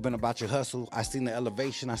 You've been about your hustle. I seen the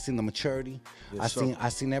elevation. I seen the maturity. I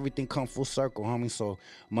seen everything come full circle, homie. So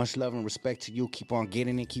much love and respect to you. Keep on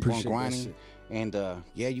getting it. Keep on grinding. And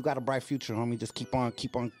you got a bright future, homie. Just keep on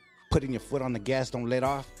putting your foot on the gas. Don't let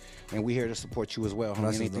off. And we're here to support you as well,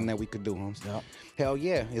 homie. Anything that we could do, homie. Yep. Hell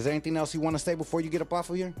yeah. Is there anything else you want to say before you get up off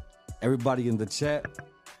of here? Everybody in the chat,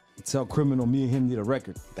 tell Criminal me and him need a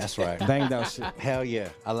record. That's right. Bang that shit. Hell yeah.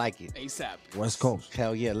 I like it. ASAP. West Coast.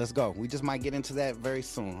 Hell yeah. Let's go. We just might get into that very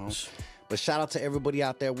soon, huh? But shout out to everybody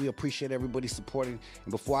out there. We appreciate everybody supporting.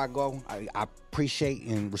 And before I go, I appreciate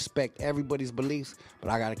and respect everybody's beliefs, but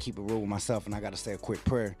I got to keep it real with myself, and I got to say a quick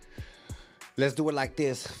prayer. Let's do it like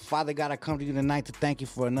this. Father God, I come to you tonight to thank you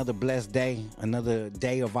for another blessed day, another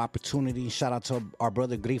day of opportunity. Shout out to our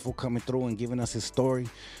brother Grifo coming through and giving us his story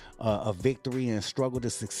of victory and struggle to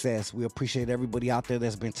success. We appreciate everybody out there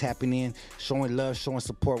that's been tapping in, showing love, showing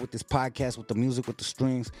support with this podcast, with the music, with the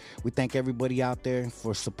streams. We thank everybody out there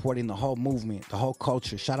for supporting the whole movement, the whole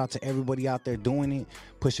culture. Shout out to everybody out there doing it,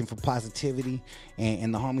 pushing for positivity,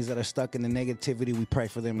 and the homies that are stuck in the negativity, we pray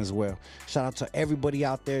for them as well. Shout out to everybody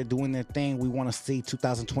out there doing their thing. We want to see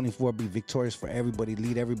 2024 be victorious for everybody,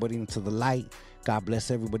 lead everybody into the light. God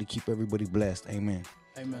bless everybody, keep everybody blessed. Amen.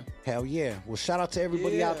 Amen. Hell yeah. Well, shout out to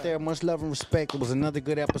everybody out there. Much love and respect. It was another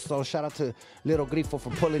good episode. Shout out to Lil Grifo for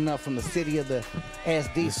pulling up from the city of the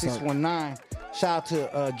SD 619. Shout out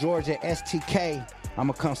to George at STK. I'm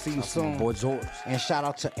going to come see you soon. Boy George. And shout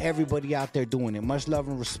out to everybody out there doing it. Much love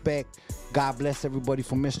and respect. God bless everybody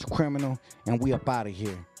from Mr. Criminal. And we up out of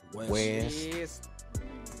here. West. Yes.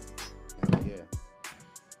 Yeah.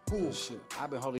 Cool. Shit. I've been holding